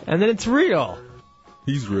bastard. And then it's real.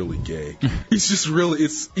 He's really gay. He's just really...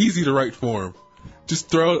 It's easy to write for him. Just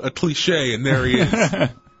throw a cliche, and there he is.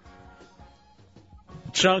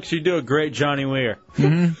 Chunks, you do a great Johnny Weir.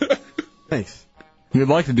 Mm-hmm. Thanks. You'd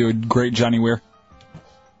like to do a great Johnny Weir.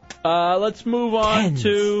 Let's move on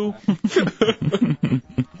to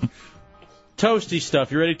Toasty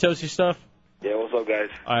Stuff. You ready, Toasty Stuff? Yeah, what's up, guys?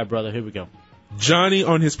 All right, brother, here we go. Johnny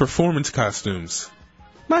on his performance costumes.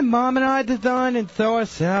 My mom and I design and sew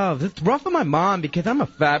ourselves. It's rough on my mom because I'm a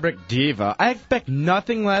fabric diva. I expect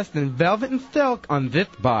nothing less than velvet and silk on this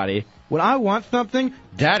body. When I want something,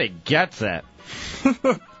 Daddy gets it.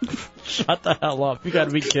 Shut the hell up. You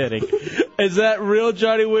gotta be kidding. Is that real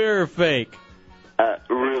Johnny Weir or fake?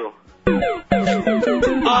 Real.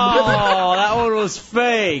 Oh, that one was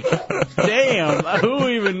fake. Damn. Who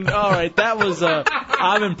even... All right, that was...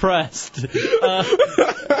 I'm impressed.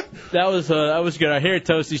 That was good. I hear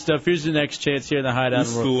Toasty Stuff. Here's the next chance here in the Hideout. This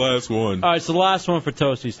is the last one. All right, so the last one for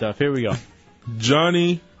Toasty Stuff. Here we go.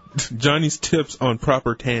 Johnny's tips on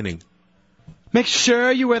proper tanning. Make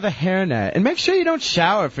sure you wear the hairnet, and make sure you don't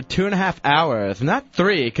shower for 2.5 hours, not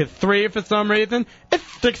 3, because 3, for some reason, it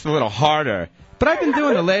sticks a little harder. But I've been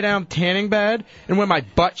doing the lay-down tanning bed, and when my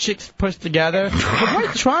butt cheeks pushed together, it's a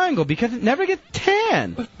white triangle because it never gets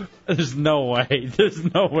tan. There's no way. There's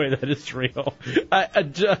no way that is real.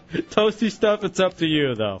 Toasty Stuff, it's up to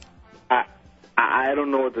you, though. I don't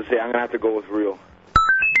know what to say. I'm going to have to go with real.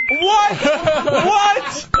 What?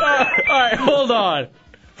 What? All right, hold on.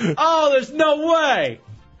 Oh, there's no way.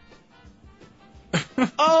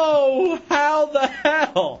 Oh, how the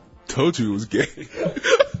hell? Told you it was gay.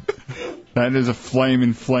 That is a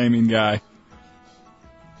flaming guy.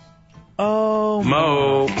 Oh,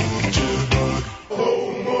 Mo.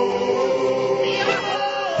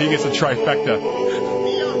 He gets a trifecta.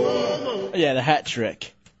 Yeah, the hat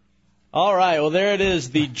trick. All right, well, there it is,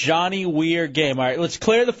 the Johnny Weir game. All right, let's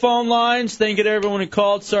clear the phone lines. Thank you to everyone who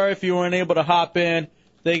called. Sorry if you weren't able to hop in.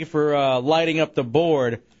 Thank you for lighting up the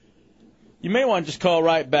board. You may want to just call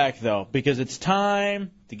right back, though, because it's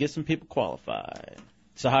time to get some people qualified.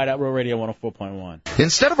 It's a Hideout Row Radio 104.1.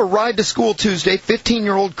 Instead of a ride to school Tuesday,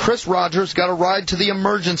 15-year-old Chris Rogers got a ride to the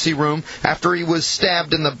emergency room after he was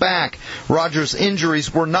stabbed in the back. Rogers'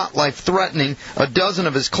 injuries were not life-threatening. A dozen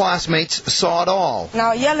of his classmates saw it all. And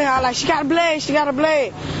I was yelling at her like, she got a blade, she got a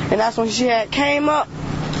blade. And that's when she had came up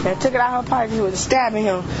and took it out of her pocket. She was stabbing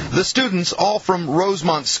him. The students, all from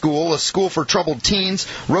Rosemont School, a school for troubled teens,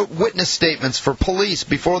 wrote witness statements for police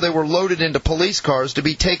before they were loaded into police cars to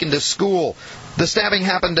be taken to school. The stabbing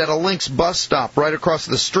happened at a Lynx bus stop right across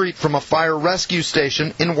the street from a fire rescue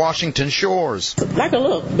station in Washington Shores. Like a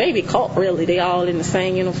little baby cult, really. They all in the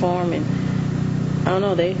same uniform, and I don't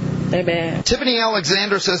know, they're bad. Tiffany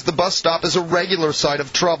Alexander says the bus stop is a regular site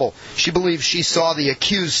of trouble. She believes she saw the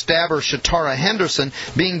accused stabber, Shatara Henderson,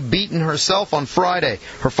 being beaten herself on Friday.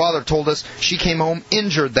 Her father told us she came home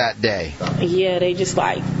injured that day. Yeah, they just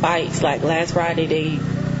like fights. Like last Friday, they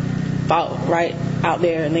fought right out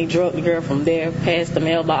there, and they drug the girl from there past the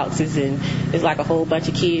mailboxes, and it's like a whole bunch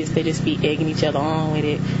of kids. They just be egging each other on with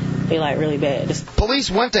it. They like really bad.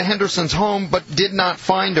 Police went to Henderson's home but did not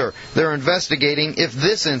find her. They're investigating if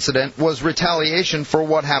this incident was retaliation for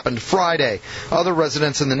what happened Friday. Other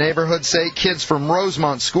residents in the neighborhood say kids from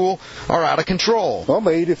Rosemont School are out of control. I'm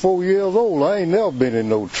 84 years old. I ain't never been in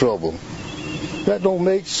no trouble. That don't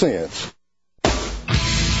make sense.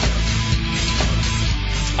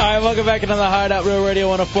 All right, welcome back into the Hideout Real Radio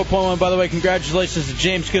 104.1. By the way, congratulations to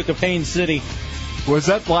James Cook of Haines City. Was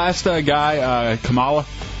that last guy, Kamala?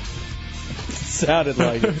 Sounded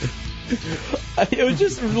like it. It was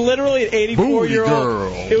just literally an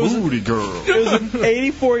 84-year-old. Booty girl. It was an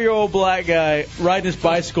 84-year-old black guy riding his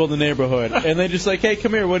bicycle in the neighborhood, and they just like, hey,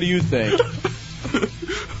 come here, what do you think?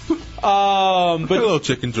 Hello,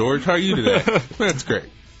 Chicken George. How are you today? That's great.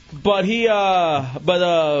 But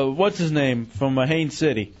what's his name from Haines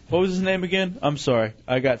City? What was his name again? I'm sorry,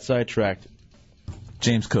 I got sidetracked.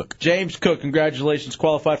 James Cook. James Cook, congratulations,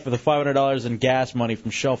 qualified for the $500 in gas money from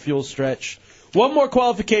Shell Fuel Stretch. One more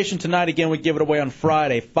qualification tonight. Again, we give it away on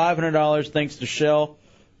Friday. $500 thanks to Shell.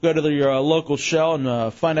 Go to your local Shell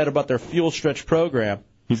and find out about their Fuel Stretch program.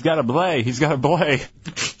 He's got a belay.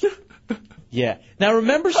 Yeah. Now,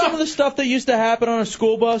 remember some of the stuff that used to happen on a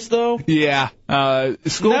school bus, though? Yeah. Never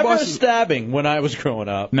a stabbing when I was growing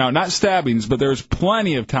up. No, not stabbings, but there's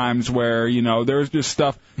plenty of times where, there was just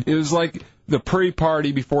stuff. It was like the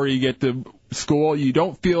pre-party before you get to school. You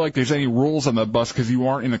don't feel like there's any rules on the bus because you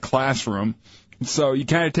aren't in a classroom. So you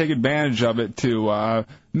kind of take advantage of it to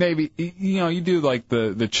maybe, you do like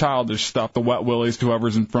the childish stuff, the wet willies to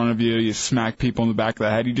whoever's in front of you. You smack people in the back of the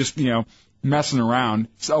head. You just, messing around.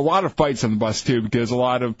 So a lot of fights on the bus, too, because a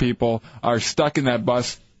lot of people are stuck in that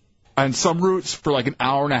bus on some routes for like an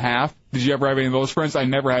hour and a half. Did you ever have any of those friends? I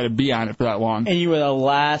never had to be on it for that long. And you were the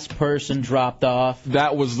last person dropped off?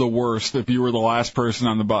 That was the worst, if you were the last person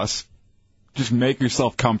on the bus. Just make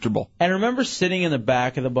yourself comfortable. And remember sitting in the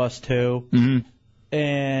back of the bus, too? Mm-hmm.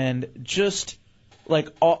 And just, like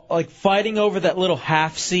fighting over that little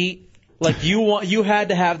half seat. Like you had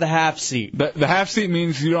to have the half seat. The half seat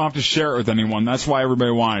means you don't have to share it with anyone. That's why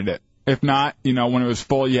everybody wanted it. If not, when it was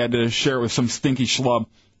full, you had to share it with some stinky schlub.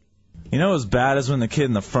 You know what was bad is when the kid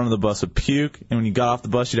in the front of the bus would puke, and when you got off the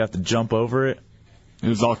bus, you'd have to jump over it. It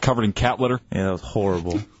was all covered in cat litter. Yeah, that was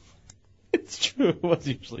horrible. It's true. It was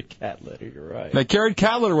usually cat litter. You're right. They carried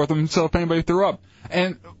cat litter with them, so if anybody threw up.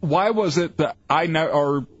 And why was it that I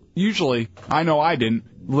know I didn't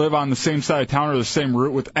live on the same side of town or the same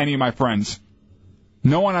route with any of my friends?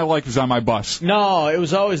 No one I liked was on my bus. No, it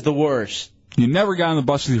was always the worst. You never got on the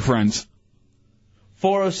bus with your friends.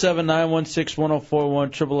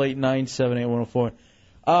 407-916-1041,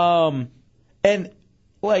 888-978-1041. And,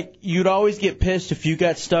 you'd always get pissed if you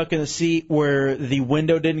got stuck in the seat where the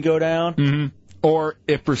window didn't go down. Mm-hmm. Or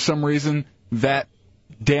if for some reason that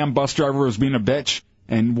damn bus driver was being a bitch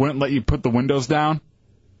and wouldn't let you put the windows down.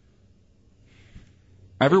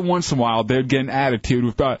 Every once in a while, they'd get an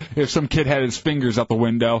attitude. If some kid had his fingers out the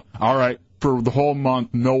window, all right, for the whole month,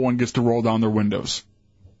 no one gets to roll down their windows.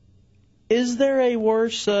 Is there a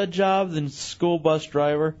worse job than school bus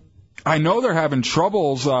driver? I know they're having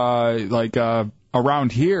troubles,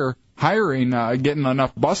 around here, hiring, getting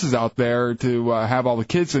enough buses out there to have all the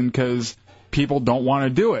kids in because people don't want to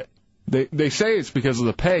do it. They say it's because of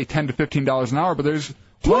the pay, $10 to $15 an hour, but there's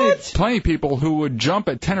plenty of people who would jump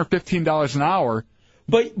at $10 or $15 an hour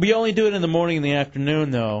But we only do it in the morning and the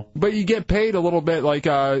afternoon, though. But you get paid a little bit,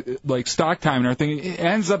 like stock time and everything. It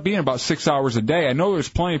ends up being about 6 hours a day. I know there's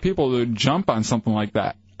plenty of people that jump on something like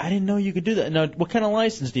that. I didn't know you could do that. Now, what kind of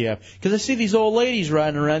license do you have? Because I see these old ladies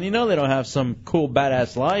riding around. You know they don't have some cool,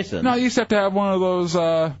 badass license. No, you just have to have one of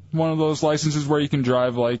those licenses where you can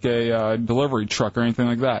drive like a delivery truck or anything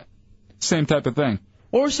like that. Same type of thing.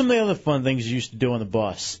 What were some of the other fun things you used to do on the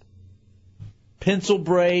bus? Pencil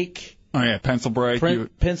break. Oh, yeah, pencil break.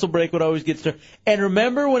 Pencil break would always get started. And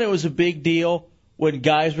remember when it was a big deal when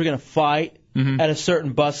guys were going to fight at a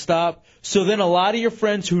certain bus stop? So then a lot of your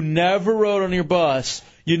friends who never rode on your bus,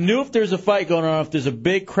 you knew if there's a fight going on, if there's a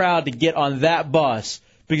big crowd to get on that bus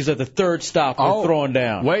because at the third stop we're throwing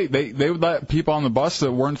down. Wait, they would let people on the bus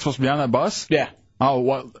that weren't supposed to be on that bus? Yeah. Oh,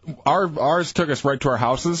 what? Ours took us right to our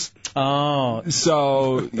houses. Oh.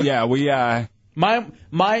 So, yeah, we...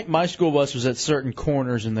 My school bus was at certain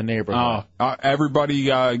corners in the neighborhood. Everybody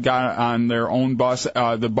got on their own bus.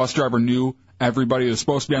 The bus driver knew everybody was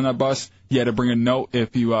supposed to be on that bus. You had to bring a note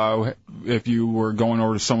if you were going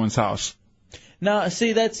over to someone's house. No,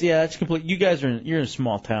 see, that's complete. You guys you're in a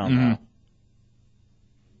small town now.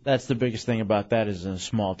 That's the biggest thing about that is in a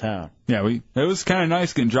small town. Yeah, it was kind of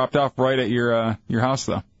nice getting dropped off right at your house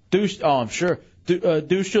though. I'm sure.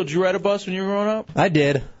 Deuce, did you ride a bus when you were growing up? I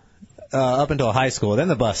did. Up until high school. Then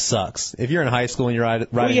the bus sucks. If you're in high school and you're riding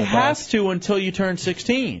well, you the bus, have to until you turn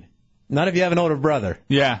 16. Not if you have an older brother.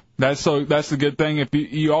 Yeah, that's the good thing. If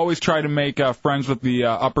you always try to make friends with the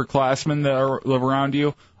upperclassmen that live around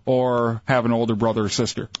you, or have an older brother or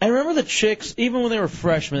sister. I remember the chicks, even when they were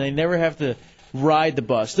freshmen, they never have to ride the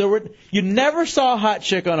bus. You never saw a hot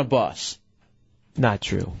chick on a bus. Not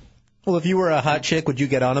true. Well, if you were a hot chick, would you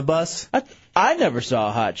get on a bus? I never saw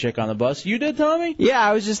a hot chick on the bus. You did, Tommy? Yeah,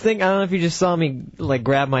 I was just thinking, I don't know if you just saw me, like,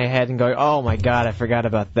 grab my head and go, oh, my God, I forgot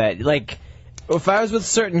about that. Like, if I was with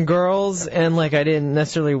certain girls and, like, I didn't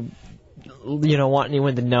necessarily, want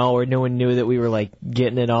anyone to know or no one knew that we were, like,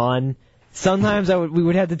 getting it on, sometimes we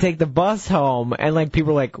would have to take the bus home, and, like,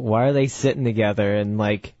 people were like, why are they sitting together? And,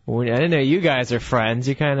 like, I didn't know you guys are friends.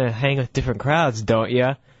 You kind of hang with different crowds, don't you?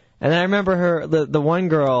 And I remember the one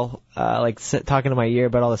girl, talking to my ear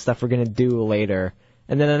about all the stuff we're going to do later.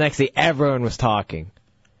 And then the next day, everyone was talking.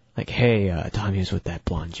 Like, hey, Tommy was with that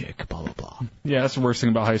blonde chick, blah, blah, blah. Yeah, that's the worst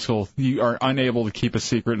thing about high school. You are unable to keep a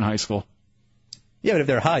secret in high school. Yeah, but if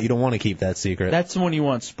they're hot, you don't want to keep that secret. That's the one you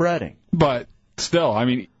want spreading. But still, I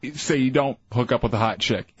mean, say you don't hook up with a hot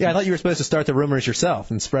chick. Yeah, I thought you were supposed to start the rumors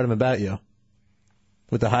yourself and spread them about you.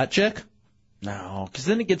 With the hot chick? No, because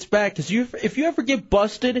then it gets back. Because if you ever get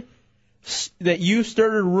busted that you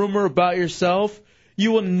started a rumor about yourself,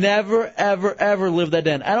 you will never, ever, ever live that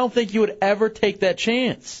down. I don't think you would ever take that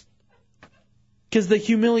chance. Because the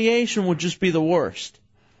humiliation would just be the worst.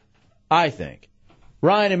 I think.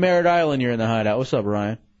 Ryan in Merritt Island, you're in the Hideout. What's up,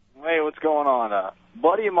 Ryan? Hey, what's going on? A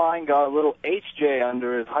buddy of mine got a little HJ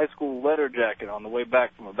under his high school letter jacket on the way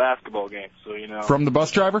back from a basketball game. So, From the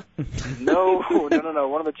bus driver? No. One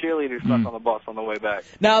of the cheerleaders stuck on the bus on the way back.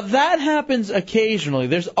 Now, that happens occasionally.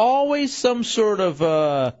 There's always some sort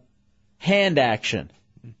of hand action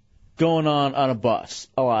going on a bus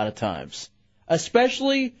a lot of times.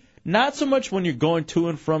 Especially, not so much when you're going to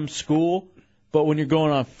and from school, but when you're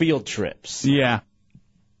going on field trips. Yeah.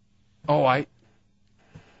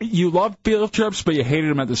 You love field trips, but you hated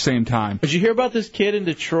them at the same time. Did you hear about this kid in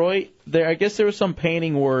Detroit? I guess there was some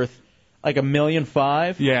painting worth like $1.5 million.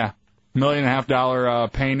 Yeah, $1.5 million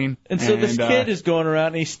painting. And so this kid is going around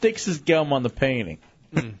and he sticks his gum on the painting.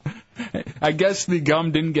 I guess the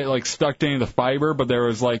gum didn't get stuck to any of the fiber, but there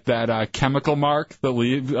was that chemical mark that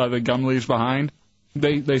the gum leaves behind.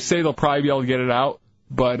 They say they'll probably be able to get it out,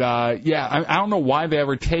 but I don't know why they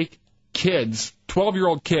ever take kids,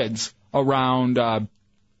 12-year-old kids, around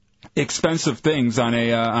expensive things on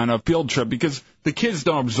a field trip, because the kids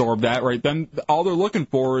don't absorb that right then. All they're looking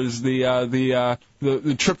for is the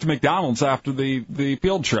trip to McDonald's after the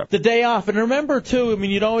field trip. The day off. And remember too,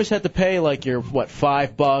 you'd always have to pay your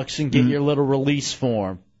 $5 and get your little release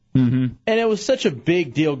form. Mm-hmm. And it was such a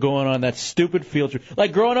big deal going on that stupid field trip.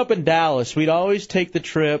 Like growing up in Dallas, we'd always take the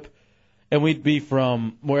trip and we'd be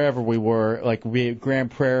from wherever we were, like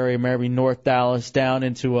Grand Prairie, maybe North Dallas, down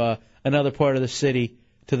into another part of the city,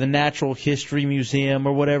 to the Natural History Museum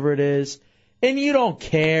or whatever it is, and you don't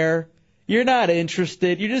care. You're not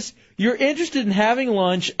interested. You're interested in having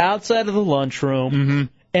lunch outside of the lunchroom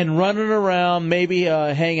and running around, maybe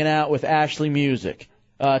hanging out with Ashley Music,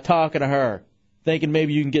 talking to her, thinking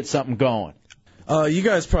maybe you can get something going. You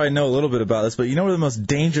guys probably know a little bit about this, but you know where the most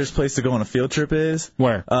dangerous place to go on a field trip is?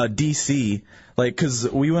 Where? D.C. Like, 'cause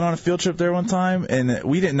we went on a field trip there one time, and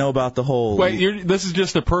we didn't know about the whole... Wait, this is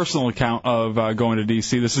just a personal account of going to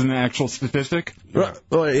D.C. This isn't an actual statistic?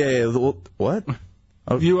 Oh, yeah. What?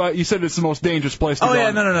 You said it's the most dangerous place to go. Oh,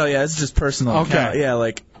 yeah, no, yeah, it's just personal Okay. account. Yeah,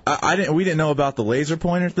 like, we didn't know about the laser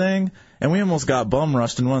pointer thing, and we almost got bum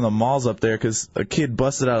rushed in one of the malls up there because a kid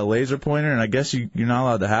busted out a laser pointer, and I guess you're not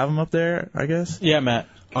allowed to have them up there, I guess? Yeah, Matt.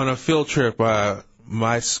 On a field trip,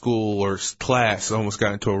 my school or class almost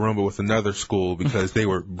got into a rumble with another school because they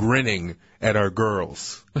were grinning at our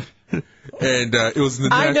girls. And it was in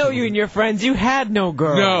the I know you and your friends. You had no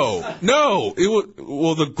girls. No.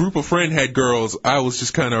 The group of friends had girls. I was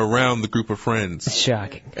just kind of around the group of friends.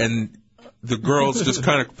 Shocking. And the girls just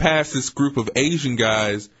kind of passed this group of Asian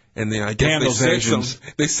guys, and then I guess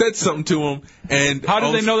they said something to them. And how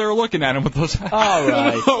did they know they were looking at him with those eyes? All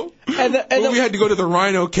right. We had to go to the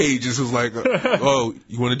rhino cages. It was like, oh,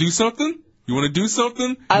 you want to do something? You want to do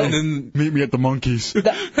something? And then meet me at the monkeys.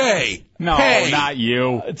 Hey. No, not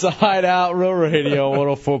you. It's a Hideout, Real Radio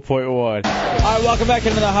 104.1. All right, welcome back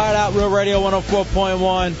into the Hideout, Real Radio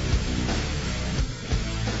 104.1.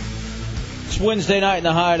 It's Wednesday night in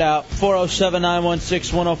the Hideout.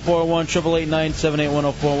 407-916-1041,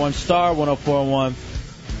 888-978-1041, star 1041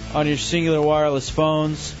 on your singular wireless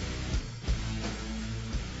phones.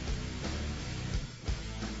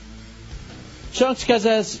 Chunks kind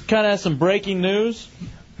of has some breaking news.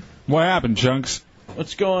 What happened, Chunks?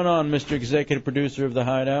 What's going on, Mr. Executive Producer of the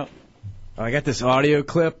Hideout? I got this audio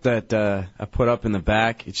clip that I put up in the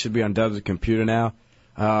back. It should be on Dub's computer now.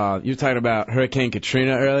 You were talking about Hurricane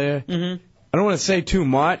Katrina earlier. Mm-hmm. I don't want to say too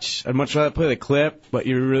much. I'd much rather play the clip, but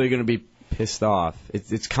you're really going to be pissed off.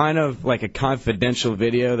 It's kind of like a confidential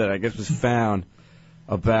video that I guess was found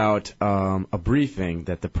about a briefing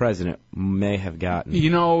that the president may have gotten. You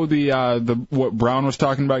know the what Brown was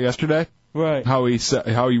talking about yesterday? Right. How he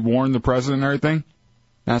warned the president and everything?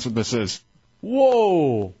 That's what this is.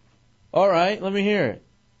 Whoa. All right, let me hear it.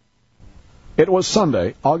 It was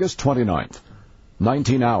Sunday, August 29th,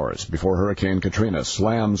 19 hours before Hurricane Katrina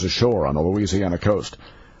slams ashore on the Louisiana coast.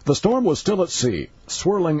 The storm was still at sea,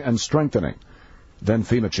 swirling and strengthening. Then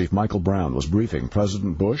FEMA Chief Michael Brown was briefing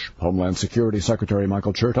President Bush, Homeland Security Secretary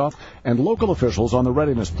Michael Chertoff, and local officials on the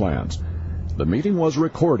readiness plans. The meeting was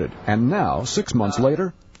recorded, and now, 6 months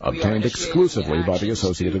later, obtained exclusively by the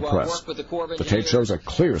Associated Press. The tape shows a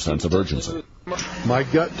clear sense of urgency. My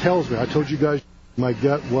gut tells me, I told you guys, my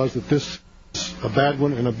gut was that this is a bad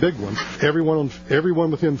one and a big one.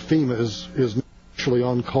 Everyone within FEMA is actually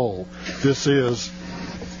on call. This is,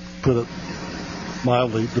 put it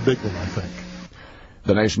mildly, the big one, I think.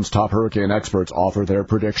 The nation's top hurricane experts offer their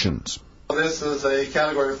predictions. This is a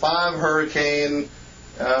Category 5 hurricane,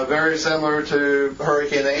 very similar to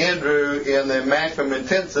Hurricane Andrew in the maximum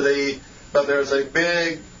intensity, but there's a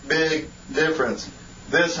big, big difference.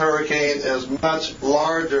 This hurricane is much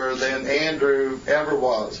larger than Andrew ever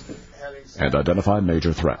was. And identify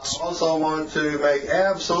major threats. I also want to make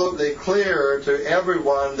absolutely clear to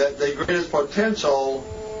everyone that the greatest potential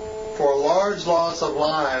for a large loss of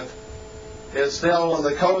life is still in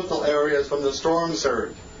the coastal areas from the storm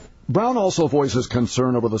surge. Brown also voices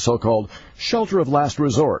concern over the so-called shelter of last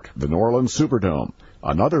resort, the New Orleans Superdome,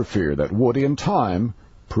 another fear that would, in time,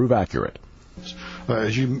 prove accurate.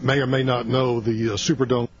 As you may or may not know, the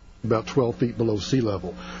Superdome is about 12 feet below sea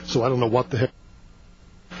level, so I don't know what the heck.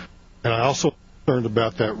 And I also am concerned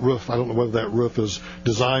about that roof. I don't know whether that roof is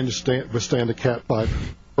designed to withstand a Cat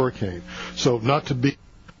 5 hurricane. So not to be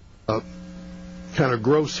kind of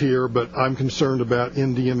gross here, but I'm concerned about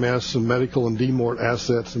NDMS and medical and DMORT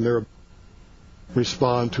assets and their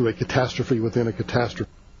respond to a catastrophe within a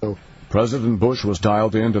catastrophe. So, President Bush was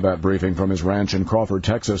dialed into that briefing from his ranch in Crawford,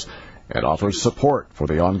 Texas, and offers support for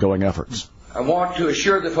the ongoing efforts. I want to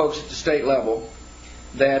assure the folks at the state level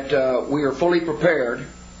that we are fully prepared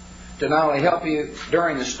to not only help you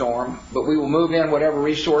during the storm, but we will move in whatever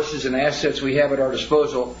resources and assets we have at our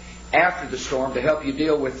disposal after the storm to help you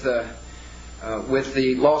deal with the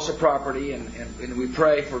loss of property, and we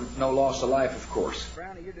pray for no loss of life, of course.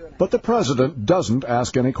 But the president doesn't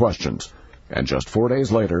ask any questions, and just 4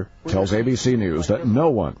 days later tells ABC News that no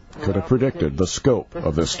one could have predicted the scope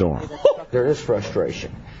of this storm. There is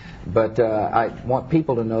frustration, but I want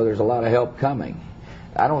people to know there's a lot of help coming.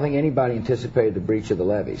 I don't think anybody anticipated the breach of the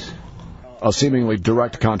levees. A seemingly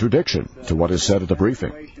direct contradiction to what is said at the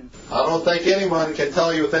briefing. I don't think anyone can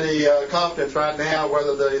tell you with any confidence right now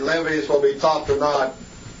whether the levees will be topped or not,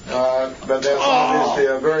 but that's obviously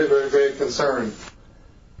a very, very great concern.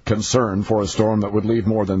 Concern for a storm that would leave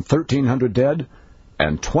more than 1,300 dead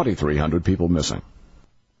and 2,300 people missing.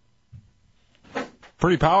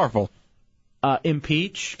 Pretty powerful.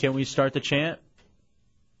 Impeach. Can we start the chant?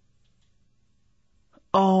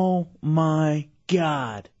 Oh, my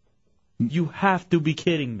God. You have to be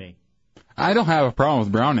kidding me. I don't have a problem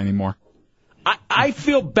with Brown anymore. I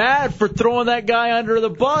feel bad for throwing that guy under the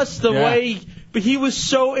bus but he was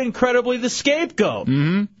so incredibly the scapegoat.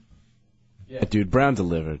 Mm-hmm. Yeah, dude, Brown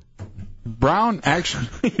delivered. Brown actually.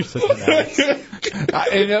 You're such an ass.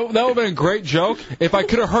 That would have been a great joke if I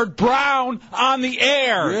could have heard Brown on the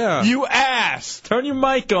air. Yeah. You ass. Turn your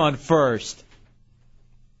mic on first.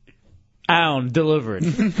 Own delivered.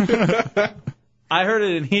 I heard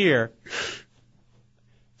it in here.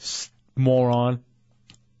 Moron.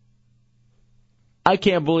 I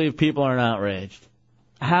can't believe people aren't outraged.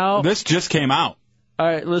 How? This just came out. All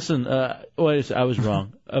right, listen. Wait a second, I was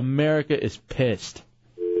wrong. America is pissed.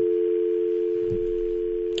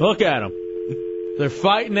 Look at them. They're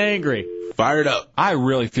fighting angry. Fired up. I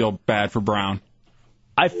really feel bad for Brown.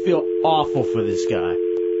 I feel awful for this guy.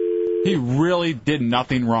 He really did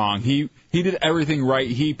nothing wrong. He did everything right.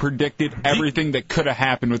 He predicted everything that could have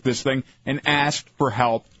happened with this thing and asked for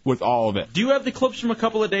help with all of it. Do you have the clips from a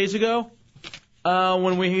couple of days ago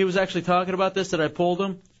when he was actually talking about this that I pulled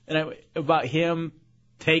him? About him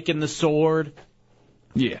taking the sword?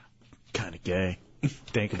 Yeah. Kind of gay.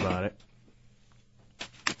 Think about it.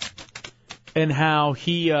 And how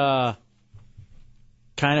he kind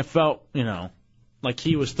of felt, like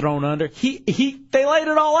he was thrown under. They laid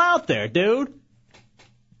it all out there, dude.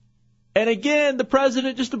 And again, the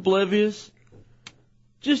president just oblivious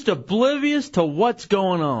to what's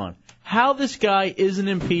going on. How this guy isn't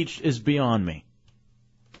impeached is beyond me.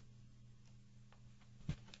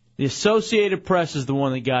 The Associated Press is the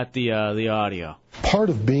one that got the audio. Part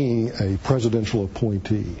of being a presidential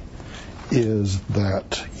appointee is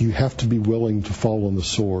that you have to be willing to fall on the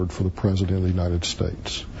sword for the president of the United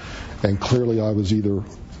States. And clearly I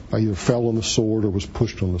either fell on the sword or was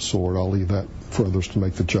pushed on the sword. I'll leave that for others to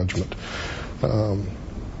make the judgment.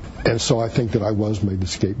 And so I think that I was made the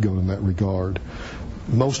scapegoat in that regard.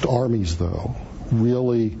 Most armies, though,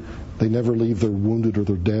 really, they never leave their wounded or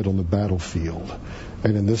their dead on the battlefield.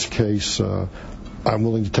 And in this case, I'm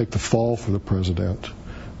willing to take the fall for the president,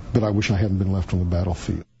 but I wish I hadn't been left on the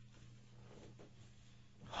battlefield.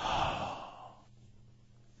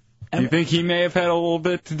 You think he may have had a little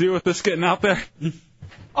bit to do with this getting out there?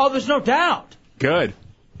 Oh, there's no doubt. Good.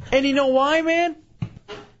 And you know why, man?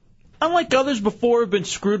 Unlike others before who've been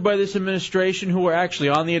screwed by this administration who were actually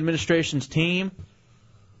on the administration's team,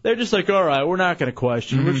 they're just like, all right, we're not going to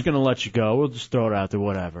question. Mm-hmm. We're just going to let you go. We'll just throw it out there,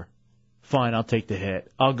 whatever. Fine, I'll take the hit.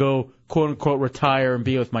 I'll go, quote-unquote, retire and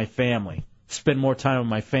be with my family. Spend more time with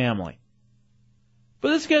my family.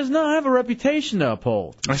 But this guy's not. I have a reputation to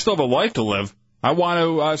uphold. I still have a life to live. I want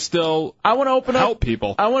to I want to open help up,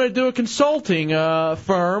 people. I want to do a consulting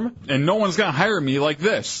firm. And no one's going to hire me like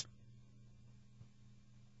this.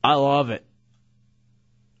 I love it.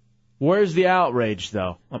 Where's the outrage,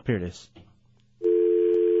 though? Up here it is.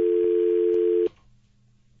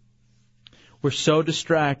 We're so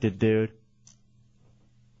distracted, dude.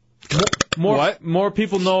 More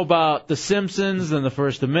people know about The Simpsons than the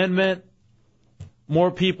First Amendment. More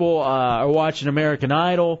people are watching American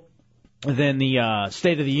Idol than the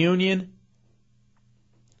State of the Union.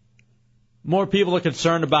 More people are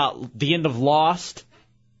concerned about the end of Lost.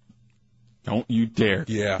 Don't you dare.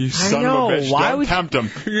 Yeah. You son of a bitch. Don't tempt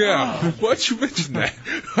him. Yeah. Why'd you mention that?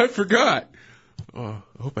 I forgot. Oh,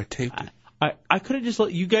 I hope I taped it. I could have just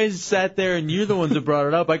let you guys sat there and you're the ones that brought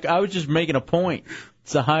it up. I was just making a point.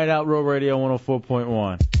 It's a Hideout Row Radio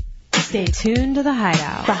 104.1. Stay tuned to the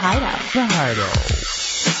Hideout. The Hideout. The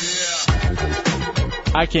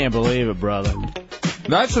Hideout. I can't believe it, brother.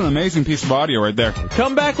 That's an amazing piece of audio right there.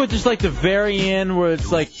 Come back with just like the very end where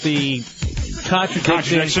it's like the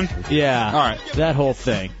contradiction. Yeah. All right. That whole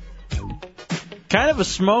thing. Kind of a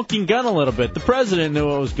smoking gun a little bit. The president knew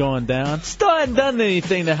what was going down. Still hadn't done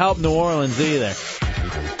anything to help New Orleans either.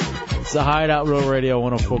 It's the Hideout Row Radio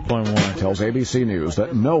 104.1. Tells ABC News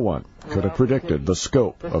that no one could have predicted the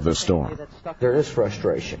scope of this storm. There is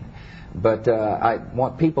frustration, but I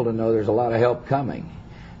want people to know there's a lot of help coming.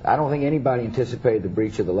 I don't think anybody anticipated the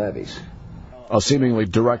breach of the levees. A seemingly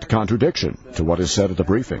direct contradiction to what is said at the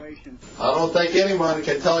briefing. I don't think anyone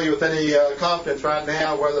can tell you with any confidence right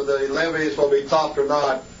now whether the levees will be topped or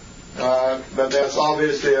not, but that's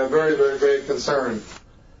obviously a very, very great concern.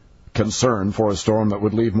 Concern for a storm that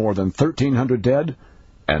would leave more than 1,300 dead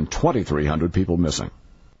and 2,300 people missing.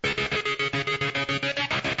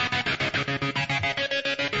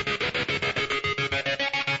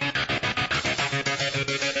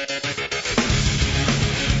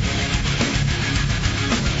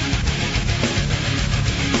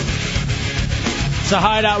 It's a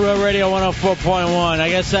Hideout Road Radio 104.1. I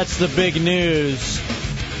guess that's the big news.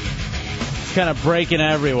 It's kind of breaking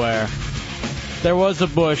everywhere. There was a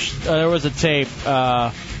tape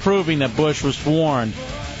proving that Bush was warned.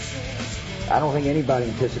 I don't think anybody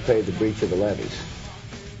anticipated the breach of the levees.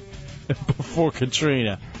 Before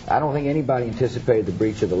Katrina. I don't think anybody anticipated the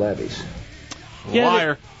breach of the levees. Yeah,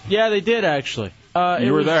 Liar. They did, actually.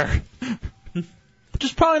 You were there.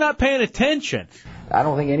 Just probably not paying attention. I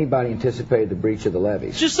don't think anybody anticipated the breach of the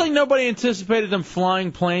levees. Just like nobody anticipated them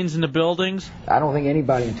flying planes into buildings. I don't think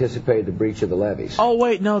anybody anticipated the breach of the levees. Oh,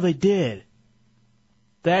 wait, no, they did.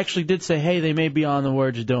 They actually did say, hey, they may be on the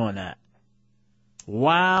verge of doing that.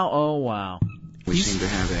 Wow, oh, wow. We seem to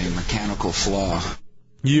have a mechanical flaw.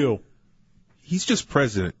 He's just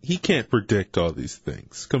president. He can't predict all these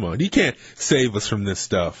things. Come on. He can't save us from this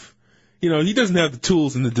stuff. He doesn't have the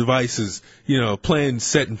tools and the devices, planned,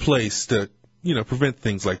 set in place to, prevent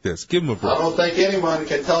things like this. Give him a break. I don't think anyone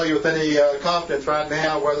can tell you with any confidence right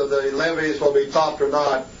now whether the levees will be topped or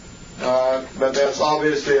not. But that's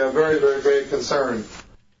obviously a very, very grave concern.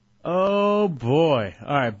 Oh, boy.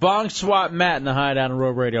 All right, Bong Swat Matt in the Hideout on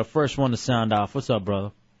Road Radio. First one to sound off. What's up,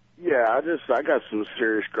 brother? Yeah, I got some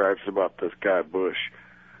serious gripes about this guy Bush.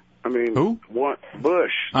 I mean, who?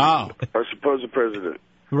 Bush, our supposed president.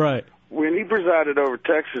 Right. When he presided over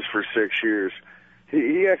Texas for 6 years,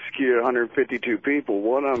 he executed 152 people.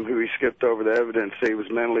 One of them, who he skipped over the evidence, said he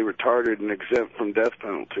was mentally retarded and exempt from death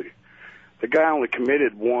penalty. The guy only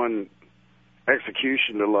committed one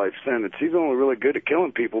execution to life sentence. He's only really good at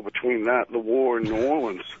killing people between that and the war in New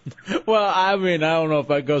Orleans. Well, I mean, I don't know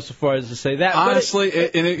if I'd go so far as to say that.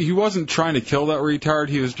 Honestly, he wasn't trying to kill that retard.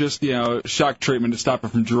 He was just, shock treatment to stop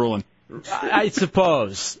him from drooling. I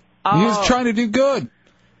suppose. He was trying to do good.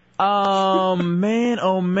 Oh, man.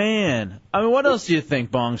 I mean, what else do you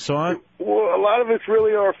think, Bong Swat? Well, a lot of it's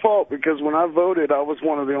really our fault, because when I voted, I was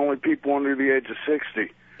one of the only people under the age of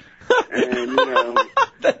 60. And,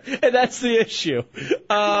 And that's the issue.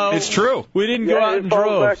 It's true. We didn't go out in droves. It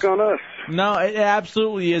falls back on us. No, it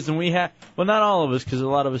absolutely is. And we have, well, not all of us, because a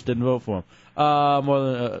lot of us didn't vote for him. More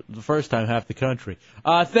than the first time, half the country.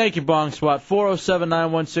 Thank you, Bong Swat.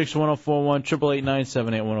 407-916-1041,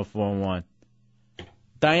 888-978-1041.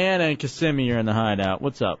 Diana and Kissimmee, you're in the Hideout.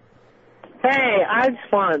 What's up? Hey, I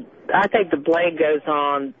think the blame goes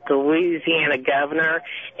on the Louisiana governor,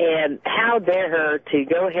 and how dare her to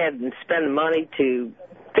go ahead and spend the money to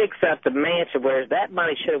fix up the mansion, where that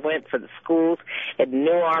money should have went for the schools in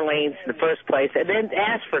New Orleans in the first place, and then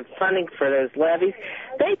ask for funding for those levies.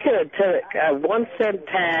 They could have took a 1 cent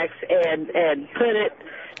tax and put it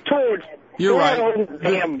towards. You're right.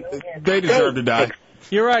 They deserve to die.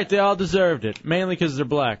 You're right. They all deserved it, mainly because they're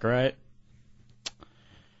black, right?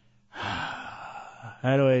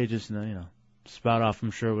 How do I just, spout off, I'm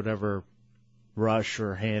sure, whatever Rush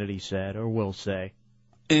or Hannity said or will say.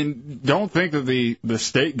 And don't think that the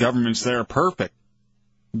state governments there are perfect.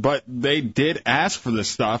 But they did ask for this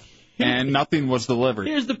stuff, and nothing was delivered.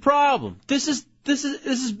 Here's the problem. This is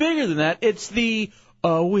bigger than that. It's the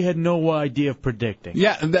we had no idea of predicting.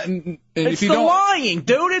 Yeah, and it's the lying,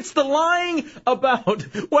 dude. It's the lying about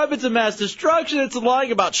weapons of mass destruction. It's the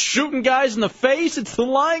lying about shooting guys in the face. It's the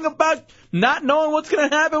lying about not knowing what's going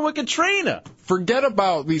to happen with Katrina. Forget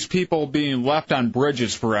about these people being left on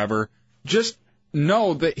bridges forever. Just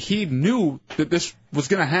know that he knew that this was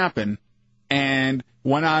going to happen and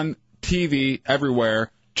went on TV everywhere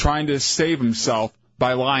trying to save himself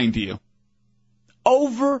by lying to you.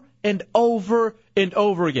 Over and over and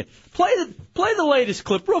over again. Play the latest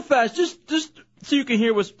clip real fast, just so you can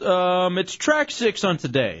hear what's. It's track 6 on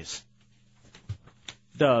today's.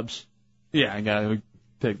 Dubs. Yeah, I gotta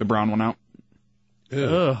take the brown one out.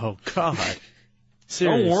 Oh God.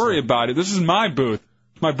 Seriously. Don't worry about it. This is my booth.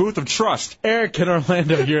 My booth of trust. Eric in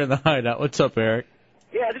Orlando here in the Hideout. What's up, Eric?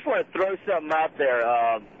 Yeah, I just want to throw something out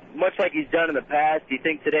there. Much like he's done in the past, do you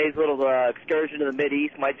think today's little excursion to the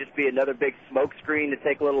Mideast might just be another big smoke screen to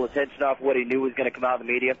take a little attention off what he knew was going to come out in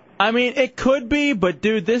the media? I mean, it could be, but,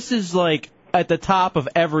 dude, this is, like, at the top of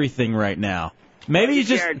everything right now. Maybe he's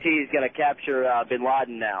just... I guarantee he's going to capture Bin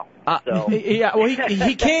Laden now. So. Yeah, well,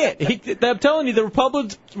 he can't. I'm telling you, the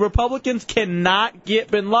Republicans cannot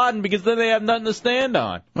get Bin Laden because then they have nothing to stand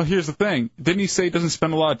on. Well, here's the thing. Didn't he say he doesn't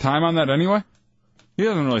spend a lot of time on that anyway? He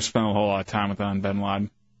doesn't really spend a whole lot of time on Bin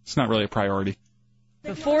Laden. It's not really a priority.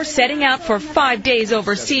 Before setting out for 5 days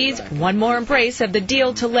overseas, one more embrace of the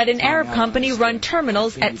deal to let an Arab company run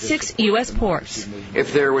terminals at 6 U.S. ports.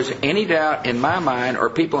 If there was any doubt in my mind or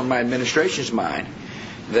people in my administration's mind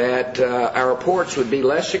that our ports would be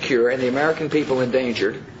less secure and the American people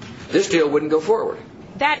endangered, this deal wouldn't go forward.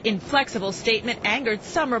 That inflexible statement angered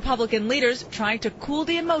some Republican leaders trying to cool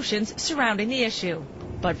the emotions surrounding the issue.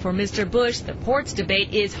 But for Mr. Bush, the ports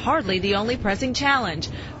debate is hardly the only pressing challenge.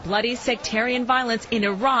 Bloody sectarian violence in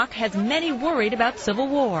Iraq has many worried about civil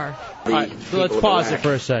war. All right, so let's pause it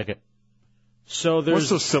for a second. So What's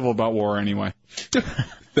so civil about war anyway?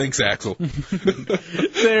 Thanks, Axel.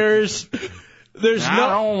 There's I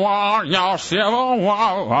don't want your civil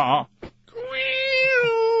war.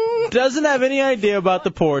 Doesn't have any idea about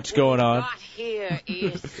the ports going on. Here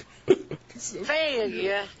is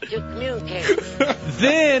failure to communicate.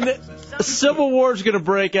 Then a civil war is going to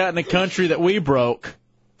break out in a country that we broke.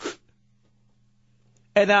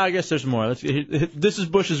 And now I guess there's more. This is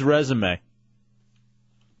Bush's resume.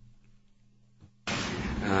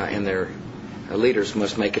 And their leaders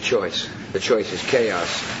must make a choice. The choice is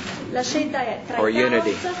chaos or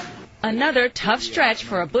unity. Another tough stretch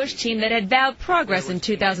for a Bush team that had vowed progress in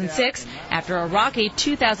 2006 after a rocky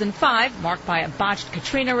 2005 marked by a botched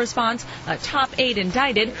Katrina response, a top 8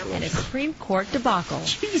 indicted, and a Supreme Court debacle.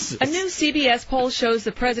 Jesus. A new CBS poll shows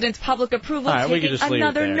the president's public approval All right, we can taking just leave it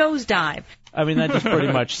another there. nosedive. I mean, that just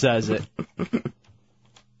pretty much says it.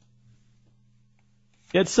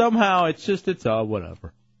 Yet somehow it's all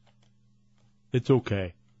whatever. It's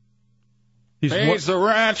okay. He's the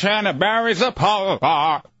rich and the berries the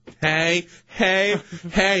poor. Hey,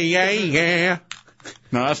 yeah.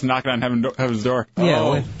 No, that's knocking on heaven's door.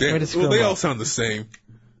 Yeah, they all sound the same.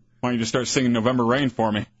 Why don't you just start singing November Rain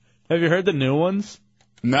for me? Have you heard the new ones?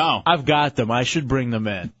 No. I've got them. I should bring them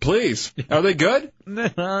in. Please. Are they good?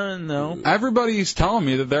 No. Everybody's telling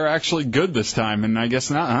me that they're actually good this time, and I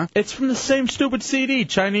guess not, huh? It's from the same stupid CD,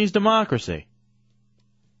 Chinese Democracy.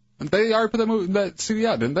 They already put that CD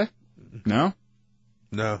out, didn't they? No?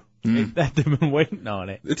 No. They've been waiting on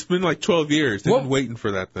it. It's been like 12 years. They've been waiting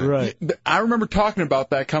for that thing. Right. I remember talking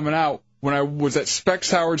about that coming out when I was at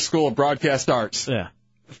Specs Howard School of Broadcast Arts. Yeah.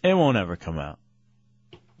 It won't ever come out.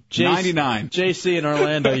 99. JC in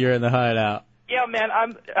Orlando, you're in the hideout. Yeah, man,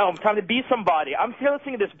 I'm trying to be somebody. I'm still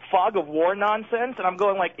listening to this fog of war nonsense, and I'm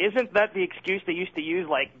going like, isn't that the excuse they used to use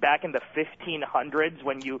like back in the 1500s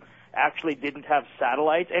when you actually didn't have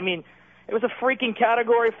satellites? I mean, it was a freaking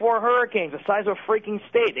Category 4 hurricane, the size of a freaking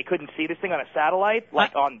state. They couldn't see this thing on a satellite,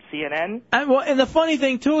 like on CNN. And the funny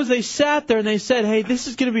thing, too, is they sat there and they said, hey, this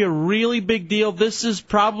is going to be a really big deal. This is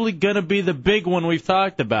probably going to be the big one we've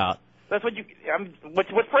talked about. That's what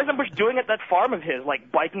what's President Bush doing at that farm of his,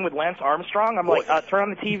 like biking with Lance Armstrong? I'm like, turn on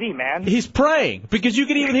the TV, man. He's praying, because you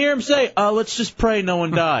can even hear him say, let's just pray no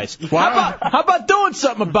one dies. How about doing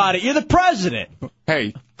something about it? You're the president.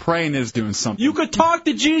 Hey, praying is doing something. You could talk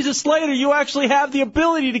to Jesus later. You actually have the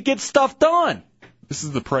ability to get stuff done. This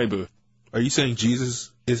is the pray booth. Are you saying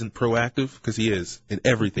Jesus isn't proactive? Because he is in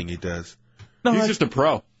everything he does. No, he's just a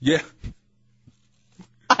pro. Yeah.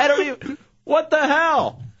 I don't even... What the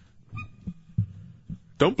hell?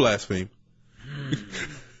 Don't blaspheme.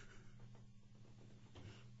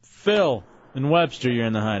 Phil in Webster, you're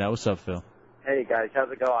in the hideout. What's up, Phil? Hey, guys.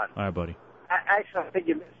 How's it going? All right, buddy. Actually, I think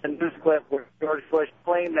you missed a news clip where George Bush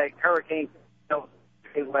claimed that hurricane killed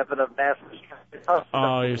a weapon of mass destruction.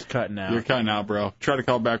 Oh, he was cutting out. You're cutting out, bro. Try to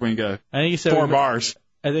call back when you get I think he said 4 bars.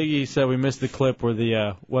 I think he said we missed the clip where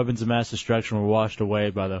the weapons of mass destruction were washed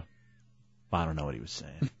away by the... I don't know what he was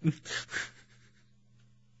saying.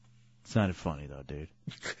 Sounded funny, though, dude.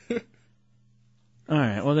 All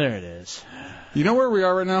right, well, there it is. You know where we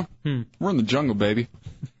are right now? We're in the jungle, baby.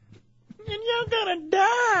 And you're gonna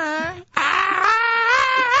die.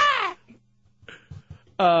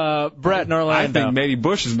 Brett in Orlando. I think maybe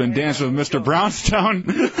Bush has been dancing with Mr. Brownstone.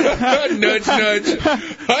 Nudge, nudge.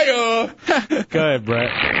 Hi-yo. Go ahead,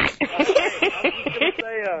 Brett.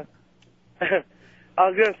 I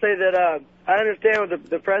was going to say that I understand with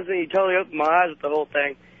the president, he totally opened my eyes with the whole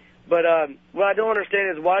thing. But what I don't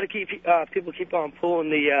understand is why do people keep on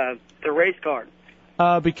pulling the race card?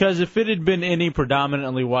 Because if it had been any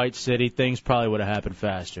predominantly white city, things probably would have happened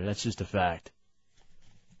faster. That's just a fact.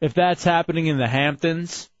 If that's happening in the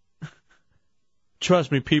Hamptons,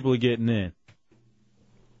 trust me, people are getting in.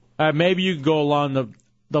 Maybe you could go along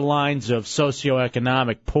the lines of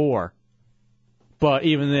socioeconomic poor, but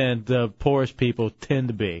even then, the poorest people tend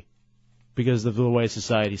to be because of the way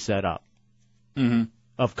society's set up. Mm-hmm.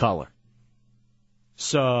 Of color.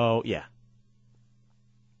 So, yeah.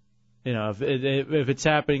 You know, if it's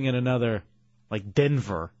happening in another, like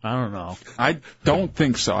Denver, I don't know. I don't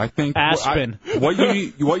think so. I think Aspen. What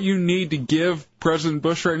you need to give President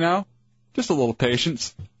Bush right now, just a little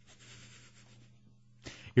patience.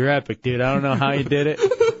 You're epic, dude. I don't know how you did it.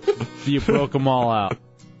 You broke them all out.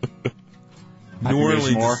 New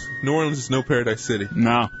Orleans is no paradise city.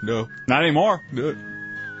 No. Not anymore. Good.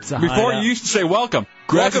 Before you used to say welcome.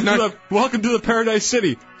 Welcome to the Paradise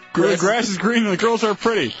City. Where the grass is green and the girls are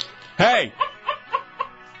pretty. Hey!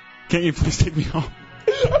 Can't you please take me home?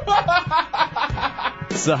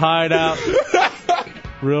 It's the Hideout.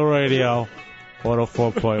 Real Radio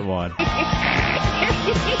 104.1.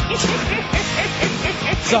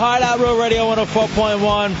 It's the Hideout, Real Radio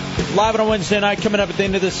 104.1. Live on a Wednesday night. Coming up at the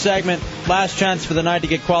end of this segment. Last chance for the night to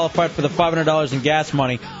get qualified for the $500 in gas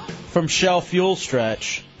money from Shell Fuel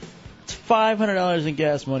Stretch. It's $500 in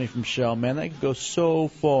gas money from Shell, man. That could go so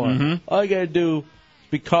far. Mm-hmm. All you got to do is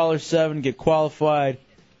be caller 7, get qualified,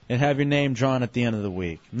 and have your name drawn at the end of the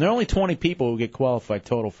week. And there are only 20 people who get qualified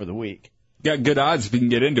total for the week. Got good odds if you can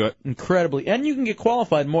get into it. Incredibly. And you can get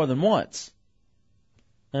qualified more than once.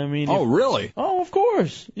 I mean. Oh, really? Oh, of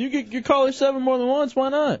course. You get your caller 7 more than once. Why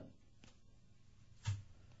not?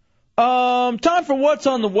 Time for What's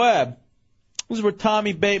on the Web. This is where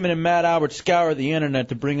Tommy Bateman and Matt Albert scour the internet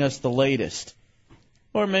to bring us the latest.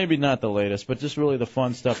 Or maybe not the latest, but just really the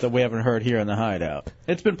fun stuff that we haven't heard here in the Hideout.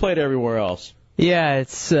 It's been played everywhere else. Yeah,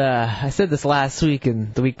 it's. I said this last week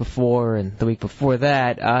and the week before and the week before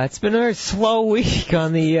that. It's been a very slow week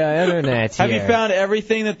on the internet here. Have you found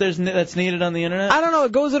everything that's needed on the internet? I don't know.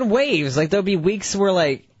 It goes in waves. Like there'll be weeks where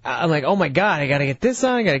I'm like, oh my god, I gotta get this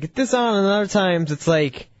on, and other times it's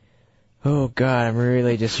like, oh god, I'm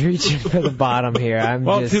really just reaching for the bottom here.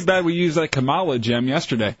 Too bad we used that Kamala gem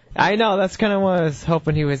yesterday. I know. That's kind of what I was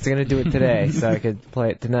hoping he was gonna do it today, so I could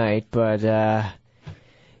play it tonight. But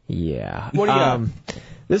yeah. What do you got?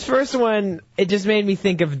 This first one, it just made me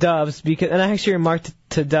think of Dubs, and I actually remarked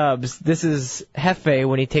to Dubs, this is Hefe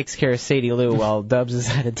when he takes care of Sadie Lou while Dubs is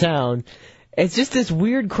out of town. It's just this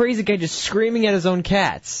weird, crazy guy just screaming at his own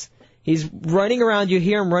cats. He's running around, you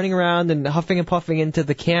hear him running around and huffing and puffing into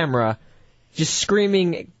the camera, just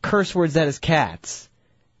screaming curse words at his cats.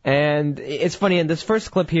 And it's funny, in this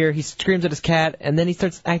first clip here, he screams at his cat, and then he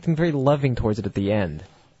starts acting very loving towards it at the end.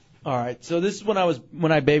 All right, so this is when I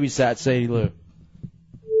babysat Sadie Lou.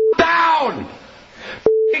 Down!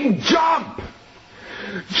 F***ing jump!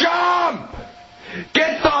 Jump!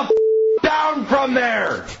 Get the f*** down from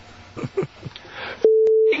there!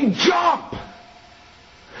 F***ing jump!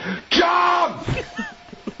 Jump!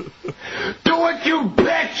 Do it, you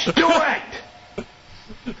bitch! Do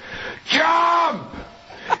it! Jump!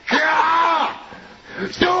 Yeah!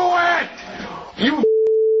 Do it! You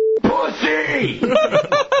pussy!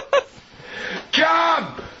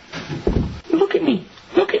 Jump! Look at me.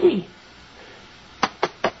 Look at me.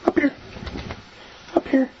 Up here. Up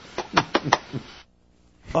here.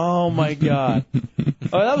 Oh, my God.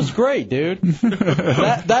 Oh, that was great, dude.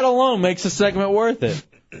 That alone makes the segment worth it.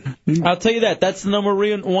 I'll tell you that. That's the number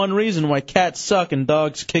one reason why cats suck and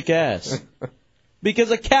dogs kick ass.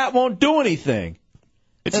 Because a cat won't do anything.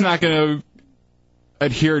 It's not going to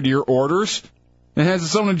adhere to your orders. It has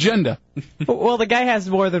its own agenda. Well, the guy has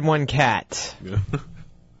more than one cat.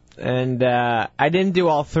 And I didn't do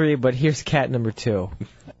all three, but here's cat number 2.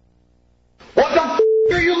 What the f***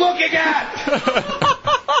 are you looking at?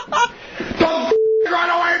 Don't f*** run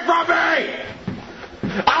away from me!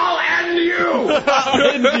 I'll end you! I'll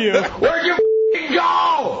end you. Where'd you f***ing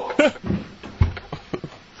go?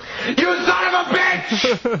 You son of a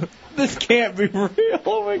bitch! This can't be real.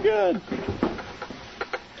 Oh, my God.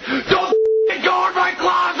 Don't f***ing go in my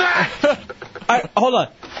closet! Hold on.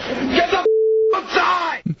 Get the f***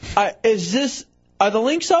 outside! Are the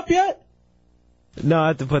links up yet? No, I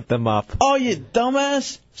have to put them up. Oh, you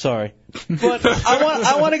dumbass. Sorry. But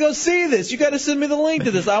I want to go see this. You got to send me the link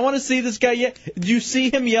to this. I want to see this guy. Do you see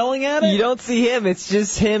him yelling at it? You don't see him. It's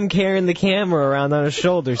just him carrying the camera around on his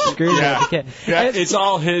shoulders, screaming at the cat. Yeah, it's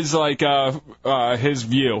all his, his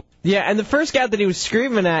view. Yeah, and the first guy that he was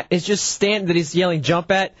screaming at is just that he's yelling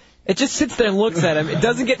jump at. It just sits there and looks at him. It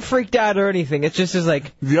doesn't get freaked out or anything. It's just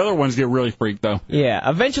like... The other ones get really freaked, though. Yeah,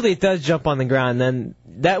 eventually it does jump on the ground. Then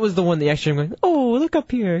that was the one that actually went, oh, look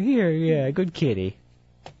up here. Yeah, good kitty.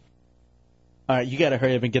 All right, you got to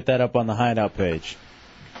hurry up and get that up on the Hideout page.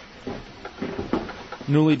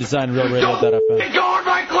 Newly designed RealRadio.fm. Don't go in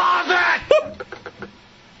my closet!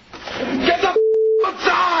 Get the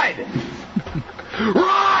outside!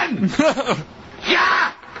 Run!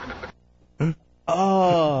 Yeah!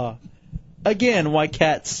 Oh, again, why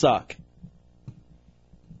cats suck.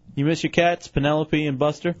 You miss your cats, Penelope and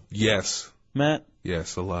Buster? Yes. Matt?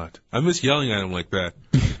 Yes, a lot. I miss yelling at them like that.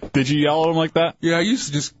 Did you yell at them like that? Yeah, I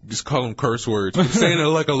used to just call them curse words, but saying it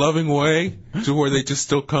like a loving way to where they just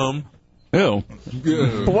still come. Ew.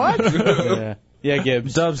 Yeah. What? Yeah,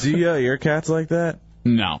 Gibbs. Dubs, your cat's like that?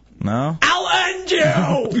 No. No? I'll end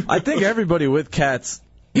you! I think everybody with cats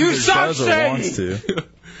You either does or suck, wants to.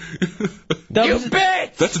 You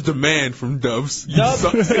bitch! That's a demand from Dubs. Dubs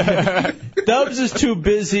is too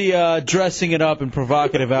busy dressing it up in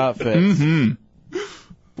provocative outfits. Mm-hmm.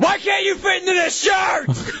 Why can't you fit into this shirt?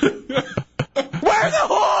 Where are the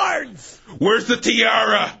horns? Where's the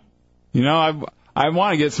tiara? You know, I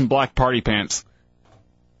want to get some black party pants.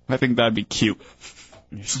 I think that'd be cute.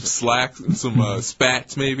 Some slacks and some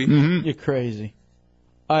spats, maybe. Mm-hmm. You're crazy.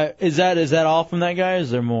 Is that all from that guy, or is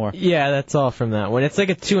there more? Yeah, that's all from that one. It's like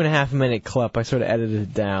a 2.5 minute clip. I sort of edited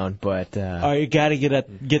it down, but... you got to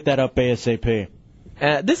get that up ASAP.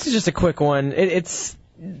 This is just a quick one.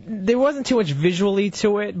 There wasn't too much visually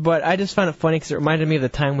to it, but I just found it funny because it reminded me of the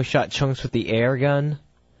time we shot Chunks with the air gun.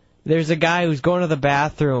 There's a guy who's going to the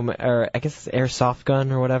bathroom, or I guess it's airsoft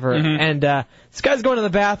gun or whatever, and this guy's going to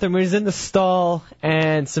the bathroom, he's in the stall,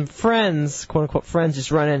 and some friends, quote-unquote friends,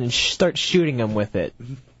 just run in and start shooting him with it.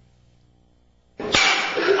 You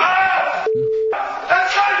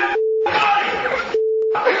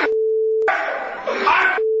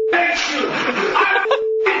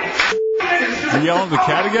yelling at the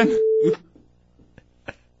cat again?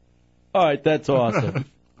 All right, that's awesome.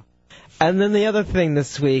 And then the other thing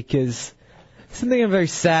this week is something I'm very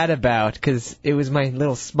sad about because it was my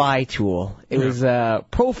little spy tool. It was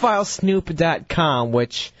profilesnoop.com,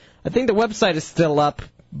 which I think the website is still up,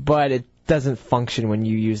 but it doesn't function when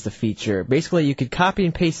you use the feature. Basically, you could copy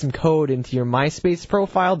and paste some code into your MySpace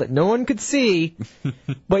profile that no one could see,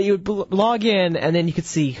 but you would log in, and then you could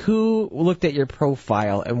see who looked at your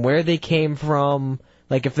profile and where they came from.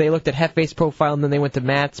 Like, if they looked at Hefe's profile and then they went to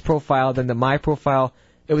Matt's profile, then to my profile,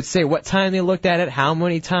 it would say what time they looked at it, how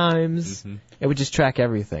many times. It would just track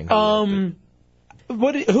everything. Who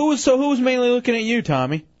was mainly looking at you,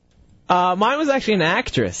 Tommy? Mine was actually an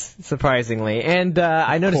actress, surprisingly. And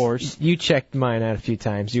I noticed you checked mine out a few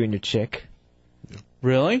times, you and your chick.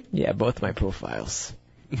 Really? Yeah, both my profiles.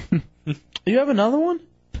 You have another one?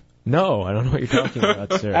 No, I don't know what you're talking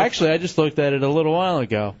about, sir. Actually, I just looked at it a little while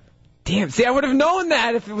ago. Damn, see, I would have known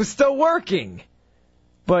that if it was still working.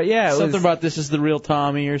 But yeah, it something was... about this is the real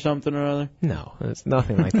Tommy or something or other? No, it's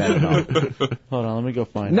nothing like that at all. Hold on, let me go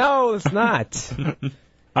find it. No, it's not.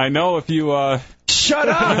 I know if you, Shut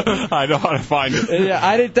up! I know how to find it.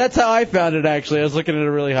 Yeah, that's how I found it, actually. I was looking at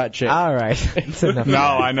a really hot chick. All right. No,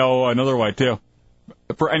 I know another way, too.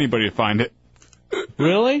 For anybody to find it.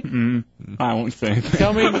 Really? I won't say anything.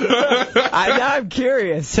 Tell me. I'm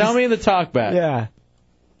curious. Tell me in the talkback. Yeah.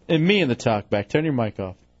 And me in the talkback. Turn your mic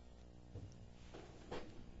off.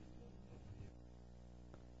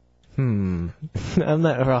 I'm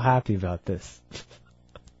not real happy about this.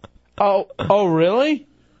 Oh, really?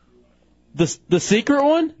 The secret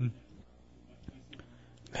one?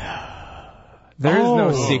 There is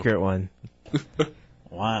no secret one.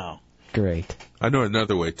 Wow. Great. I know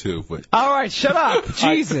another way, too, but... All right, shut up.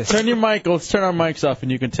 Jesus. Turn your mic. Let's turn our mics off,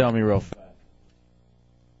 and you can tell me real fast.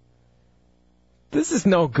 This is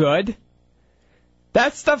no good.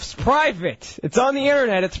 That stuff's private. It's on the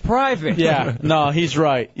internet. It's private. Yeah. No, he's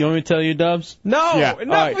right. You want me to tell you, Dubs? No. Yeah.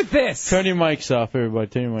 Enough with this. Turn your mics off, everybody.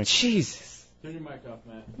 Turn your mics. Jesus. Turn your mic off,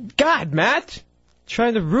 Matt. God, Matt.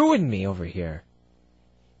 Trying to ruin me over here.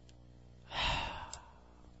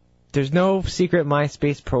 There's no secret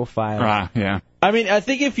MySpace profile. Yeah. I mean, I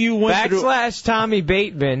think if you went / Tommy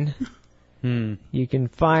Bateman, you can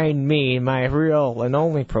find me, my real and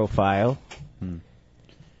only profile.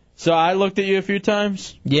 So I looked at you a few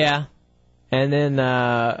times? Yeah. And then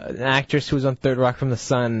an actress who was on Third Rock from the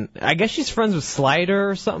Sun. I guess she's friends with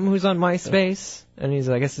Slider or something who's on MySpace. And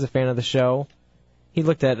I guess he's a fan of the show. He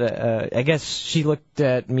looked at, I guess she looked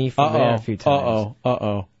at me from there a few times.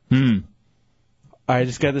 I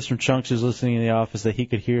just got this from Chunks who's listening in the office that he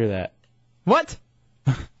could hear that. What?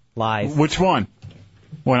 Lies. Which one?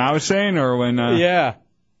 When I was saying or when... Yeah.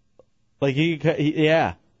 Like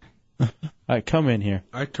yeah. All right, come in here.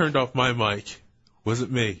 I turned off my mic.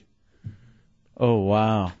 Wasn't me. Oh,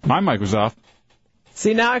 wow. My mic was off.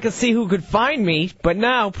 See, now I can see who could find me, but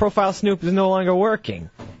now Profile Snoop is no longer working.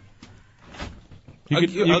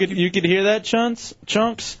 You could hear that,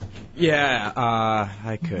 Chunks? Yeah,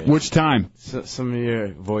 I could. Which time? So, some of your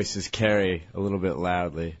voices carry a little bit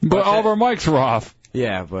loudly. But all of our mics were off.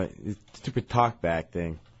 Yeah, but it's a stupid talkback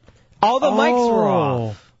thing. All the mics were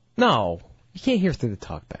off. No, you can't hear through the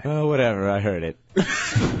talkback. Oh, whatever, I heard it.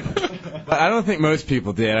 But I don't think most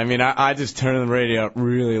people did. I mean, I just turn the radio up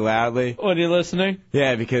really loudly. When you're listening?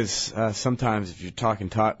 Yeah, because sometimes if you're talking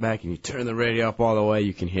talkback and you turn the radio up all the way,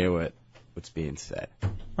 you can hear what's being said.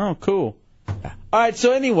 Oh, cool. All right,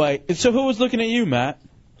 so anyway, who was looking at you, Matt?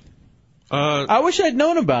 I wish I'd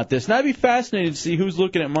known about this. And I'd be fascinated to see who's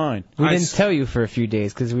looking at mine. We didn't tell you for a few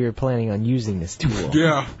days because we were planning on using this tool.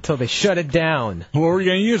 Yeah. Until they shut it down. What were you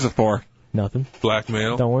going to use it for? Nothing.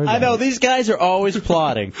 Blackmail. Don't worry about I know, these guys are always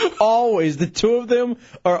plotting. Always. The two of them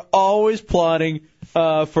are always plotting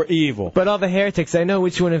for evil. But all the heretics, I know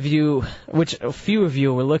which a few of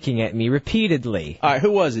you were looking at me repeatedly. All right,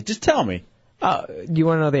 who was it? Just tell me. Do you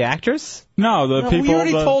want to know the actress? No, the people. You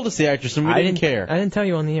already told us the actress, and we didn't care. I didn't tell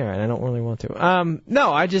you on the air, and I don't really want to.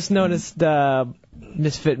 No, I just noticed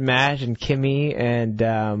Misfit Matt and Kimmy and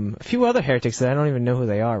a few other heretics that I don't even know who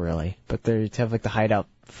they are, really. But they have, like, the Hideout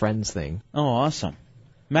Friends thing. Oh, awesome.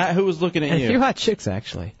 Matt, who was looking at and you? A few hot chicks,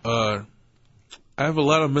 actually. I have a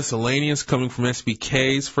lot of miscellaneous coming from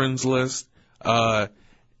SBK's friends list. And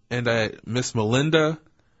Miss Melinda.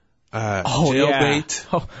 Jailbait. Yeah.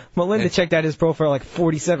 Oh, Melinda checked out his profile like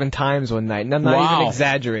 47 times one night, and I'm not even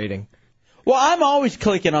exaggerating. Well, I'm always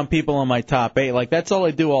clicking on people on my top 8. Like, that's all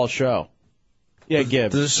I do all show. Yeah,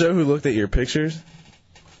 Gibbs. Does it show who looked at your pictures?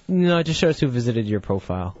 No, it just shows who visited your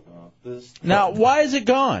profile. Now, why is it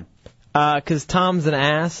gone? Because Tom's an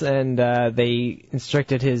ass, and they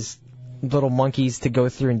instructed his little monkeys to go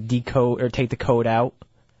through and decode or take the code out.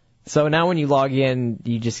 So now when you log in,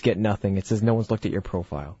 you just get nothing. It says no one's looked at your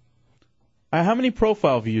profile. How many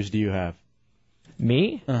profile views do you have?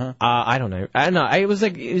 Me? Uh-huh. I don't know. It was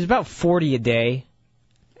about 40 a day.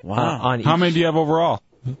 Wow. On How each. many do you have overall?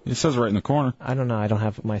 It says right in the corner. I don't know. I don't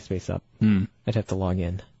have MySpace up. Hmm. I'd have to log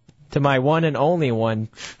in. To my one and only one,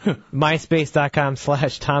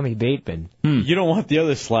 myspace.com/Tommy Bateman. You don't want the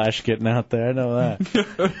other slash getting out there. I know that.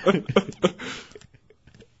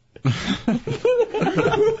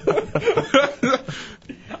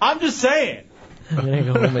 I'm just saying. I'm going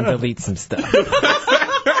to go home and delete some stuff.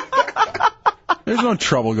 There's no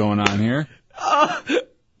trouble going on here.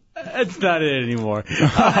 It's not it anymore. No.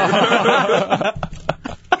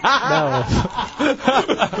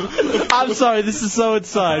 I'm sorry, this is so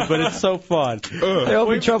inside, but it's so fun. There'll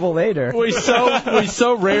be trouble later. We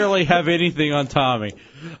so rarely have anything on Tommy.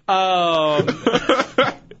 All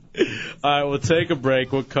right, we'll take a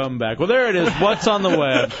break. We'll come back. Well, there it is. What's on the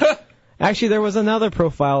web? Actually, there was another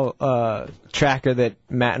profile tracker that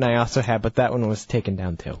Matt and I also had, but that one was taken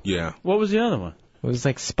down too. Yeah. What was the other one? It was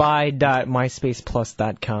like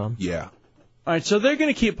spy.myspaceplus.com. Yeah. All right, so they're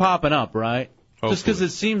going to keep popping up, right? Just because it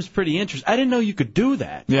seems pretty interesting. I didn't know you could do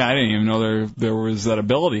that. Yeah, I didn't even know there was that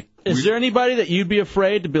ability. Is there anybody that you'd be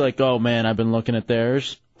afraid to be like, oh, man, I've been looking at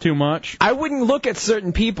theirs too much? I wouldn't look at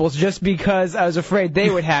certain people's just because I was afraid they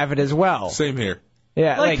would have it as well. Same here.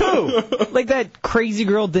 Yeah, like who? Like that crazy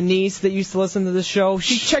girl Denise that used to listen to the show.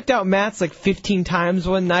 She checked out Matt's like 15 times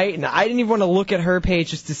one night, and I didn't even want to look at her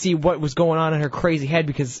page just to see what was going on in her crazy head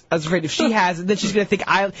because I was afraid if she has it, then she's gonna think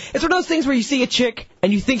It's one of those things where you see a chick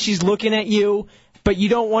and you think she's looking at you, but you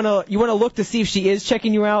don't want to. You want to look to see if she is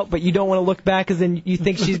checking you out, but you don't want to look back because then you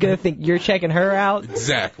think she's gonna think you're checking her out.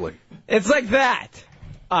 Exactly. It's like that.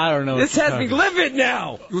 I don't know. This has me livid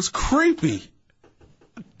now. It was creepy.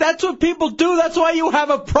 That's what people do. That's why you have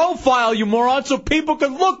a profile, you moron, so people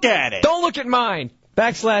can look at it. Don't look at mine.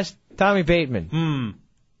 /Tommy Bateman.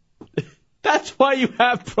 That's why you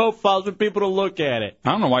have profiles for people to look at it.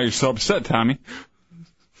 I don't know why you're so upset, Tommy.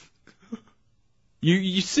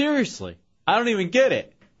 You seriously? I don't even get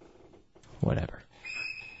it. Whatever.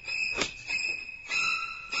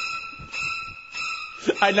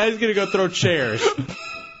 I know he's going to go throw chairs. All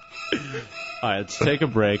right, let's take a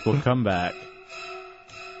break. We'll come back.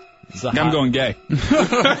 I'm going gay. It's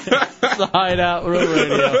the Hideout Real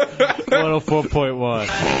Radio 104.1. All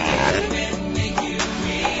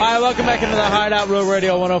right, welcome back into the Hideout Real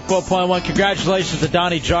Radio 104.1. Congratulations to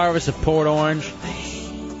Donnie Jarvis of Port Orange.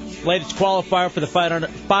 Latest qualifier for the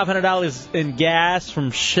 $500 in gas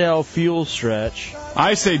from Shell Fuel Stretch.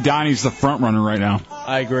 I say Donnie's the front runner right now.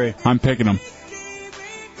 I agree. I'm picking him.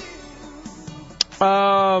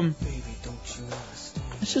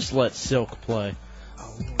 Let's just let Silk play.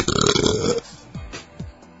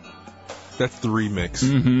 That's the remix.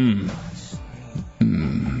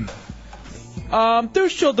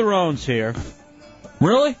 Deuce Childerone's here.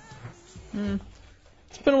 Really?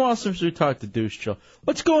 It's been a while since we talked to Deuce Chill.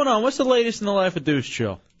 What's going on? What's the latest in the life of Deuce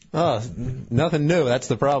Chill? Oh, nothing new. That's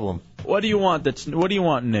the problem. What do you want? What do you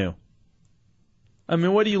want new? I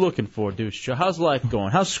mean, what are you looking for, Deuce Chill? How's life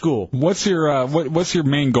going? How's school? What's your what's your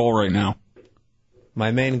main goal right now?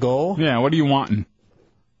 My main goal? Yeah. What are you wanting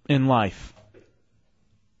in life?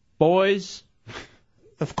 Boys?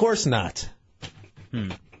 Of course not.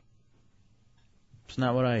 It's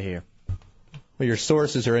not what I hear. Well, your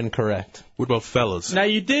sources are incorrect. What about fellas? Now,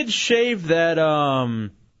 you did shave that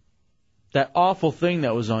That awful thing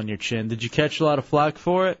that was on your chin. Did you catch a lot of flack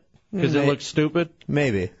for it? Because it looked stupid?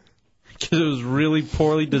 Maybe. Because it was really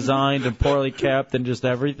poorly designed and poorly kept and just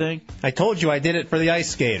everything? I told you I did it for the ice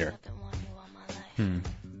skater.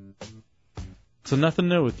 So nothing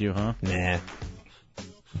new with you, huh? Nah.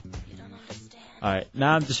 All right,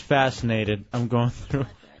 now I'm just fascinated. I'm going through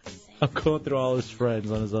all his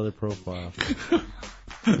friends on his other profile.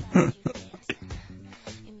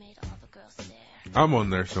 I'm on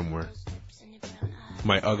there somewhere.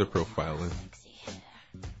 My other profile is.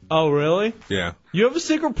 Oh, really? Yeah. You have a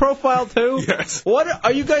secret profile, too? Yes. What?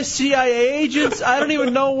 Are you guys CIA agents? I don't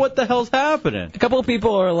even know what the hell's happening. A couple of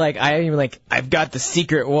people are like, I've got the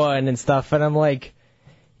secret one and stuff, and I'm like,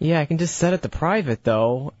 yeah, I can just set it to private,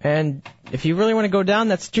 though, and if you really want to go down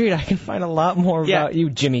that street, I can find a lot more about you,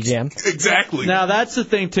 Jimmy Jam. Exactly. Now, that's the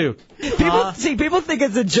thing, too. People think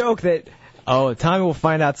it's a joke that, oh, Tommy will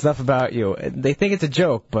find out stuff about you. They think it's a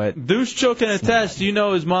joke, but... Deuce Choke can attest, you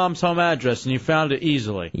know his mom's home address, and you found it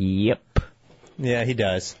easily. Yep. Yeah, he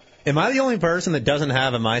does. Am I the only person that doesn't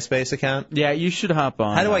have a MySpace account? Yeah, you should hop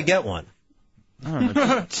on. How do I get one? I don't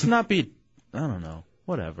know. Just not be... I don't know.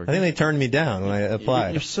 Whatever. I think they turned me down when I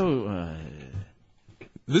applied. You're so...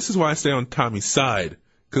 This is why I stay on Tommy's side,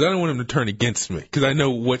 because I don't want him to turn against me, because I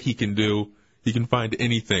know what he can do. He can find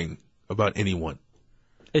anything about anyone.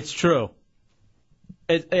 It's true.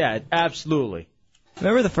 Yeah, absolutely.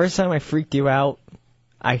 Remember the first time I freaked you out?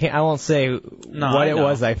 I won't say what it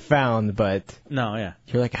was I found, but... No, yeah.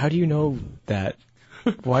 You're like, how do you know that?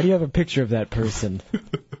 Why do you have a picture of that person?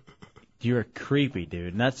 You're creepy,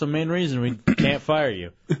 dude, and that's the main reason we can't fire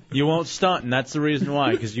you. You won't stunt, and that's the reason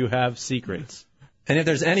why, because you have secrets. And if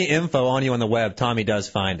there's any info on you on the web, Tommy does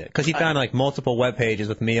find it. Because he found like multiple web pages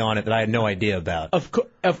with me on it that I had no idea about.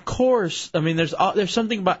 Of course. I mean, there's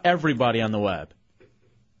something about everybody on the web.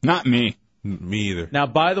 Not me. Me either. Now,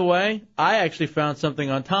 by the way, I actually found something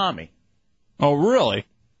on Tommy. Oh, really?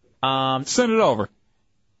 Send it over.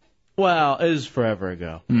 Well, it was forever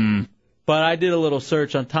ago. But I did a little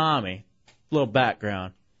search on Tommy, a little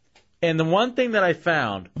background. And the one thing that I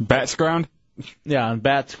found... Bat's ground? Yeah, on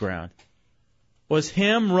Bat's ground. Was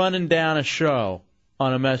him running down a show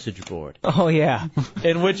on a message board. Oh, yeah.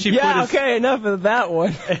 In which he yeah, put his, okay, enough of that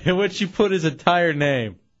one. In which he put his entire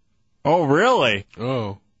name. Oh, really?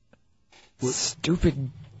 Oh. Stupid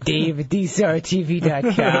Dave at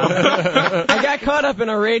DCRTV.com. I got caught up in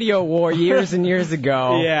a radio war years and years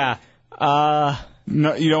ago. Yeah. No,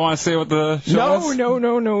 you don't want to say what the show is? No. There's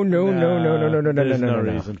no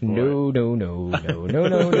reason for No.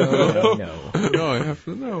 No, I have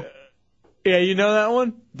to know. Yeah, you know that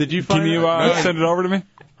one? Did you find Can you send it over to me?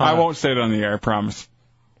 I won't say it on the air, I promise.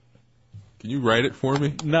 Can you write it for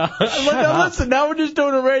me? No. Listen, now we're just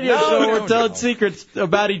doing a radio show. We're telling secrets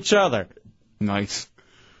about each other. Nice.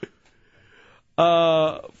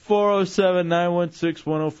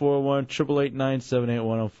 407-916-1041,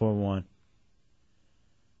 888-978-1041.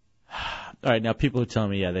 All right, now people are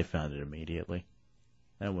telling me, yeah, they found it immediately.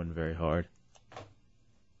 That wasn't very hard.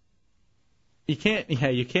 You can't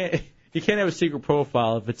have a secret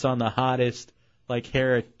profile if it's on the hottest, like,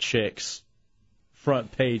 hair chicks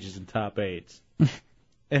front pages and top eights. And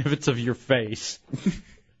if it's of your face,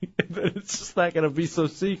 then it's just not going to be so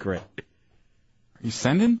secret. Are you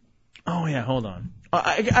sending? Oh, yeah, hold on.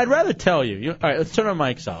 I'd rather tell you. All right, let's turn our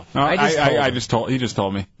mics off. No, he just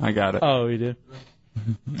told me. I got it. Oh, he did?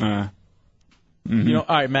 You know,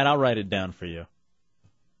 all right, Matt, I'll write it down for you.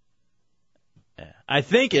 Yeah. I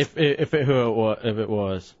think if it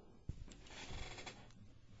was.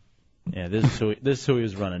 Yeah, this is who he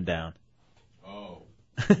was running down. Oh.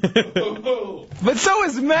 But so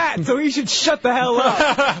is Matt, so he should shut the hell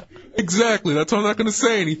up. Exactly. That's why I'm not going to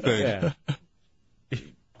say anything. Yeah.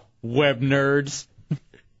 Web nerds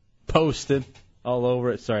posted all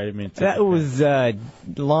over it. Sorry, I didn't mean to. That was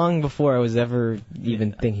long before I was ever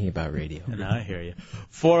even thinking about radio. No, I hear you.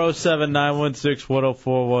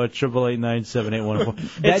 407-916-1041,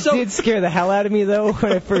 888-978-1041. That did scare the hell out of me, though,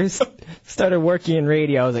 when I first started working in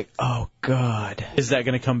radio. I was like, oh, God. Is that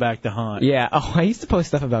going to come back to haunt? Yeah. Oh, I used to post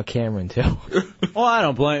stuff about Cameron, too. Well, I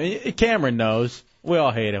don't blame him. Cameron knows. We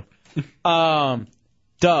all hate him.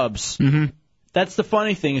 Dubs. Mm-hmm. That's the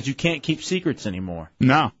funny thing is you can't keep secrets anymore.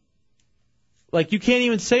 No. Like, you can't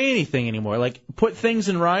even say anything anymore. Like, put things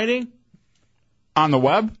in writing. On the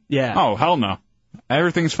web? Yeah. Oh, hell no.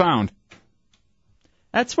 Everything's found.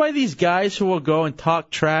 That's why these guys who will go and talk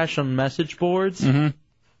trash on message boards,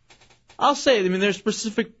 I'll say, I mean, there's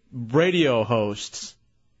specific radio hosts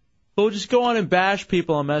who will just go on and bash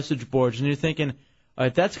people on message boards, and you're thinking, all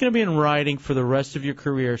right, that's going to be in writing for the rest of your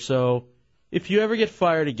career, so if you ever get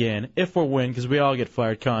fired again, if or when, because we all get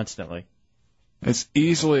fired constantly, It's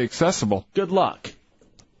easily accessible. Good luck.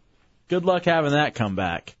 Good luck having that come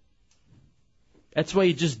back. That's why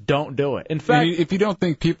you just don't do it. In fact, if you don't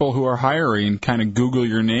think people who are hiring kind of Google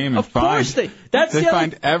your name and they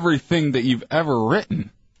find everything that you've ever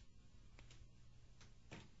written.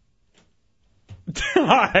 All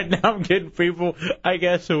right, now I'm getting people, I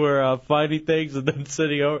guess, who are finding things and then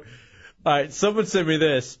sitting over. All right, someone sent me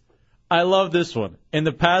this. I love this one. In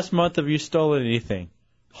the past month, have you stolen anything?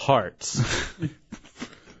 Hearts.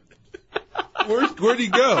 Where'd he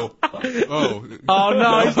go? Oh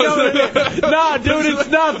no, he's coming in. No, dude, it's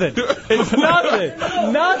nothing. It's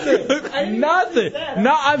nothing. Nothing.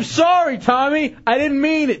 No, I'm sorry, Tommy. I didn't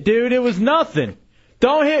mean it, dude. It was nothing.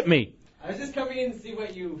 Don't hit me. I was just coming in to see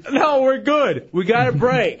what you... No, we're good. We got a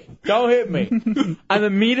break. Don't hit me. I'm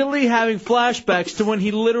immediately having flashbacks to when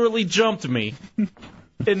he literally jumped me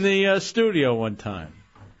in the studio one time.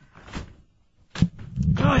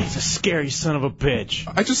 Oh, he's a scary son of a bitch.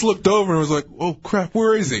 I just looked over and was like, oh, crap,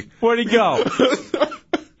 where is he? Where'd he go?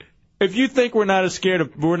 If you think we're not scared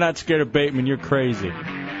of Bateman, you're crazy.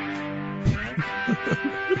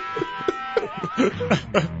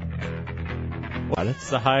 That's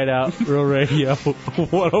the Hideout, Real Radio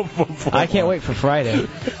 104.1. I can't wait for Friday.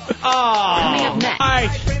 Oh, coming up next. All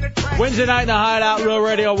right. Wednesday night in the Hideout, Real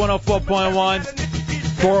Radio 104.1.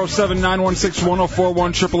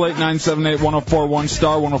 407-916-1041, 888-978-1041,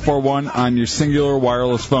 star 1041 on your singular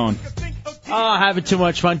wireless phone. Oh, having too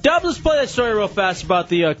much fun. Dubs, let's play that story real fast about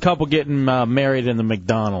the couple getting married in the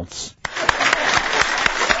McDonald's.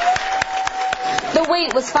 The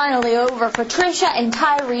wait was finally over for Trisha and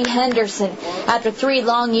Tyree Henderson. After 3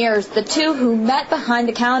 long years, the two who met behind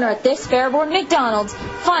the counter at this Fairborn McDonald's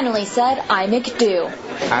finally said, I McDo.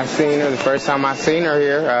 I seen her the first time I seen her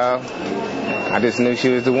here. I just knew she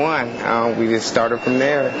was the one. We just started from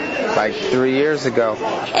there like 3 years ago.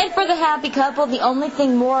 And for the happy couple, the only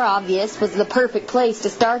thing more obvious was the perfect place to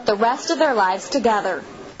start the rest of their lives together.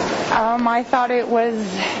 I thought it was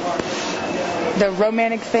the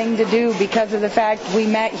romantic thing to do because of the fact we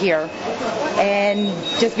met here. And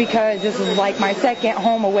just because this is like my second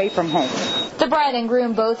home away from home. The bride and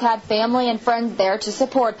groom both had family and friends there to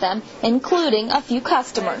support them, including a few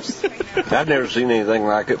customers. I've never seen anything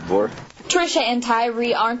like it before. Trisha and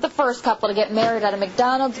Tyree aren't the first couple to get married at a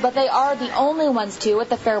McDonald's, but they are the only ones to at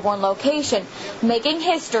the Fairborn location, making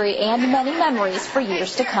history and many memories for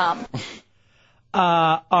years to come.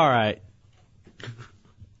 All right.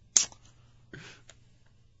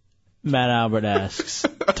 Matt Albert asks,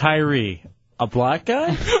 Tyree, a black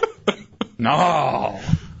guy? No.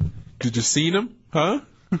 Did you see him? Huh?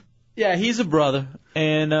 Yeah, he's a brother.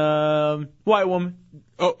 And white woman.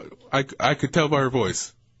 Oh, I could tell by her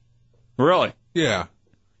voice. Really? Yeah.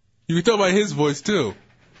 You could tell by his voice, too.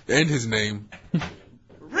 And his name.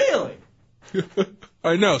 Really?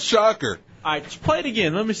 I know. Shocker. All right, just play it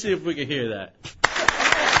again. Let me see if we can hear that.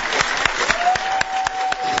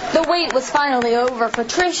 The wait was finally over for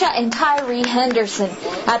Trisha and Tyree Henderson.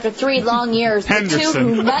 After 3 long years, the two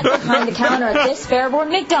who met behind the counter at this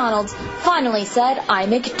Fairborn McDonald's finally said, I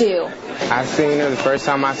McDo. I seen her the first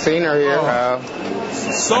time I seen her here. I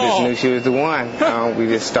just knew she was the one. We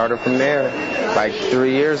just started from there like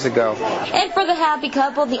 3 years ago. And for the happy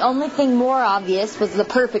couple, the only thing more obvious was the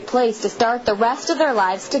perfect place to start the rest of their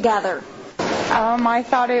lives together. I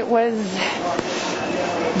thought it was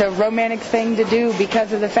the romantic thing to do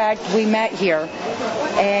because of the fact we met here.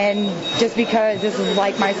 And just because this is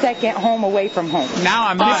like my second home away from home. Now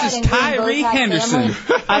I'm Mrs. Tyree Henderson.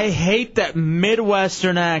 I hate that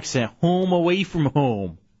Midwestern accent. Home away from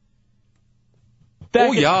home.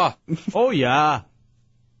 Oh, yeah. Oh, yeah.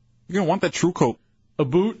 You're going to want that true coat. A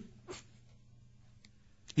boot?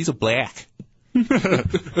 He's a black.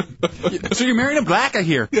 So you're marrying a black, I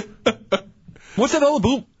hear. What's that all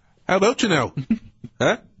about? How about you know?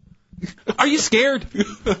 Huh? Are you scared?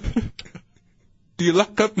 Do you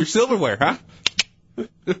lock up your silverware, huh?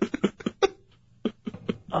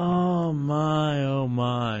 Oh, my, oh,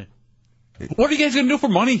 my. What are you guys going to do for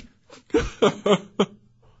money?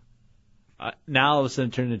 Now all of a sudden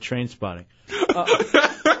turn into train spotting.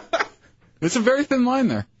 There's a very thin line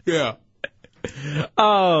there. Yeah.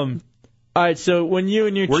 All right, so when you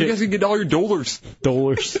and your Where chick... are you guys going to get all your dollars?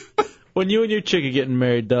 Dollars. When you and your chick are getting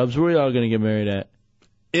married, Dubs, where are y'all going to get married at?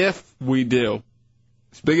 If we do.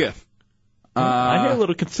 It's a big if. I hear a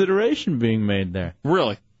little consideration being made there.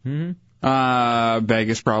 Really? Mm-hmm.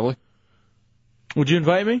 Vegas, probably. Would you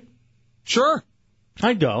invite me? Sure.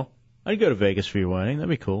 I'd go. I'd go to Vegas for your wedding. That'd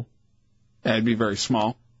be cool. Yeah, it'd be very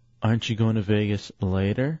small. Aren't you going to Vegas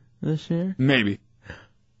later this year? Maybe.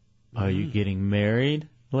 Are you getting married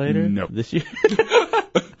later Nope. this year?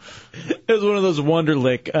 was one of those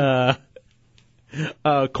Wonderlic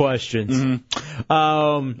questions.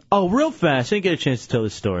 Real fast. I didn't get a chance to tell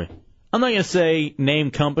this story. I'm not going to say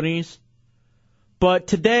name companies, but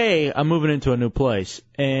today I'm moving into a new place,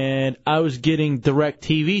 and I was getting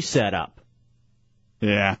DirecTV set up.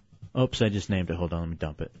 Yeah. Oops, I just named it. Hold on, let me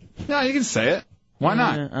dump it. No, you can say it. Why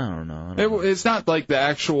not? I don't know. It's not like the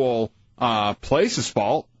actual place's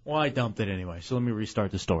fault. Well, I dumped it anyway, so let me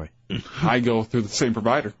restart the story. I go through the same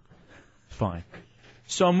provider. Fine.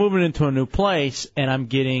 So I'm moving into a new place, and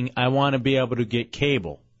I want to be able to get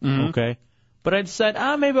cable, okay? But I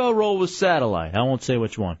decided, maybe I'll roll with satellite. I won't say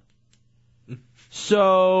which one.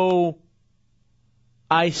 So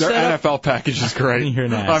I set Their up... NFL package is great. You're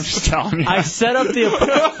an ass. I'm just telling you. I set up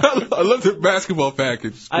the... I love the basketball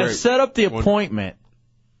package. It's great. I set up the appointment,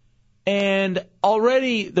 and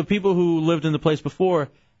already the people who lived in the place before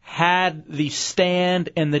had the stand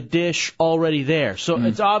and the dish already there. So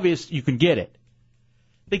it's obvious you can get it.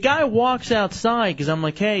 The guy walks outside because I'm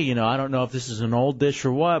like, hey, I don't know if this is an old dish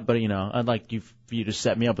or what, but, I'd like for you to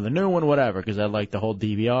set me up with a new one, whatever, because I'd like the whole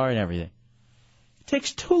DVR and everything. He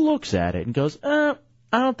takes 2 looks at it and goes, I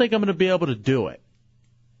don't think I'm going to be able to do it.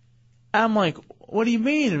 I'm like, what do you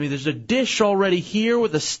mean? I mean, there's a dish already here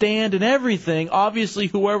with a stand and everything. Obviously,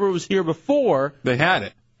 whoever was here before... They had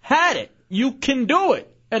it. Had it. You can do it.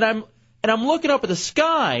 And I'm looking up at the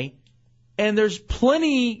sky, and there's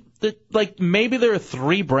plenty... maybe there are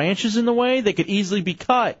 3 branches in the way that could easily be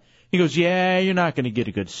cut. He goes, yeah, you're not going to get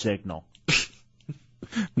a good signal.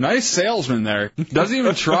 Nice salesman there. Doesn't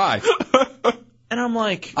even try. And I'm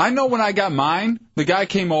like... I know when I got mine, the guy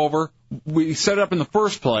came over, we set it up in the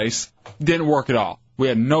first place, didn't work at all. We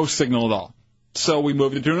had no signal at all. So we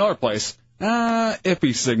moved it to another place.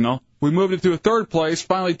 Iffy signal. We moved it to a third place,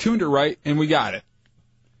 finally tuned it right, and we got it.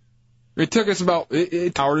 It took us about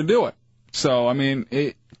an hour to do it. So, I mean,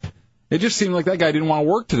 it just seemed like that guy didn't want to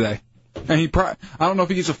work today. And I don't know if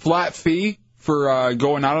he gets a flat fee for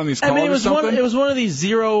going out on these calls or something. It was one of these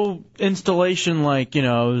zero installation,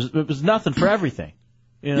 it was nothing for everything.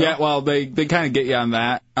 Yeah, well, they kind of get you on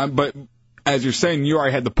that. But as you're saying, you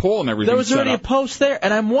already had the pole and everything. There was already a post there,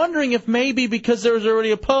 and I'm wondering if maybe because there was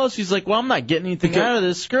already a post, he's like, well, I'm not getting anything out of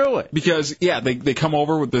this, screw it. Because, they come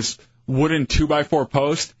over with this wooden 2x4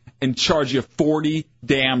 post and charge you $40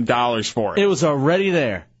 damn for it. It was already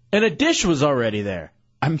there. And a dish was already there.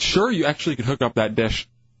 I'm sure you actually could hook up that dish.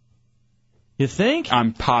 You think?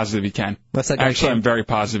 I'm positive you can. I'm very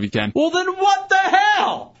positive you can. Well, then what the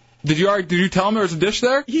hell? Did you tell him there was a dish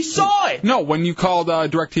there? He saw it. No, when you called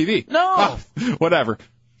DirecTV. No. Whatever.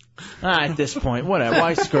 At this point, whatever.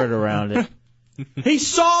 Why skirt around it? He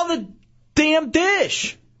saw the damn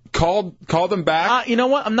dish. Called them back. You know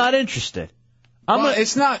what? I'm not interested.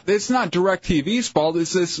 It's not DirecTV's fault.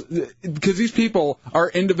 It's this because these people are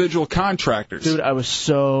individual contractors. Dude, I was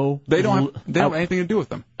so... They don't have anything to do with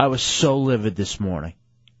them. I was so livid this morning.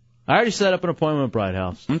 I already set up an appointment with Bright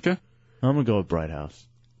House. Okay. I'm going to go with Bright House.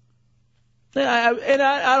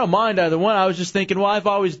 I don't mind either one. I was just thinking, well, I've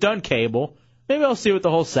always done cable. Maybe I'll see what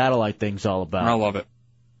the whole satellite thing's all about. I love it.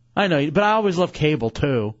 I know, but I always love cable,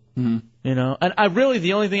 too. Mm-hmm. And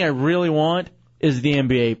the only thing I really want is the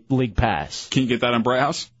NBA League Pass. Can you get that on Bright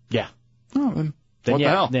House? Yeah. Oh, then what the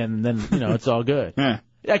hell? Then it's all good. Yeah.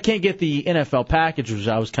 I can't get the NFL package, which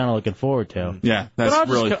I was kind of looking forward to. Yeah, that's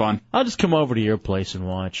really fun. I'll just come over to your place and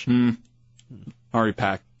watch. Already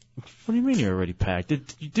packed. What do you mean you're already packed?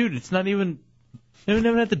 Dude, it's not even... You haven't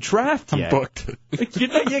even had the draft yet. I'm booked. You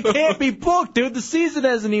can't be booked, dude. The season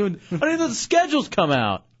hasn't even... I don't even know the schedule's come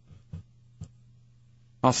out.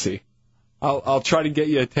 I'll see. I'll try to get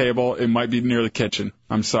you a table. It might be near the kitchen.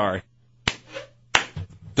 I'm sorry.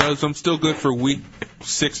 Does I'm still good for week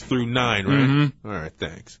 6 through 9, right? Mm-hmm. All right,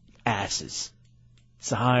 thanks. Asses.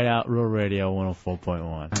 It's a Hideout, Real Radio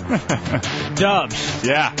 104.1. Dubs.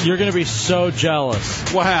 Yeah. You're going to be so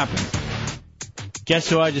jealous. What happened? Guess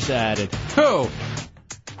who I just added? Who?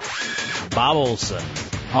 Bob Olson.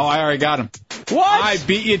 Oh, I already got him. What? I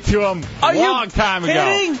beat you to him a long time ago.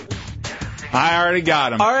 Kidding? I already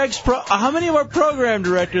got him. How many of our program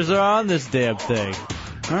directors are on this damn thing?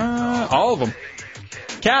 All of them.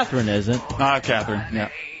 Catherine isn't. Catherine, yeah.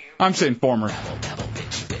 I'm saying former.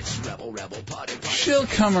 She'll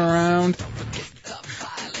come around.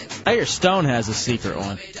 I hear Stone has a secret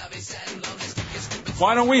one.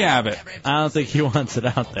 Why don't we have it? I don't think he wants it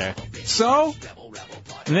out there. So?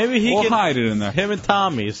 Maybe we'll hide it in there. Him and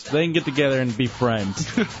Tommy's. They can get together and be friends.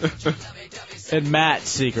 And Matt's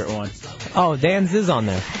secret one. Oh, Dan's is on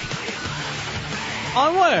there.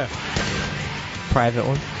 On where? Private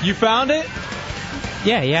one. You found it?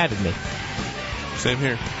 Yeah, he added me. Same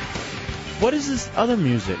here. What is this other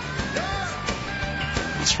music?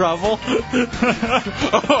 Trouble?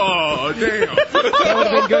 Oh, damn. That would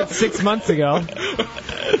have been good 6 months ago.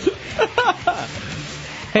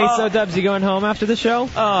 Hey, so Dubs, you going home after the show?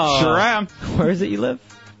 Oh. Sure am. Where is it you live?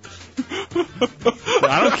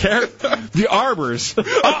 I don't care. The Arbors.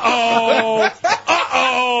 Uh-oh.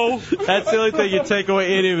 Uh-oh. That's the only thing you take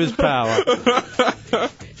away any of his power.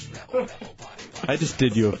 I just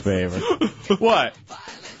did you a favor. What?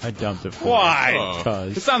 I dumped it for Why? you.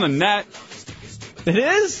 Because It's on the net. it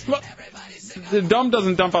is? The dumb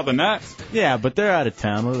doesn't dump out the net. Yeah, but they're out of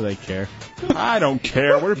town. What do they care? I don't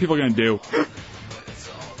care. What are people going to do?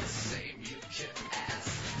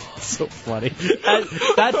 So funny.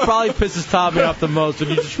 That probably pisses Tommy off the most when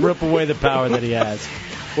you just rip away the power that he has.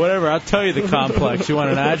 Whatever, I'll tell you the complex. You want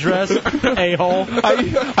an address? A-hole?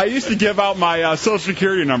 I used to give out my Social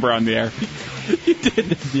Security number on the air. You did,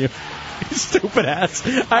 didn't you? You stupid ass.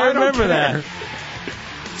 I remember that.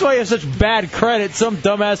 That's why you have such bad credit. Some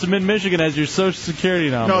dumbass in mid-Michigan has your Social Security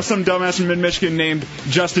number. No, some dumbass in mid-Michigan named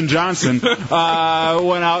Justin Johnson went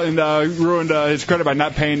out and ruined his credit by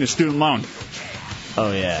not paying his student loan.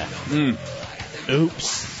 Oh, yeah.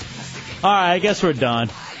 Oops. All right, I guess we're done.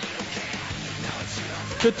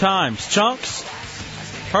 Good times. Chunks,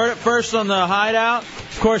 heard it first on the Hideout.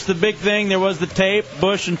 Of course, the big thing, there was the tape.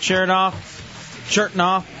 Bush and Chernoff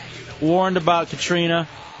warned about Katrina.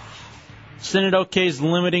 Senate OK's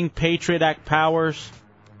limiting Patriot Act powers.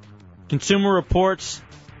 Consumer Reports,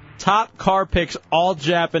 top car picks all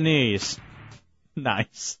Japanese.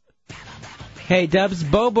 Nice. Hey, Dubs,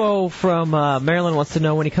 Bobo from Maryland wants to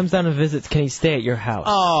know when he comes down and visits, can he stay at your house?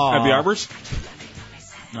 Oh. At the Arbors?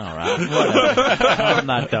 All right, whatever. I'm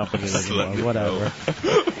not dumping it anymore. Whatever.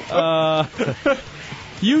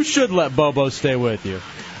 You should let Bobo stay with you.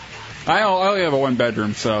 I only have a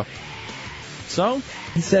one-bedroom, so. So?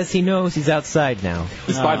 He says he knows he's outside now.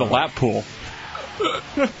 It's by the lap pool.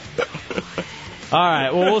 All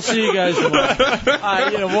right, well, we'll see you guys tomorrow.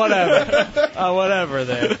 Whatever. Whatever,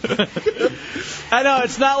 then. I know,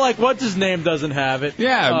 it's not like what's-his-name doesn't have it.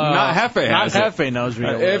 Yeah, Not Hefe has it. Not Hefe knows we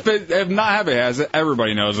don't. If Not Hefe has it,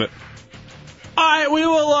 everybody knows it. All right, we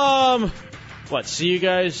will, see you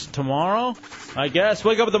guys tomorrow, I guess.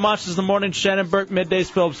 Wake up with the Monsters in the morning. Shannon Burke,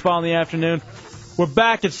 middays, Phillips Fall in the afternoon. We're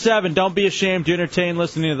back at 7. Don't be ashamed to entertain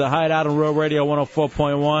listening to the Hideout on Road Radio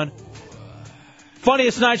 104.1.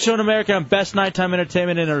 Funniest night show in America and best nighttime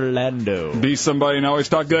entertainment in Orlando. Be somebody and always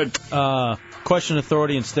talk good. Question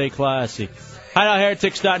authority and stay classy.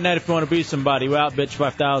 HideoutHeretics.net if you want to be somebody. We're out, bitch.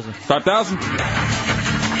 5,000. 5,000.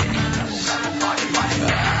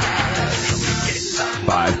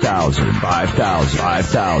 5,000. 5,000.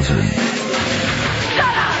 5,000.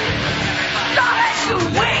 Shut up! Stop it, you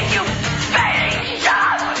weak, you fading! Shut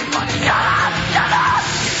up! Shut up! Shut up!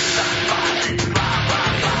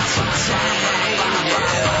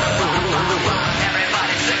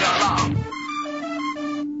 Everybody sing along.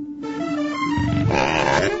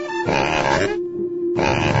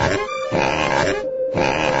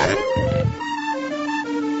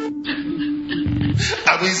 I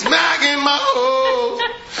be smacking my hoes.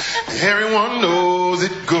 Everyone knows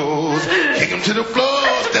it goes. Kick him to the floor,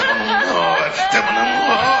 step on them hard, step on them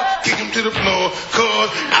hard, kick him to the floor, cause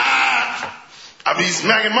I be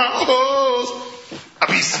smacking my hoes. I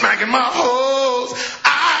be smacking my hoes.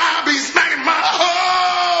 I be smacking my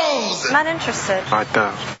hoes. Not interested.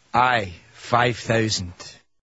 5,000. Aye, 5,000.